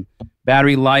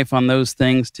 Battery life on those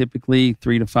things, typically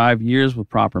 3 to 5 years with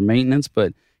proper maintenance,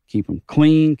 but keep them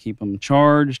clean, keep them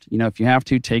charged. You know, if you have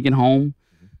to, take it home,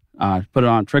 put it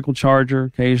on a trickle charger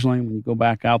occasionally when you go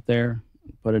back out there,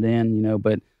 put it in, you know,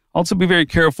 but also be very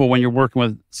careful when you're working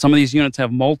with, some of these units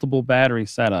have multiple batteries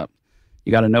set up.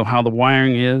 You got to know how the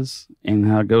wiring is and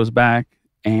how it goes back,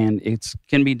 and it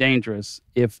can be dangerous.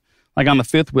 If, like on the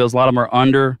fifth wheels, a lot of them are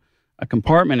under a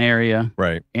compartment area,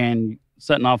 and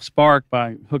setting off spark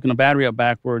by hooking a battery up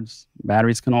backwards,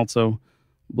 batteries can also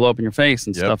blow up in your face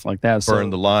and stuff like that. Burn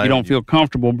the line. You don't feel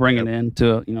comfortable bringing it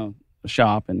into, you know, a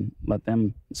shop and let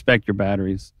them inspect your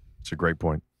batteries. It's a great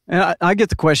point. And I get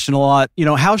the question a lot, you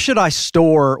know, how should I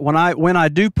store, when I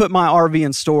do put my RV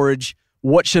in storage,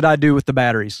 what should I do with the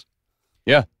batteries?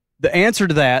 Yeah. The answer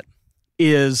to that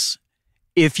is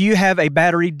if you have a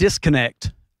battery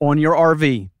disconnect on your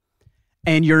RV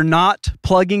and you're not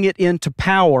plugging it into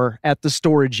power at the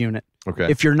storage unit,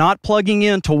 if you're not plugging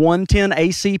into 110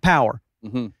 AC power,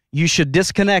 you should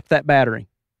disconnect that battery.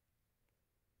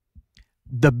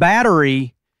 The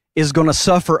battery is going to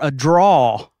suffer a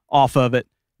draw off of it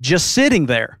just sitting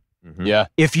there. Yeah.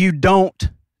 If you don't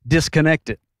disconnect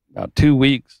it. About 2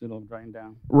 weeks, it'll drain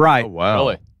down. Right. Oh, wow.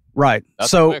 Really? Right.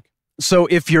 That's So quick. So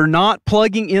if you're not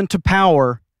plugging into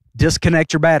power,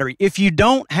 disconnect your battery. If you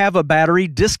don't have a battery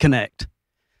disconnect,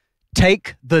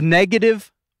 take the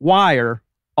negative wire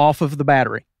off of the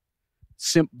battery.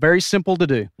 Very simple to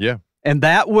do. Yeah. And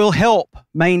that will help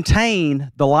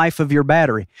maintain the life of your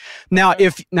battery. Now,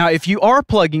 if you are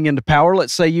plugging into power,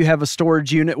 let's say you have a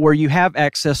storage unit where you have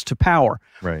access to power,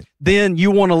 then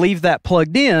you want to leave that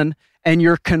plugged in, and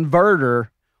your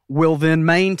converter will then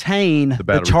maintain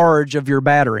the charge of your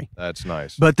battery. That's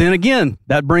nice. But then again,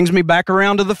 that brings me back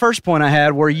around to the first point I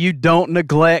had, where you don't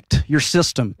neglect your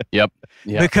system. Yep.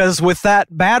 Because with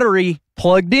that battery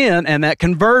plugged in and that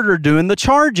converter doing the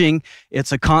charging,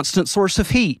 it's a constant source of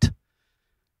heat.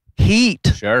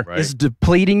 Heat is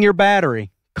depleting your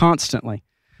battery constantly.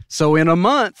 So in a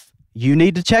month, you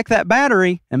need to check that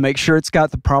battery and make sure it's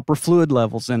got the proper fluid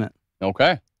levels in it.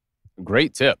 Okay.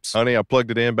 Great tips. Honey, I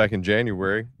plugged it in back in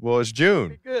January. Well, it's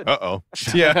June. Good. Uh-oh.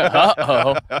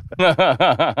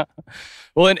 Uh-oh.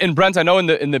 Well, and Brent, I know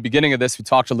in the beginning of this, we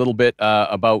talked a little bit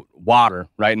about water,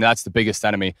 right? And that's the biggest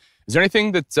enemy. Is there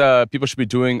anything that people should be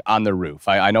doing on their roof?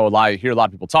 I know I hear a lot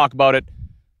of people talk about it.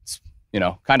 It's, you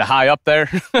know, kind of high up there.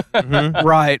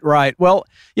 Right. Well,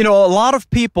 you know, a lot of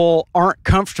people aren't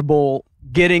comfortable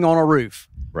getting on a roof.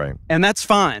 Right. And that's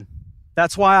fine.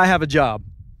 That's why I have a job.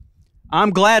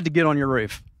 I'm glad to get on your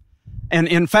roof. And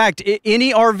in fact,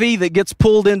 any RV that gets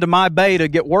pulled into my bay to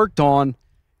get worked on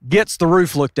gets the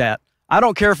roof looked at. I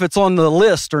don't care if it's on the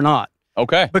list or not.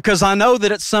 Okay. Because I know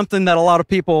that it's something that a lot of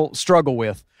people struggle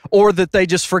with or that they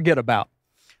just forget about.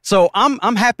 So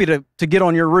I'm happy to get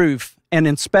on your roof and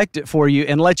inspect it for you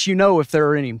and let you know if there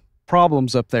are any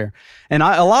problems up there. And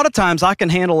a lot of times I can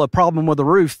handle a problem with the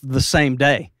roof the same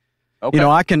day. Okay. You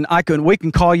know, we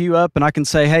can call you up and I can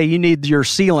say, hey, you need your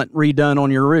sealant redone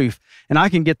on your roof. And I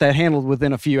can get that handled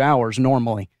within a few hours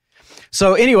normally.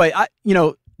 So anyway,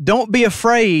 don't be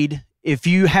afraid if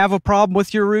you have a problem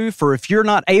with your roof or if you're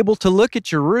not able to look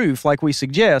at your roof like we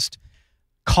suggest,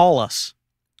 call us.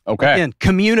 Okay. Again,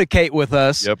 communicate with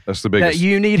us. Yep, that's the biggest. That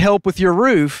you need help with your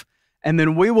roof, and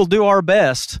then we will do our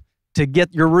best to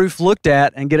get your roof looked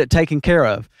at and get it taken care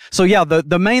of. So yeah,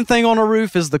 the main thing on a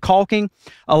roof is the caulking.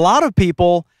 A lot of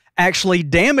people actually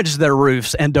damage their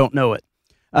roofs and don't know it.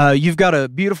 You've got a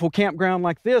beautiful campground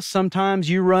like this. Sometimes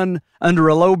you run under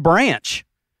a low branch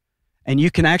and you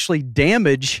can actually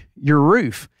damage your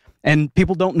roof and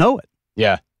people don't know it.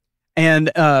 Yeah.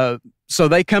 And so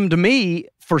they come to me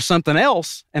for something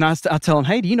else and I tell them,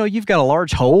 hey, do you know you've got a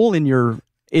large hole in your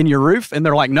roof? And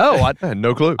they're like, no, I had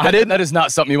no clue. I didn't. That is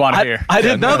not something you want to hear. I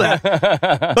didn't know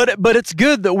that. But it's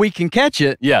good that we can catch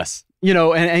it. Yes. You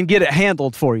know, and get it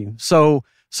handled for you. So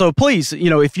please, you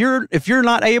know, if you're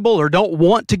not able or don't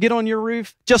want to get on your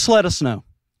roof, just let us know.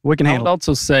 We can handle it. I would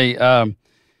also say,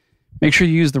 make sure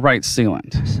you use the right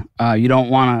sealant. You don't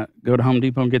want to go to Home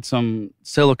Depot and get some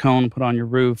silicone put on your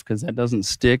roof because that doesn't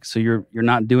stick. So you're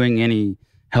not doing any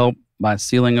help by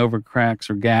sealing over cracks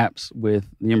or gaps with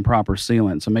the improper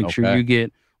sealant. So make sure you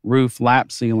get roof lap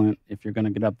sealant if you're going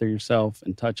to get up there yourself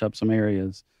and touch up some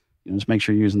areas. You know, just make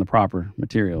sure you're using the proper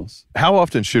materials. How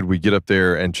often should we get up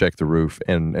there and check the roof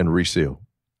and reseal?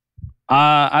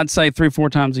 I'd say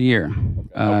 3-4 times a year.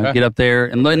 Get up there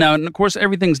and now, and of course,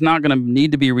 everything's not going to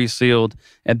need to be resealed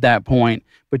at that point,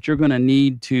 but you're going to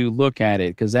need to look at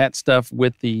it because that stuff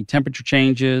with the temperature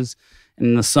changes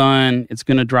and the sun, it's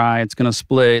going to dry, it's going to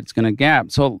split, it's going to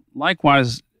gap. So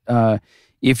likewise,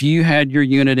 if you had your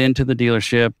unit into the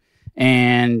dealership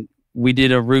and we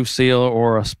did a roof seal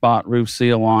or a spot roof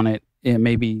seal on it,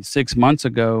 maybe 6 months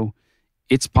ago,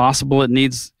 it's possible it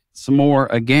needs some more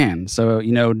again. So,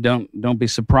 don't be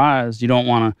surprised. You don't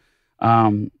want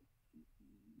to,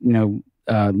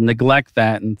 neglect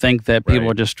that and think that people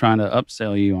are just trying to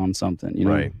upsell you on something.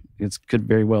 It could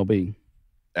very well be.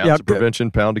 Ounce of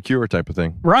prevention, pound to cure type of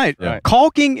thing. Right. Yeah.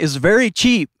 Caulking is very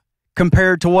cheap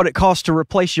compared to what it costs to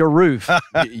replace your roof.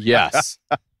 Yes.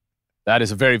 That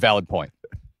is a very valid point.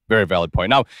 Very valid point.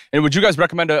 Now, and would you guys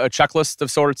recommend a checklist of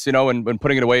sorts, and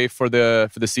putting it away for the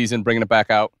season, bringing it back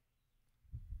out?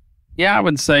 Yeah, I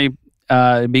would say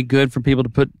it'd be good for people to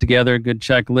put together a good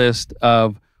checklist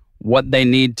of what they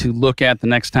need to look at the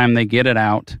next time they get it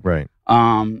out. Right.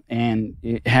 And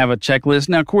have a checklist.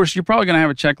 Now, of course, you're probably going to have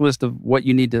a checklist of what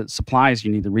you need to, supplies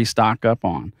you need to restock up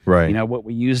on. Right. What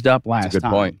we used up last time. That's a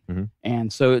good point. Mm-hmm.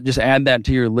 And so just add that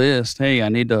to your list. Hey, I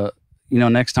need to,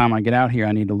 next time I get out here,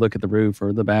 I need to look at the roof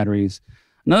or the batteries.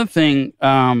 Another thing,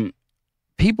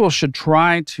 people should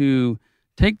try to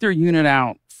take their unit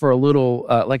out for a little,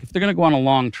 like if they're going to go on a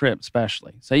long trip,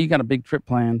 especially. Say you got a big trip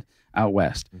planned out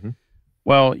west. Mm-hmm.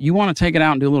 Well, you want to take it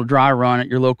out and do a little dry run at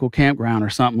your local campground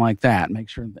or something like that. Make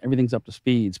sure everything's up to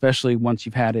speed, especially once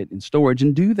you've had it in storage.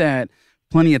 And do that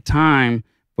plenty of time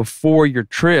before your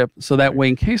trip, so that way,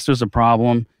 in case there's a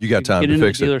problem, you got time to fix it. Get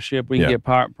into the dealership, we can get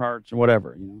parts or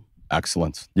whatever.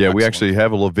 Excellent. Yeah, Excellent. We actually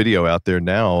have a little video out there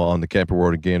now on the Camping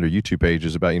World and Gander YouTube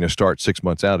pages about, start 6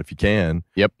 months out if you can.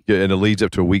 Yep. And it leads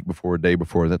up to a week before, a day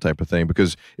before, that type of thing.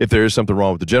 Because if there is something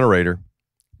wrong with the generator,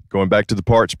 going back to the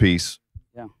parts piece,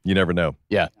 you never know.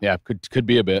 Yeah, could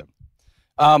be a bit.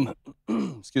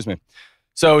 Excuse me.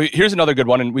 So here's another good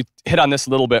one, and we hit on this a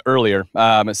little bit earlier.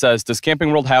 It says, does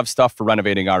Camping World have stuff for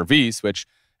renovating RVs? Which,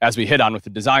 as we hit on with the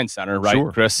Design Center, right,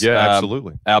 sure. Chris? Yeah,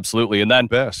 absolutely. Absolutely. And then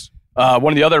best.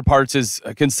 One of the other parts is,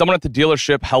 can someone at the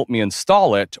dealership help me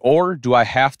install it, or do I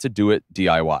have to do it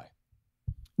DIY?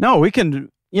 No, we can.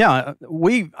 Yeah,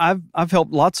 I've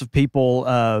helped lots of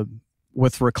people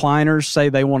with recliners. Say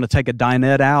they want to take a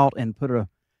dinette out and put a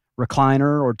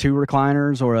recliner or 2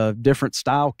 recliners or a different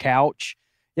style couch.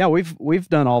 Yeah, we've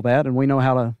done all that, and we know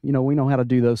how to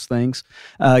do those things.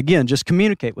 Again, just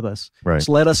communicate with us. Right. Just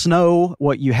let us know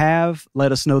what you have.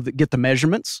 Let us know get the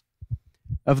measurements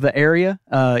of the area.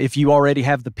 If you already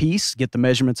have the piece, get the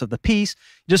measurements of the piece.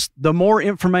 Just the more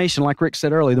information, like Rick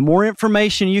said earlier, the more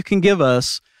information you can give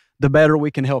us, the better we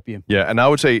can help you. Yeah, and I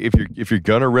would say if you're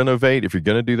gonna renovate, if you're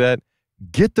gonna do that,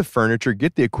 get the furniture,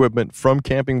 get the equipment from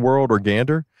Camping World or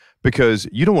Gander, because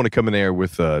you don't want to come in there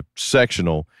with a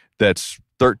sectional that's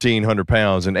 1,300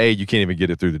 pounds and you can't even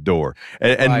get it through the door,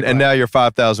 and now you're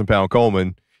 5,000-pound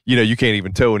Coleman. You can't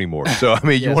even tow anymore. So,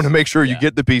 you want to make sure you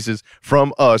get the pieces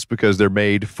from us because they're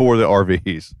made for the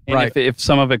RVs. And if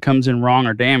some of it comes in wrong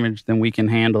or damaged, then we can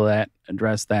handle that,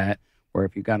 address that, or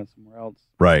if you got it somewhere else,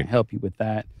 right, we can help you with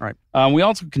that. Right. We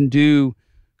also can do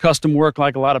custom work,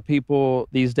 like a lot of people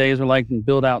these days are like to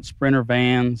build out Sprinter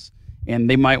vans, and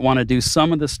they might want to do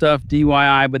some of the stuff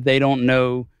DIY, but they don't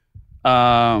know,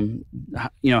 how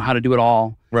to do it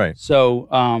all. Right.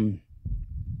 So,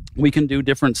 we can do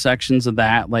different sections of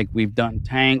that, like we've done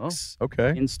tanks,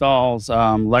 installs,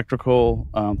 electrical,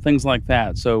 things like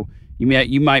that. So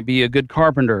you might be a good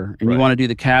carpenter and you want to do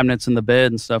the cabinets and the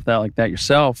bed and stuff like that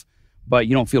yourself, but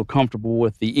you don't feel comfortable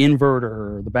with the inverter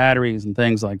or the batteries and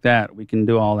things like that. We can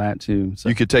do all that too. So.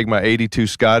 You could take my 82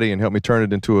 Scotty and help me turn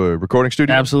it into a recording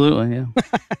studio? Absolutely, yeah.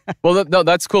 Well, no,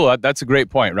 that's cool. That's a great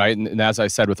point, right? And as I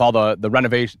said, with all the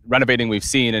renovating we've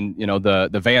seen, and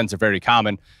the vans are very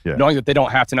common, knowing that they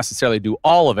don't have to necessarily do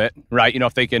all of it, right?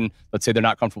 If they can, let's say they're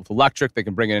not comfortable with electric, they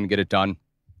can bring it in and get it done.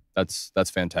 That's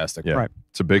fantastic. Yeah, right.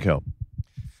 It's a big help.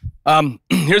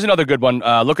 Here's another good one.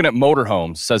 Looking at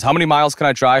motorhomes, says, how many miles can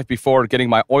I drive before getting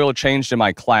my oil changed in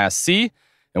my Class C?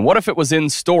 And what if it was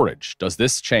in storage? Does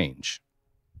this change?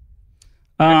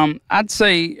 I'd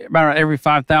say about every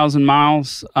 5,000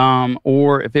 miles,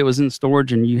 or if it was in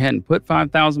storage and you hadn't put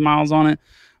 5,000 miles on it,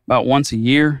 about once a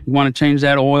year, you want to change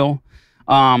that oil.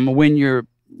 When you're,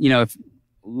 if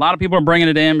a lot of people are bringing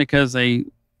it in because they,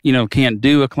 can't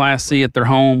do a Class C at their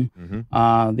home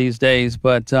these days,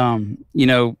 but,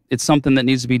 it's something that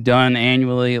needs to be done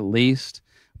annually at least.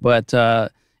 But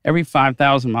every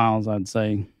 5,000 miles, I'd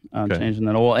say, changing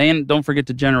that oil. And don't forget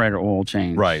the generator oil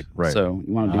change. Right. So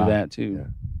you want to do that too. Yeah.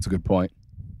 That's a good point.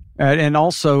 And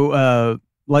also,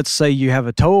 let's say you have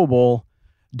a towable,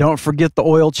 don't forget the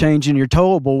oil change in your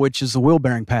towable, which is the wheel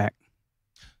bearing pack.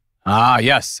 Ah,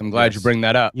 yes. I'm glad you bring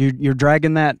that up. You're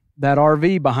dragging that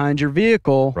RV behind your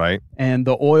vehicle. Right. And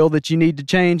the oil that you need to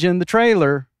change in the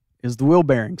trailer is the wheel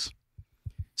bearings.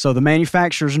 So the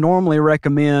manufacturers normally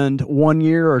recommend 1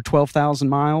 year or 12,000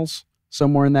 miles,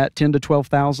 somewhere in that 10 to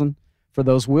 12,000 for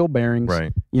those wheel bearings,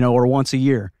 right. Or once a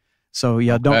year. So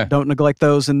yeah, don't neglect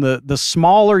those. And the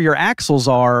smaller your axles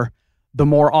are, the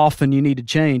more often you need to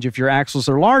change. If your axles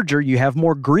are larger, you have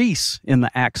more grease in the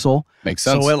axle. Makes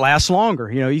sense. So it lasts longer.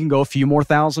 You can go a few more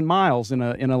thousand miles in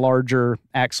a larger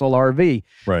axle RV.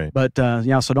 Right. But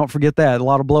so don't forget that. A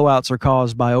lot of blowouts are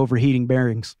caused by overheating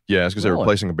bearings. Yeah, it's because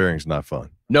replacing a bearing is not fun.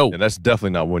 No. And that's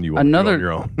definitely not one you want to do on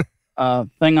your own.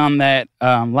 Thing on that,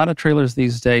 a lot of trailers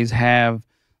these days have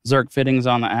Zerk fittings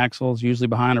on the axles, usually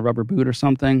behind a rubber boot or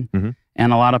something. Mm-hmm.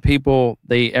 And a lot of people,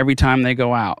 every time they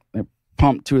go out, they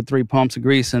pump 2 or 3 pumps of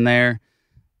grease in there.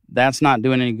 That's not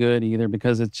doing any good either,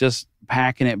 because it's just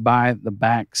packing it by the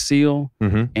back seal,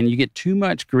 mm-hmm. and you get too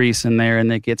much grease in there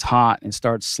and it gets hot and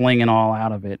starts slinging all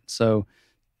out of it. So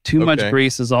too much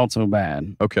grease is also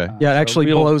bad. Okay. It actually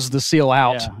blows the seal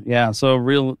out. Yeah.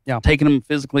 So taking them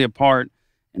physically apart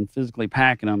and physically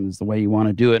packing them is the way you want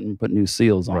to do it, and put new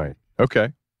seals on. Right.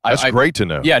 Okay. That's great to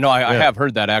know. Yeah, no, I have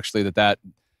heard that actually, that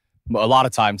a lot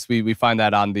of times we find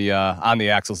that on the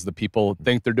axles, the people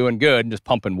think they're doing good and just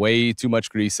pumping way too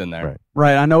much grease in there.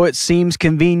 Right. I know it seems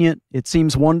convenient. It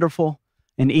seems wonderful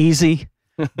and easy,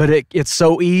 but it's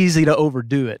so easy to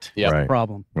overdo it. Yeah. That's the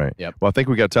problem. Right. Yep. Well, I think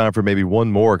we got time for maybe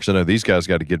one more, because I know these guys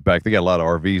got to get back. They got a lot of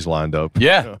RVs lined up.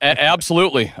 Yeah,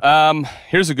 absolutely.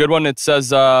 Here's a good one. It says,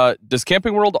 does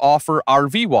Camping World offer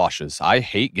RV washes? I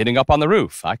hate getting up on the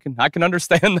roof. I can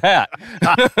understand that.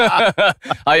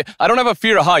 I don't have a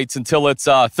fear of heights until it's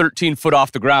 13 foot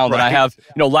off the ground, and I have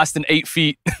less than 8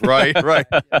 feet. Right. When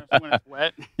it's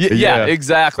wet. Yeah,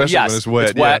 exactly. Especially when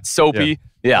it's wet. It's soapy.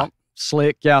 Yeah.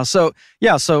 Slick. Yeah. So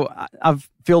I've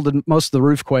fielded most of the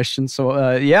roof questions. So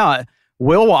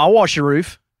I'll wash your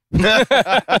roof. Yeah,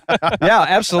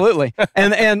 absolutely.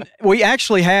 And we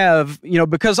actually have,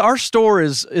 because our store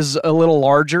is a little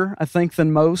larger, I think,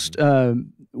 than most,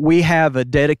 we have a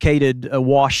dedicated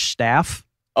wash staff.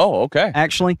 Oh, okay.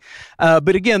 Actually.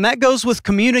 But again, that goes with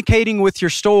communicating with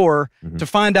your store to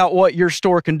find out what your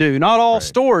store can do. Not all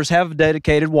stores have a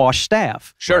dedicated wash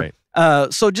staff. Sure. Right.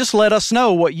 So just let us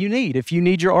know what you need. If you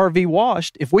need your RV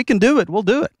washed, if we can do it, we'll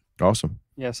do it. Awesome.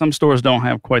 Yeah, some stores don't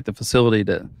have quite the facility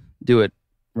to do it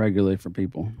regularly for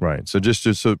people. Right. So just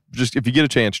if you get a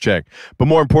chance, check. But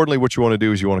more importantly, what you want to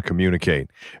do is you want to communicate.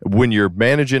 When you're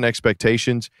managing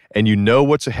expectations and you know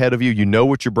what's ahead of you, you know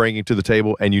what you're bringing to the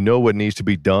table, and you know what needs to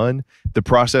be done, the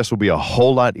process will be a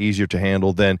whole lot easier to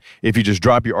handle than if you just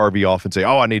drop your RV off and say,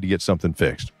 I need to get something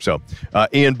fixed. So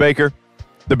Ian Baker,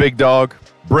 the big dog,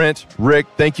 Brent, Rick,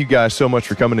 thank you guys so much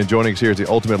for coming and joining us here at the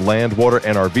Ultimate Land, Water,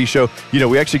 and RV Show.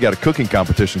 We actually got a cooking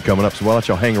competition coming up, so why don't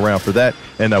y'all hang around for that,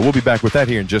 and we'll be back with that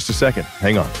here in just a second.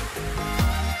 Hang on.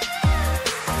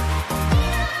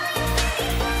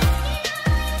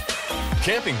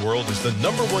 Camping World is the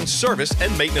 #1 service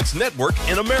and maintenance network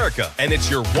in America, and it's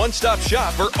your one-stop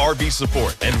shop for RV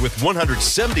support. And with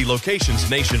 170 locations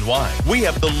nationwide, we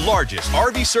have the largest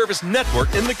RV service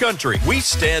network in the country. We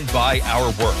stand by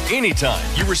our work. Anytime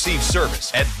you receive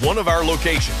service at one of our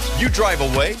locations, you drive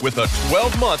away with a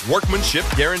 12-month workmanship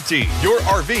guarantee. Your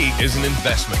RV is an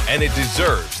investment, and it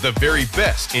deserves the very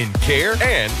best in care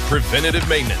and preventative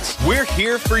maintenance. We're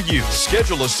here for you.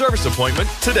 Schedule a service appointment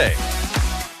today.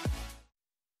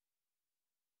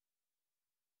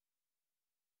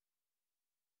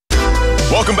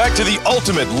 Welcome back to the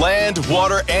Ultimate Land,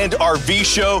 Water, and RV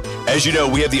Show. As you know,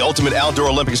 we have the Ultimate Outdoor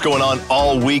Olympics going on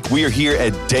all week. We are here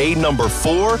at day number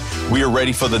 4. We are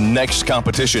ready for the next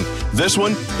competition. This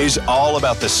one is all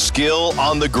about the skill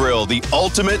on the grill, the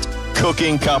ultimate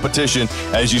cooking competition,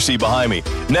 as you see behind me.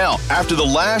 Now, after the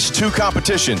last 2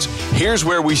 competitions, here's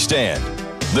where we stand.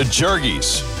 The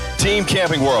Jergies, Team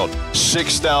Camping World,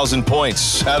 6,000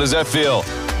 points. How does that feel?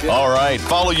 Good. All right,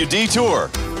 follow your detour.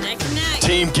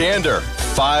 Team Gander,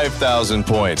 5,000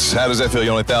 points. How does that feel?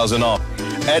 You only 1,000 off.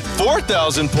 At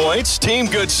 4,000 points, Team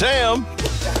Good Sam,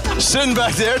 sitting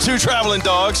back there, 2 traveling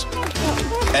dogs.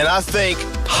 And I think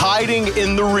hiding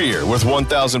in the rear with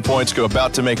 1,000 points,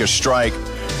 about to make a strike,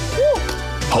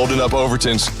 holding up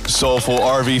Overton's Soulful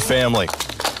RV family.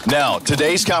 Now,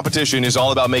 today's competition is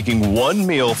all about making one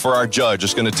meal for our judge.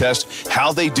 It's going to test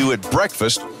how they do at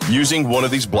breakfast using one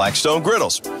of these Blackstone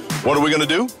griddles. What are we going to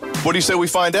do? What do you say we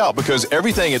find out? Because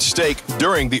everything at stake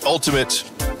during the ultimate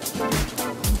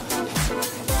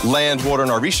Land, Water,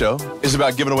 and RV show is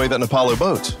about giving away that Napalo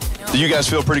boat. Do you guys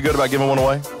feel pretty good about giving one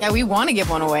away? Yeah, we want to give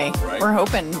one away. Right. We're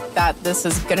hoping that this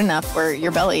is good enough for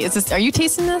your belly. Are you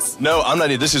tasting this? No, I'm not.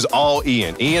 This is all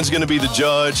Ian. Ian's going to be the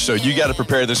judge, so you got to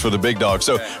prepare this for the big dog.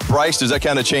 So, Bryce, does that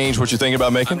kind of change what you're thinking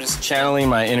about making? I'm just channeling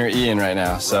my inner Ian right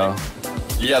now, so.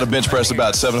 You got to bench press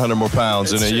about 700 more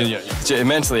pounds.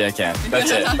 Mentally, I can.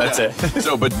 That's it. That's it.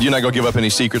 So, but you're not going to give up any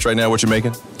secrets right now, what you're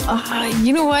making?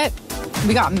 You know what?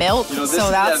 We got milk,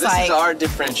 so that's this is our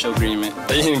differential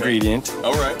ingredient.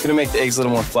 All right. Gonna make the eggs a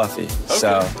little more fluffy. Okay.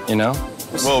 So,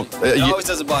 Well, it always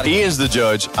does a body. Ian's the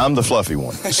judge. I'm the fluffy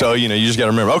one. So, you just got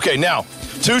to remember. Okay, now,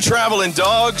 2 traveling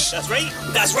dogs. That's right.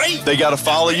 That's right. They got to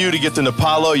follow you to get to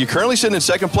Napalo. You're currently sitting in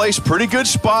second place. Pretty good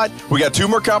spot. We got 2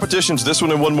 more competitions, this one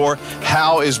and one more.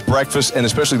 How is breakfast, and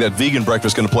especially that vegan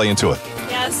breakfast, going to play into it?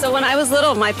 Yeah, so when I was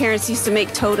little, my parents used to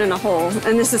make toad in a hole,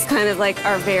 and this is kind of like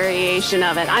our variation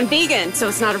of it. I'm vegan, so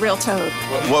it's not a real toad.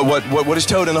 What is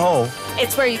toad in the hole?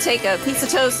 It's where you take a piece of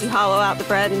toast, you hollow out the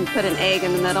bread, and put an egg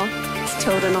in the middle. It's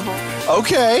toad in a hole.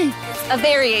 Okay. A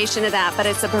variation of that, but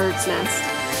it's a bird's nest.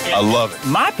 I love it.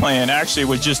 My plan actually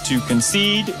was just to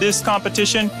concede this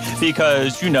competition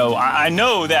because, I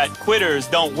know that quitters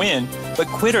don't win, but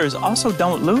quitters also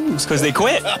don't lose because they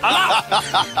quit.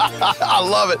 I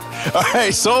love it. All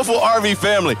right, Soulful RV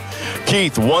family.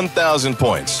 Keith, 1,000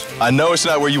 points. I know it's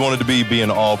not where you wanted to be, being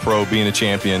an all-pro, being a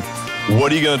champion.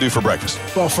 What are you going to do for breakfast?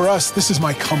 Well, for us, this is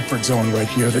my comfort zone right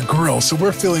here, the grill. So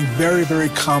we're feeling very, very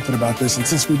confident about this. And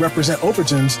since we represent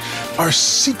Overton's, our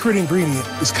secret ingredient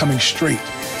is coming straight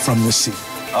from the sea.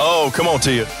 Oh, come on,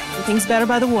 Tia. Everything's better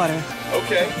by the water.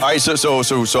 Okay. All right, so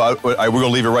we're going to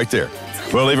leave it right there.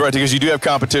 We're going to leave it right there because you do have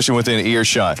competition within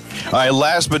earshot. All right,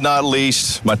 last but not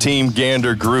least, my Team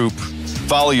Gander group.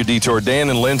 Follow your detour,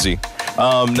 Dan and Lindsay.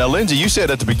 Now, Lindsay, you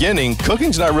said at the beginning,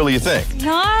 cooking's not really a thing.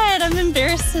 Not. I'm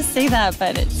embarrassed to say that,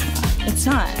 but it's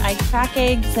not. I crack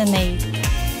eggs and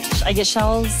I get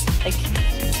shells like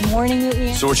morning you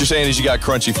eat. So what you're saying is you got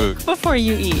crunchy food before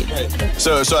you eat. Right.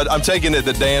 So I'm taking it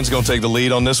that Dan's going to take the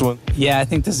lead on this one. Yeah, I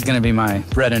think this is going to be my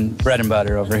bread and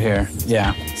butter over here.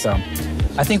 Yeah. So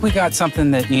I think we got something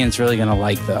that Ian's really going to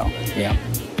like, though. Yeah.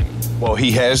 Well,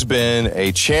 he has been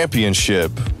a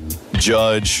championship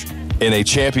judge in a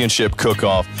championship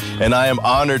cook-off, and I am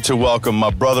honored to welcome my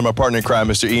brother, my partner in crime,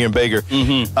 Mr. Ian Baker.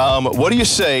 Mm-hmm. What do you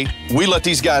say we let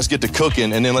these guys get to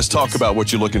cooking, and then let's talk about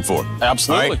what you're looking for?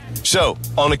 Absolutely. All right? So,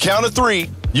 on the count of 3,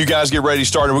 you guys get ready to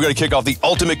start, and we're going to kick off the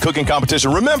ultimate cooking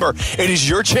competition. Remember, it is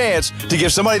your chance to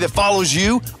give somebody that follows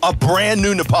you a brand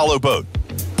new Napalo boat.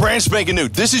 Brand spanking new.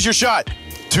 This is your shot.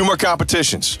 2 more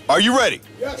competitions. Are you ready?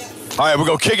 Yes. All right, we're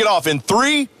going to kick it off in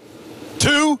 3,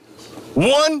 2,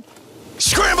 1.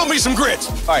 Scramble me some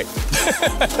grits. All right.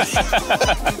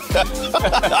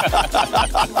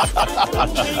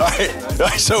 All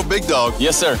right. So, Big Dog.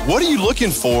 Yes, sir. What are you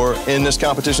looking for in this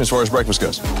competition as far as breakfast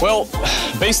goes? Well,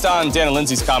 based on Dan and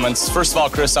Lindsay's comments, first of all,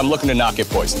 Chris, I'm looking to not get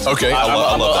poisoned. Okay. I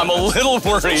love that. I'm a little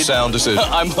worried. Sound decision.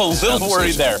 I'm a little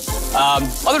worried there.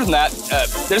 Other than that,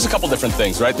 there's a couple different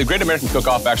things, right? The Great American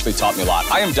Cook-Off actually taught me a lot.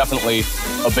 I am definitely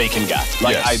a bacon guy.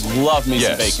 I love me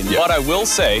some bacon. Yeah. But I will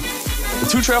say, the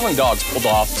 2 traveling dogs pulled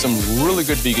off some really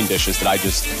good vegan dishes that I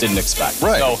just didn't expect.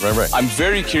 Right. I'm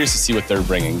very curious to see what they're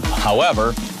bringing.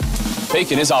 However,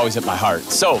 bacon is always at my heart.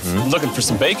 So, looking for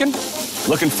some bacon,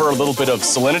 looking for a little bit of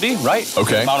salinity, right?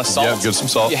 Okay. Good amount of salt. Yeah, get some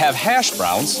salt. You have hash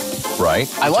browns. Right.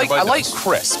 I like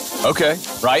crisp. Okay.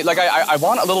 Right? Like, I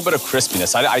want a little bit of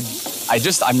crispiness.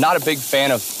 I'm not a big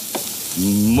fan of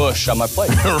mush on my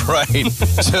plate. Right.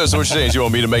 So what you're saying is you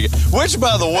want me to make it. Which,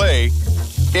 by the way,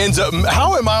 ends up,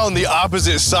 how am I on the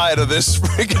opposite side of this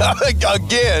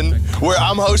again, where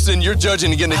I'm hosting, you're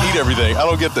judging and getting to eat everything? I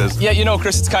don't get this. Yeah,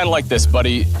 Chris, it's kind of like this,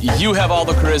 buddy. You have all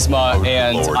the charisma,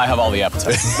 and Lord. I have all the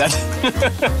appetite.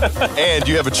 And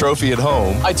you have a trophy at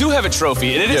home. I do have a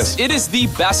trophy, and it is the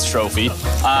best trophy.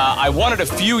 I won it a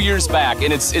few years back,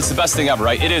 and it's the best thing ever,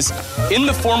 right? It is in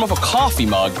the form of a coffee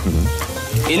mug,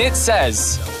 and it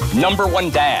says,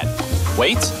 #1 dad.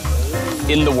 Wait.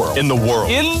 In the world. In the world.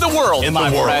 In the world, in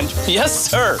my friend. Yes,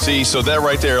 sir. See, so that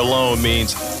right there alone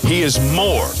means he is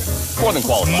more than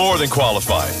qualified. More than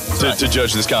qualified to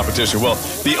judge this competition. Well,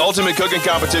 the ultimate cooking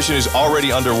competition is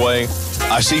already underway.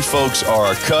 I see folks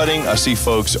are cutting. I see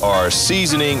folks are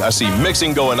seasoning. I see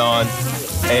mixing going on.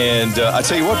 And I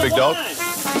tell you what, Big Dog.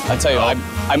 I tell you,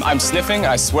 I'm sniffing.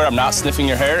 I swear I'm not sniffing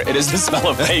your hair. It is the smell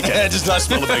of bacon. It does not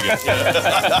smell of bacon.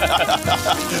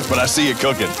 But I see it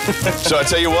cooking. So I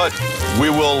tell you what, we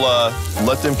will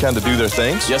let them kind of do their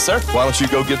things. Yes, sir. Why don't you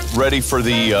go get ready for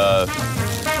the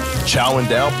chowing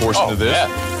down portion of this? Yeah.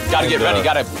 Got to get ready.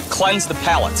 Got to cleanse the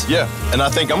palate. Yeah, and I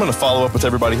think I'm going to follow up with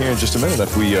everybody here in just a minute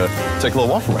if we take a little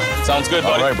walk around. Sounds good,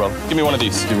 buddy. All right, brother. Give me one of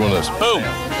these. Give me one of those. Boom.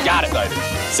 Got it.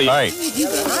 See you. All right.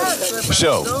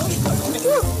 So,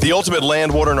 the Ultimate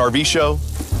Land, Water, and RV Show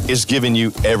is giving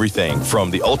you everything from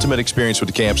the ultimate experience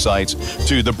with the campsites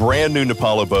to the brand new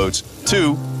Napalo boats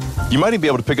to you might even be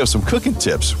able to pick up some cooking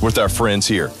tips with our friends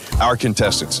here, our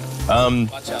contestants.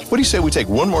 What do you say we take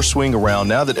one more swing around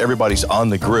now that everybody's on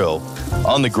the griddle,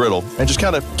 and just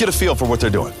kind of get a feel for what they're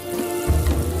doing?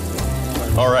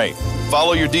 All right,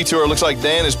 follow your detour. Looks like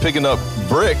Dan is picking up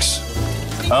bricks.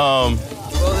 Well,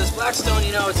 this Blackstone,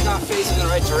 it's not facing the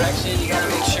right direction. You gotta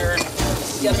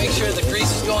make sure the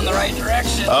grease is going the right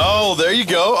direction. Oh, there you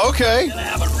go. Okay. You're gonna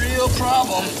have a real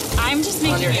problem. I'm just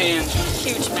making a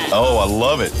huge mess. Oh, I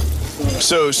love it.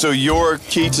 So your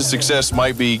key to success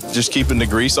might be just keeping the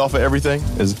grease off of everything?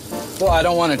 Well, I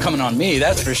don't want it coming on me,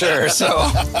 that's for sure. So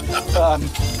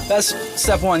that's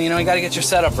step one. You got to get your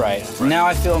setup right. Now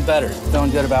I feel better,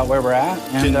 feeling good about where we're at.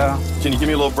 And can you give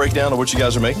me a little breakdown of what you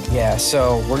guys are making? Yeah,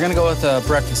 so we're gonna go with a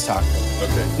breakfast taco.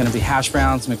 Okay. It's gonna be hash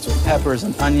browns mixed with peppers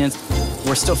and onions.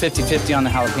 We're still 50-50 on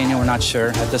the jalapeno. We're not sure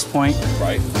at this point.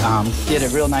 Right. Get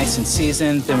it real nice and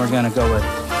seasoned. Then we're gonna go with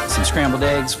some scrambled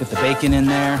eggs with the bacon in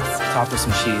there, topped with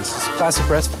some cheese. Classic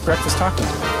breakfast taco.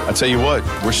 I tell you what,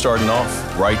 we're starting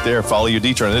off right there. Follow your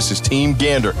detour. And this is Team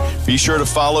Gander. Be sure to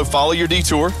follow your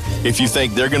detour if you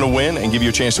think they're going to win and give you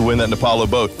a chance to win that Napalo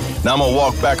boat. Now I'm going to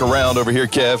walk back around over here,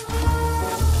 Kev,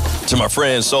 to my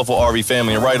friend, Soulful RV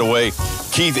family. And right away,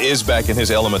 Keith is back in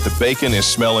his element. The bacon is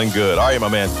smelling good. All right, my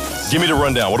man, give me the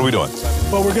rundown. What are we doing?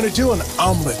 Well, we're going to do an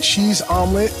omelet, cheese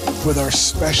omelet with our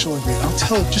special ingredient. I'll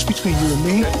tell you, just between you and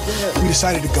me, we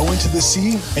decided to go into the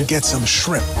sea and get some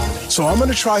shrimp. So I'm going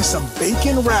to try some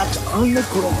bacon wrapped on the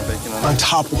grill on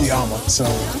top of the omelet. So,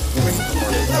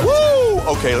 woo!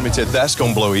 Okay, let me tell you, that's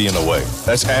going to blow Ian away.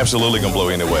 That's absolutely going to blow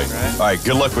Ian away. All right,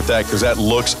 good luck with that because that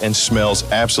looks and smells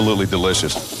absolutely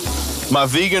delicious. My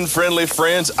vegan-friendly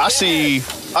friends, I see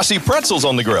pretzels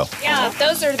on the grill. Yeah,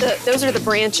 those are the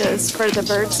branches for the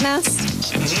bird's nest.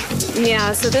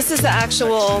 Yeah, so this is that's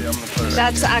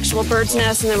the actual bird's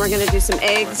nest, and then we're gonna do some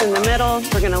eggs in the middle.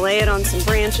 We're gonna lay it on some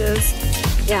branches.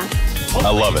 Yeah. I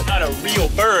love it. Not a real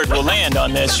bird will land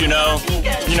on this,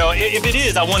 if it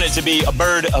is, I want it to be a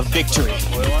bird of victory.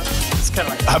 It's kind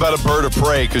of like how about a bird of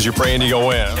prey because you're praying you're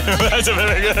going to win? That's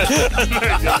very good.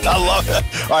 I love it.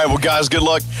 All right, well, guys, good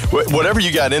luck. Whatever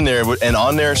you got in there and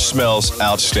on there smells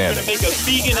outstanding. I'm going to make a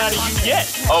vegan out of you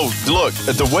yet. Oh, look,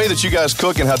 the way that you guys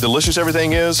cook and how delicious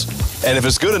everything is, and if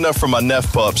it's good enough for my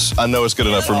Neff pups, I know it's good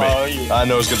enough for me. Oh, yeah. I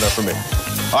know it's good enough for me.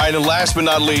 All right, and last but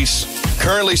not least,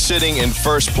 currently sitting in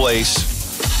first place,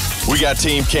 we got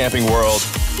Team Camping World.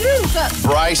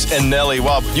 Bryce and Nelly.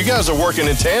 Wow, you guys are working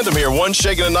in tandem here. One's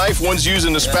shaking a knife, one's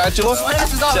using the spatula. One of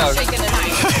us is always shaking a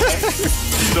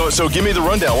knife. So give me the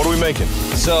rundown. What are we making?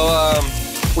 So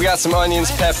we got some onions,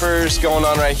 peppers going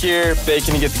on right here.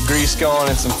 Bacon to get the grease going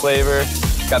and some flavor.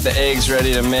 Got the eggs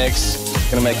ready to mix.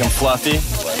 Gonna make them fluffy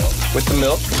with the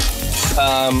milk.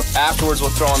 Afterwards, we'll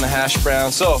throw on the hash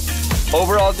brown. So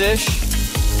overall dish,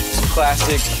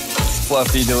 classic,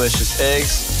 fluffy, delicious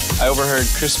eggs. I overheard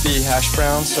crispy hash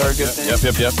browns are a good thing.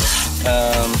 Yep.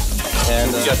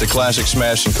 And you got the classic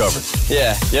smash and cover.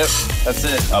 Yeah, yep, that's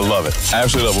it. I love it.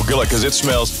 Absolutely love it. Well, good luck, because it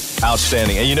smells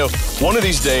outstanding. And one of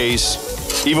these days,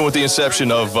 even with the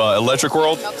inception of Electric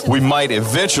World, we might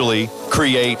eventually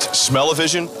create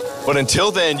Smell-O-Vision. But until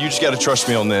then, you just got to trust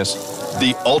me on this.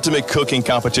 The ultimate cooking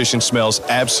competition smells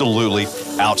absolutely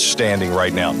outstanding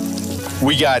right now.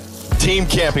 We got Team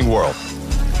Camping World,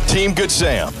 Team Good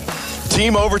Sam,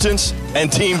 Team Overton's,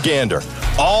 and Team Gander,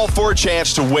 all for a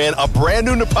chance to win a brand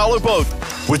new Napalo boat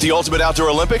with the Ultimate Outdoor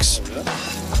Olympics.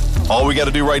 All we got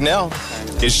to do right now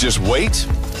is just wait,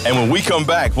 and when we come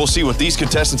back, we'll see what these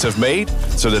contestants have made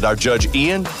so that our judge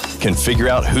Ian can figure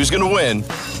out who's going to win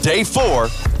Day 4,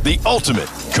 the Ultimate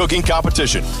Cooking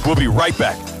Competition. We'll be right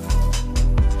back.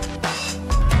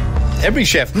 Every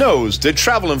chef knows that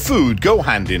travel and food go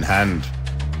hand in hand.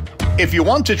 If you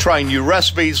want to try new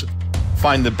recipes,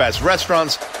 find the best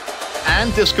restaurants,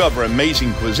 and discover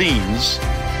amazing cuisines,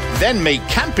 then make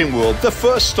Camping World the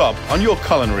first stop on your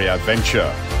culinary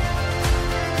adventure.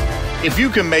 If you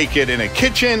can make it in a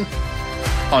kitchen,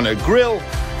 on a grill,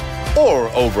 or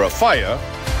over a fire,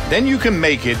 then you can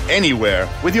make it anywhere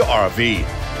with your RV.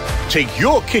 Take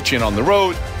your kitchen on the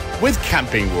road with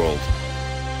Camping World.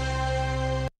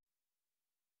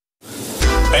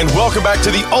 And welcome back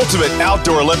to the Ultimate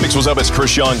Outdoor Olympics. What's up? It's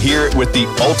Chris Young here with the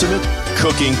Ultimate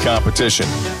cooking competition.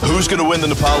 Who's going to win the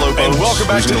Napalo boat? And welcome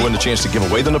back. Who's going to win the chance to give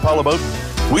away the Napalo boat?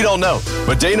 We don't know.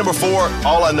 But day number 4,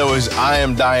 all I know is I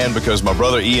am dying because my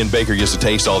brother Ian Baker gets to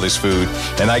taste all this food,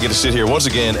 and I get to sit here once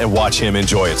again and watch him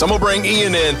enjoy it. So I'm going to bring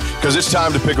Ian in because it's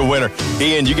time to pick a winner.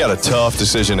 Ian, you got a tough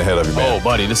decision ahead of you, man. Oh,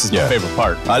 buddy, this is my favorite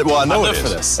part. I know it is. For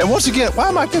this. And once again, why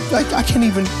am I can't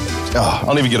even, I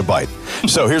don't even get a bite.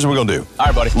 So here's what we're going to do. All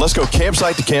right, buddy. Let's go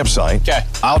campsite to campsite. Okay.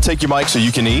 I'll take your mic so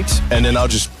you can eat, and then I'll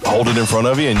just hold it in front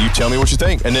of you, and you tell me what you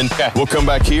think. And then we'll come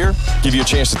back here, give you a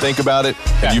chance to think about it,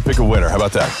 and you pick a winner. How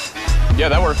about that? Yeah,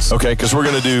 that works. Okay, because we're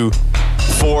going to do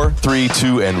 4, 3,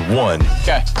 2, and 1.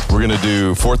 Okay. We're going to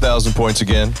do 4,000 points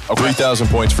again. Okay. 3,000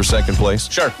 points for second place.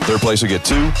 Sure. Third place will get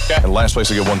 2. Okay. And last place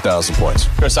will get 1,000 points.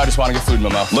 Chris, I just want to get food in my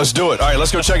mouth. Let's do it. All right,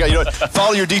 let's go check out. You know what?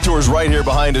 Follow your detours right here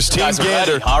behind us. Team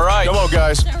Gander. Ready. All right. Come on,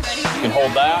 guys. You can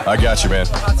hold that. I got you, man.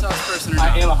 Hot sauce person or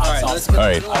not? I am a hot sauce person. All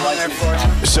right. I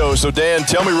like So Dan,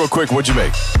 tell me real quick, what'd you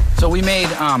make? So we made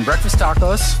breakfast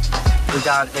tacos. We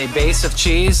got a base of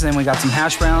cheese, then we got some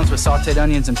hash browns with sauteed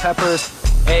onions and peppers,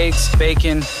 eggs,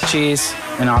 bacon, cheese,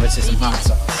 and obviously some hot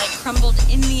sauce. Like crumbled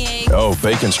in the egg. Oh,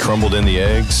 bacon's crumbled in the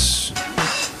eggs.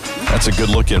 That's a good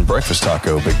looking breakfast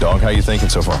taco, big dog. How you thinking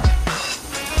so far?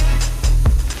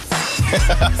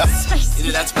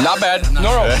 Not bad.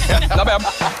 No, not bad.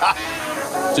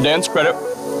 To Dan's credit,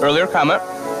 earlier comment,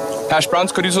 hash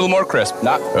browns could use a little more crisp.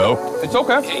 It's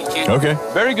okay. Okay.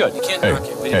 Very good. You can't knock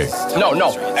it. Hey.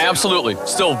 No, absolutely.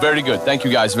 Still very good. Thank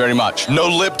you guys very much. No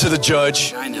lip to the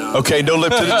judge. I know. Okay, no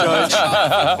lip to the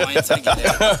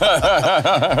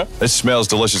judge. This smells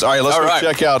delicious. All right, let's go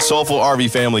check out Soulful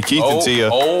RV Family, Keith and Tia.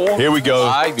 Here we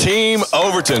go. Team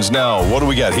Overton's now. What do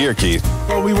we got here, Keith?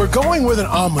 Well, we were going with an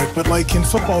omelet, but like in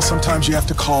football, sometimes you have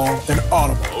to call an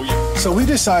audible. Oh, yeah. So we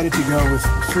decided to go with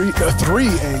 3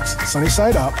 eggs, sunny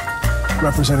side up,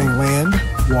 representing land,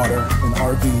 water, and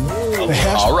RV. The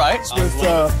hash browns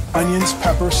with onions,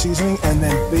 pepper, seasoning, and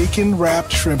then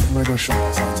bacon-wrapped shrimp and regular shrimp.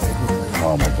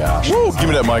 Oh, my gosh. Woo, give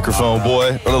me that microphone,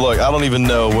 boy. Look, I don't even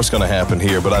know what's going to happen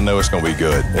here, but I know it's going to be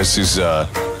good. This is,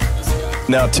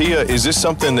 now, Tia, is this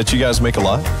something that you guys make a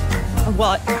lot?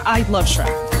 Well, I love shrimp.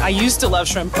 I used to love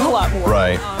shrimp a lot more.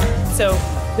 Right. So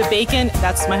the bacon,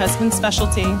 that's my husband's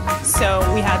specialty. So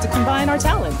we had to combine our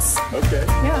talents. Okay.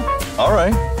 Yeah. All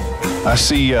right. I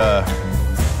see, I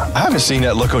haven't seen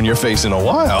that look on your face in a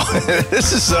while.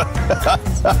 This is,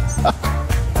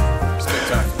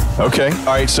 okay.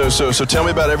 All right, so tell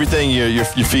me about everything you're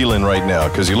feeling right now,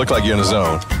 because you look like you're in the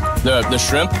zone. The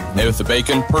shrimp with the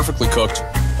bacon, perfectly cooked.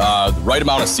 The right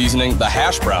amount of seasoning. The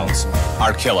hash browns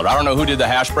are killer. I don't know who did the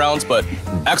hash browns, but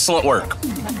excellent work.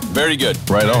 Very good.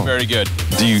 Right on. Very good.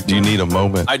 Do you need a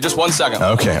moment? Just 1 second.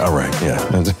 Okay, all right, yeah.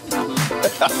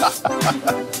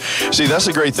 See, that's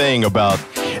the great thing about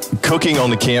cooking on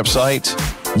the campsite.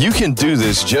 You can do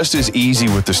this just as easy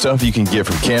with the stuff you can get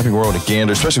from Camping World and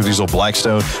Gander, especially with these little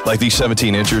Blackstone, like these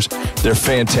 17 inchers. They're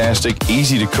fantastic,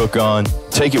 easy to cook on,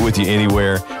 take it with you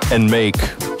anywhere, and make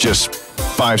just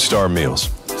 5-star meals.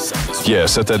 Yeah,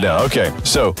 set that down. Okay,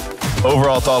 so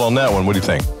overall thought on that one, what do you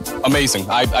think? Amazing.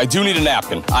 I do need a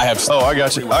napkin. I have. Oh, I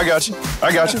got you.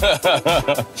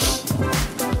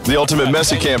 The ultimate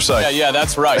messy campsite. Yeah,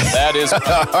 that's right. That is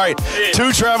right. All right,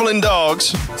 2 traveling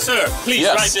dogs. Sir, please,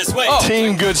 right this way.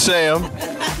 Team Good Sam.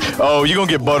 Oh, you're going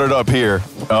to get buttered up here.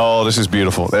 Oh, this is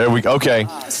beautiful. There we go. Okay.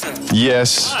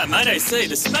 Yes. Might I say,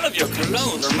 the smell of your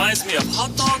cologne reminds me of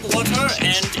hot dog, water,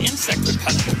 and insect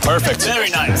repellent. Perfect. Very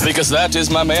nice. Because that is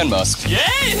my man musk.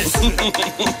 Yes.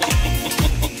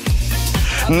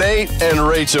 Nate and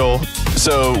Rachel,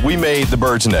 so we made the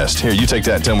bird's nest. Here, you take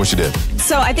that and tell them what you did.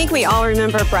 So I think we all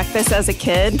remember breakfast as a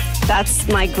kid. That's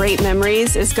my great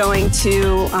memories, is going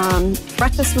to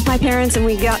breakfast with my parents, and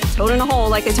we got towed in a hole,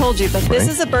 like I told you. But this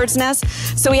is a bird's nest.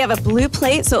 So we have a blue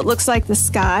plate, so it looks like the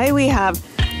sky. We have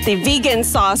the vegan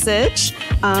sausage,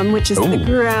 which is the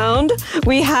ground.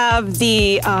 We have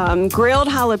the grilled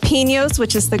jalapenos,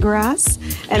 which is the grass.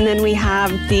 And then we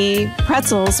have the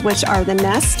pretzels, which are the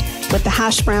nest, with the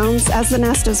hash browns as the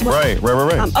nest as well. Right.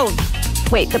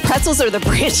 Wait, the pretzels are the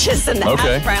branches and the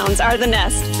hash browns are the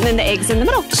nest, and then the eggs in the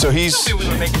middle. So we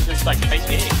were making just like fake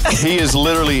eggs. He is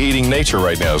literally eating nature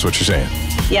right now, is what you're saying.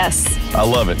 Yes. I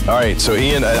love it. All right, so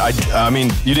Ian, I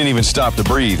mean, you didn't even stop to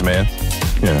breathe, man.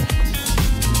 Yeah.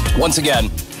 Once again,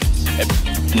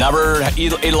 never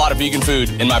ate a lot of vegan food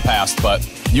in my past, but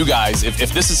you guys,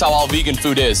 if this is how all vegan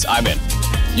food is, I'm in.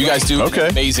 You guys do an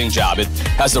amazing job. It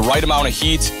has the right amount of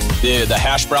heat, the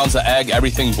hash browns, the egg,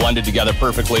 everything blended together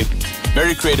perfectly.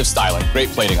 Very creative styling. Great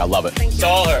plating. I love it. It's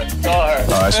all her. It's all her.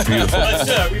 Oh, that's beautiful.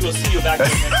 We will see you back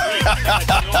next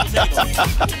week.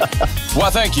 Well,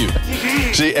 thank you.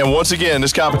 See, and once again,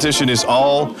 this competition is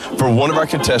all for one of our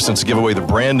contestants to give away the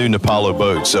brand new Napalo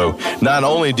boat. So not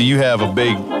only do you have a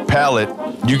big pallet,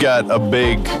 you got a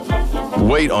big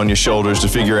weight on your shoulders to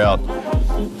figure out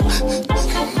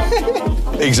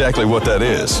exactly what that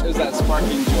is. Is that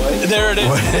sparking joy? There it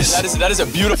is. That is a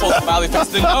beautiful smiley face.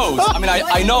 The nose. I mean,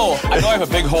 I know I have a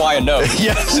big Hawaiian nose.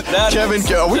 Yes, Kevin,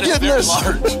 are we getting this?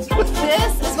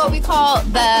 This is what we call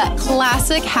the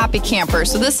classic happy camper.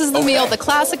 So this is the meal, the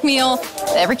classic meal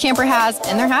that every camper has,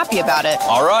 and they're happy about it.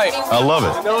 All right. I love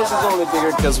it. The nose is only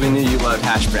bigger because we knew you loved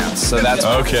hash browns. So that's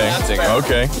okay.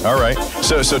 Okay. All right.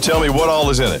 So tell me what all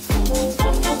is in it.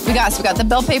 We got the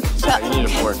bell pepper.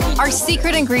 Our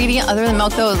secret ingredient, other than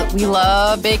milk, though, is we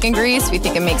love bacon grease. We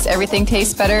think it makes everything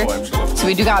taste better. So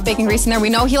we do got bacon grease in there. We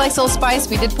know he likes a little spice.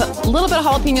 We did put a little bit of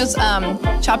jalapenos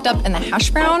chopped up in the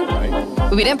hash brown,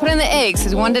 but we didn't put in the eggs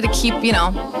because we wanted to keep it.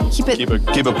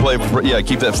 Keep a flavor. Yeah,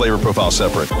 keep that flavor profile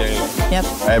separate. Yep.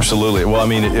 Absolutely. Well, I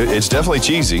mean, it's definitely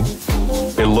cheesy.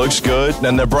 It looks good.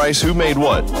 And now, Bryce, who made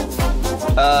what?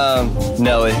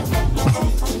 Nelly.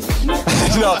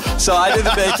 No, so I did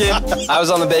the bacon. I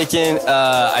was on the bacon.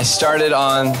 I started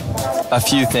on a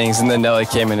few things, and then Nelly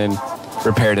came in and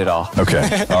repaired it all.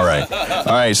 Okay. All right.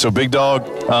 All right. So, Big Dog,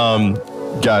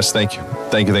 guys, thank you.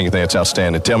 Thank you. That's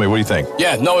outstanding. Tell me, what do you think?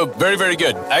 Yeah, no, very, very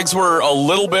good. Eggs were a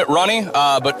little bit runny,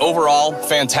 but overall,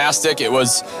 fantastic. It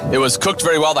was cooked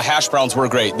very well. The hash browns were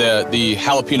great. The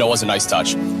jalapeno was a nice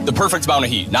touch. The perfect amount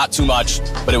of heat. Not too much,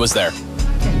 but it was there.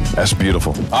 That's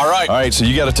beautiful. All right. All right, so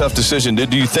you got a tough decision.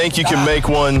 Do you think you can make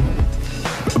one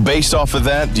based off of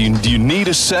that? Do you need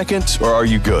a second, or are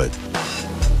you good?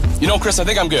 You know, Chris, I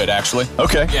think I'm good, actually.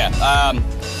 Okay. Yeah.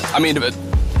 I mean,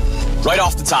 right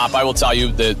off the top, I will tell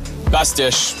you the best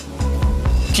dish,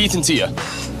 Keith and Tia.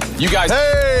 You guys.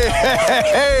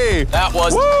 Hey! That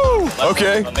was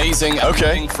okay. Amazing.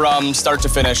 Everything from start to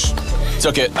finish.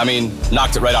 Took it,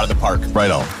 knocked it right out of the park. Right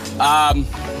on.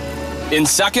 In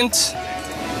second,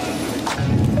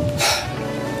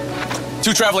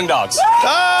 Two Traveling Dogs.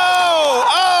 Oh,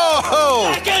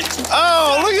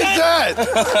 look at that.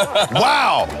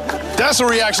 Wow. That's a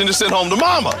reaction to send home to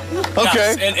mama.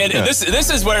 Okay. Yes. And this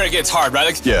is where it gets hard, right?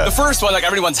 Like, yeah. The first one, like,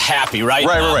 everyone's happy, right?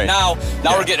 Right. Now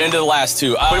we're getting into the last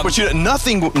two.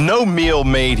 But no meal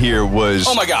made here was...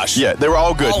 Oh, my gosh. Yeah, they were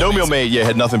all good. No meal made,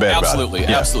 had nothing bad about it.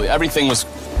 Absolutely. Everything was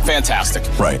fantastic.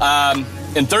 Right.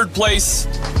 In third place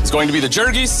is going to be the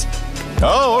Jergies.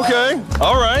 Oh, okay.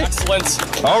 All right. Excellent.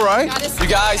 All right. You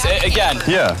guys, again.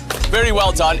 Yeah. Very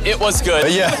well done. It was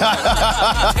good. Yeah.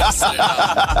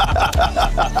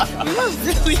 You are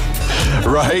really...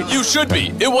 Right? You should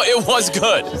be. It was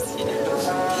good.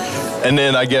 And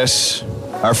then I guess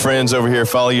our friends over here,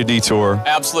 Follow Your Detour.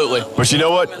 Absolutely. But you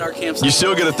know what? You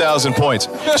still get 1,000 points.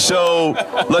 So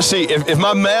let's see. If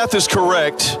my math is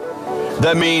correct,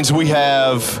 that means we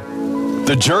have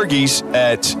the Jergies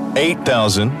at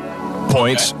 8,000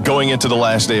 points going into the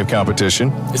last day of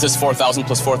competition. Is this 4,000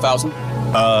 plus 4,000?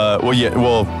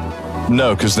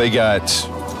 No, because they got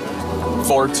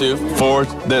 4.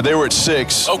 They were at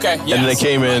 6. Okay. Yes. And they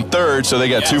came in third, so they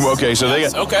got 2 more. Okay, so they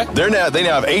now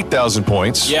have 8,000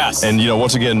 points. Yes. And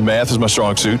once again, math is my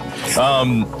strong suit.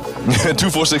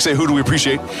 2468, who do we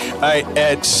appreciate? All right,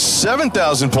 at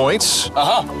 7,000 points,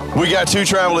 we got Two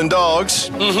Traveling Dogs.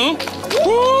 Mm-hmm.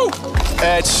 Woo!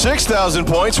 At 6,000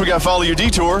 points, we got Follow Your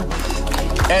Detour.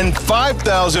 And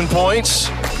 5,000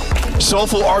 points,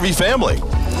 Soulful RV Family.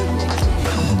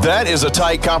 That is a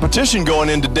tight competition going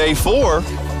into day 4.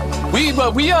 We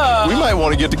might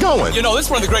want to get to going. This is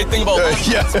one of the great things about my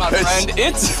friend.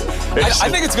 I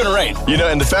think it's going to rain.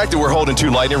 And the fact that we're holding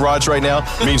 2 lightning rods right now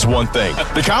means one thing.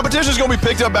 The competition is going to be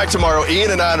picked up back tomorrow.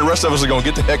 Ian and I and the rest of us are going to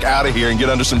get the heck out of here and get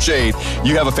under some shade.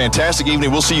 You have a fantastic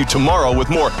evening. We'll see you tomorrow with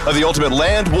more of the ultimate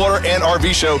land, water, and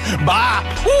RV show. Bye!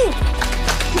 Woo!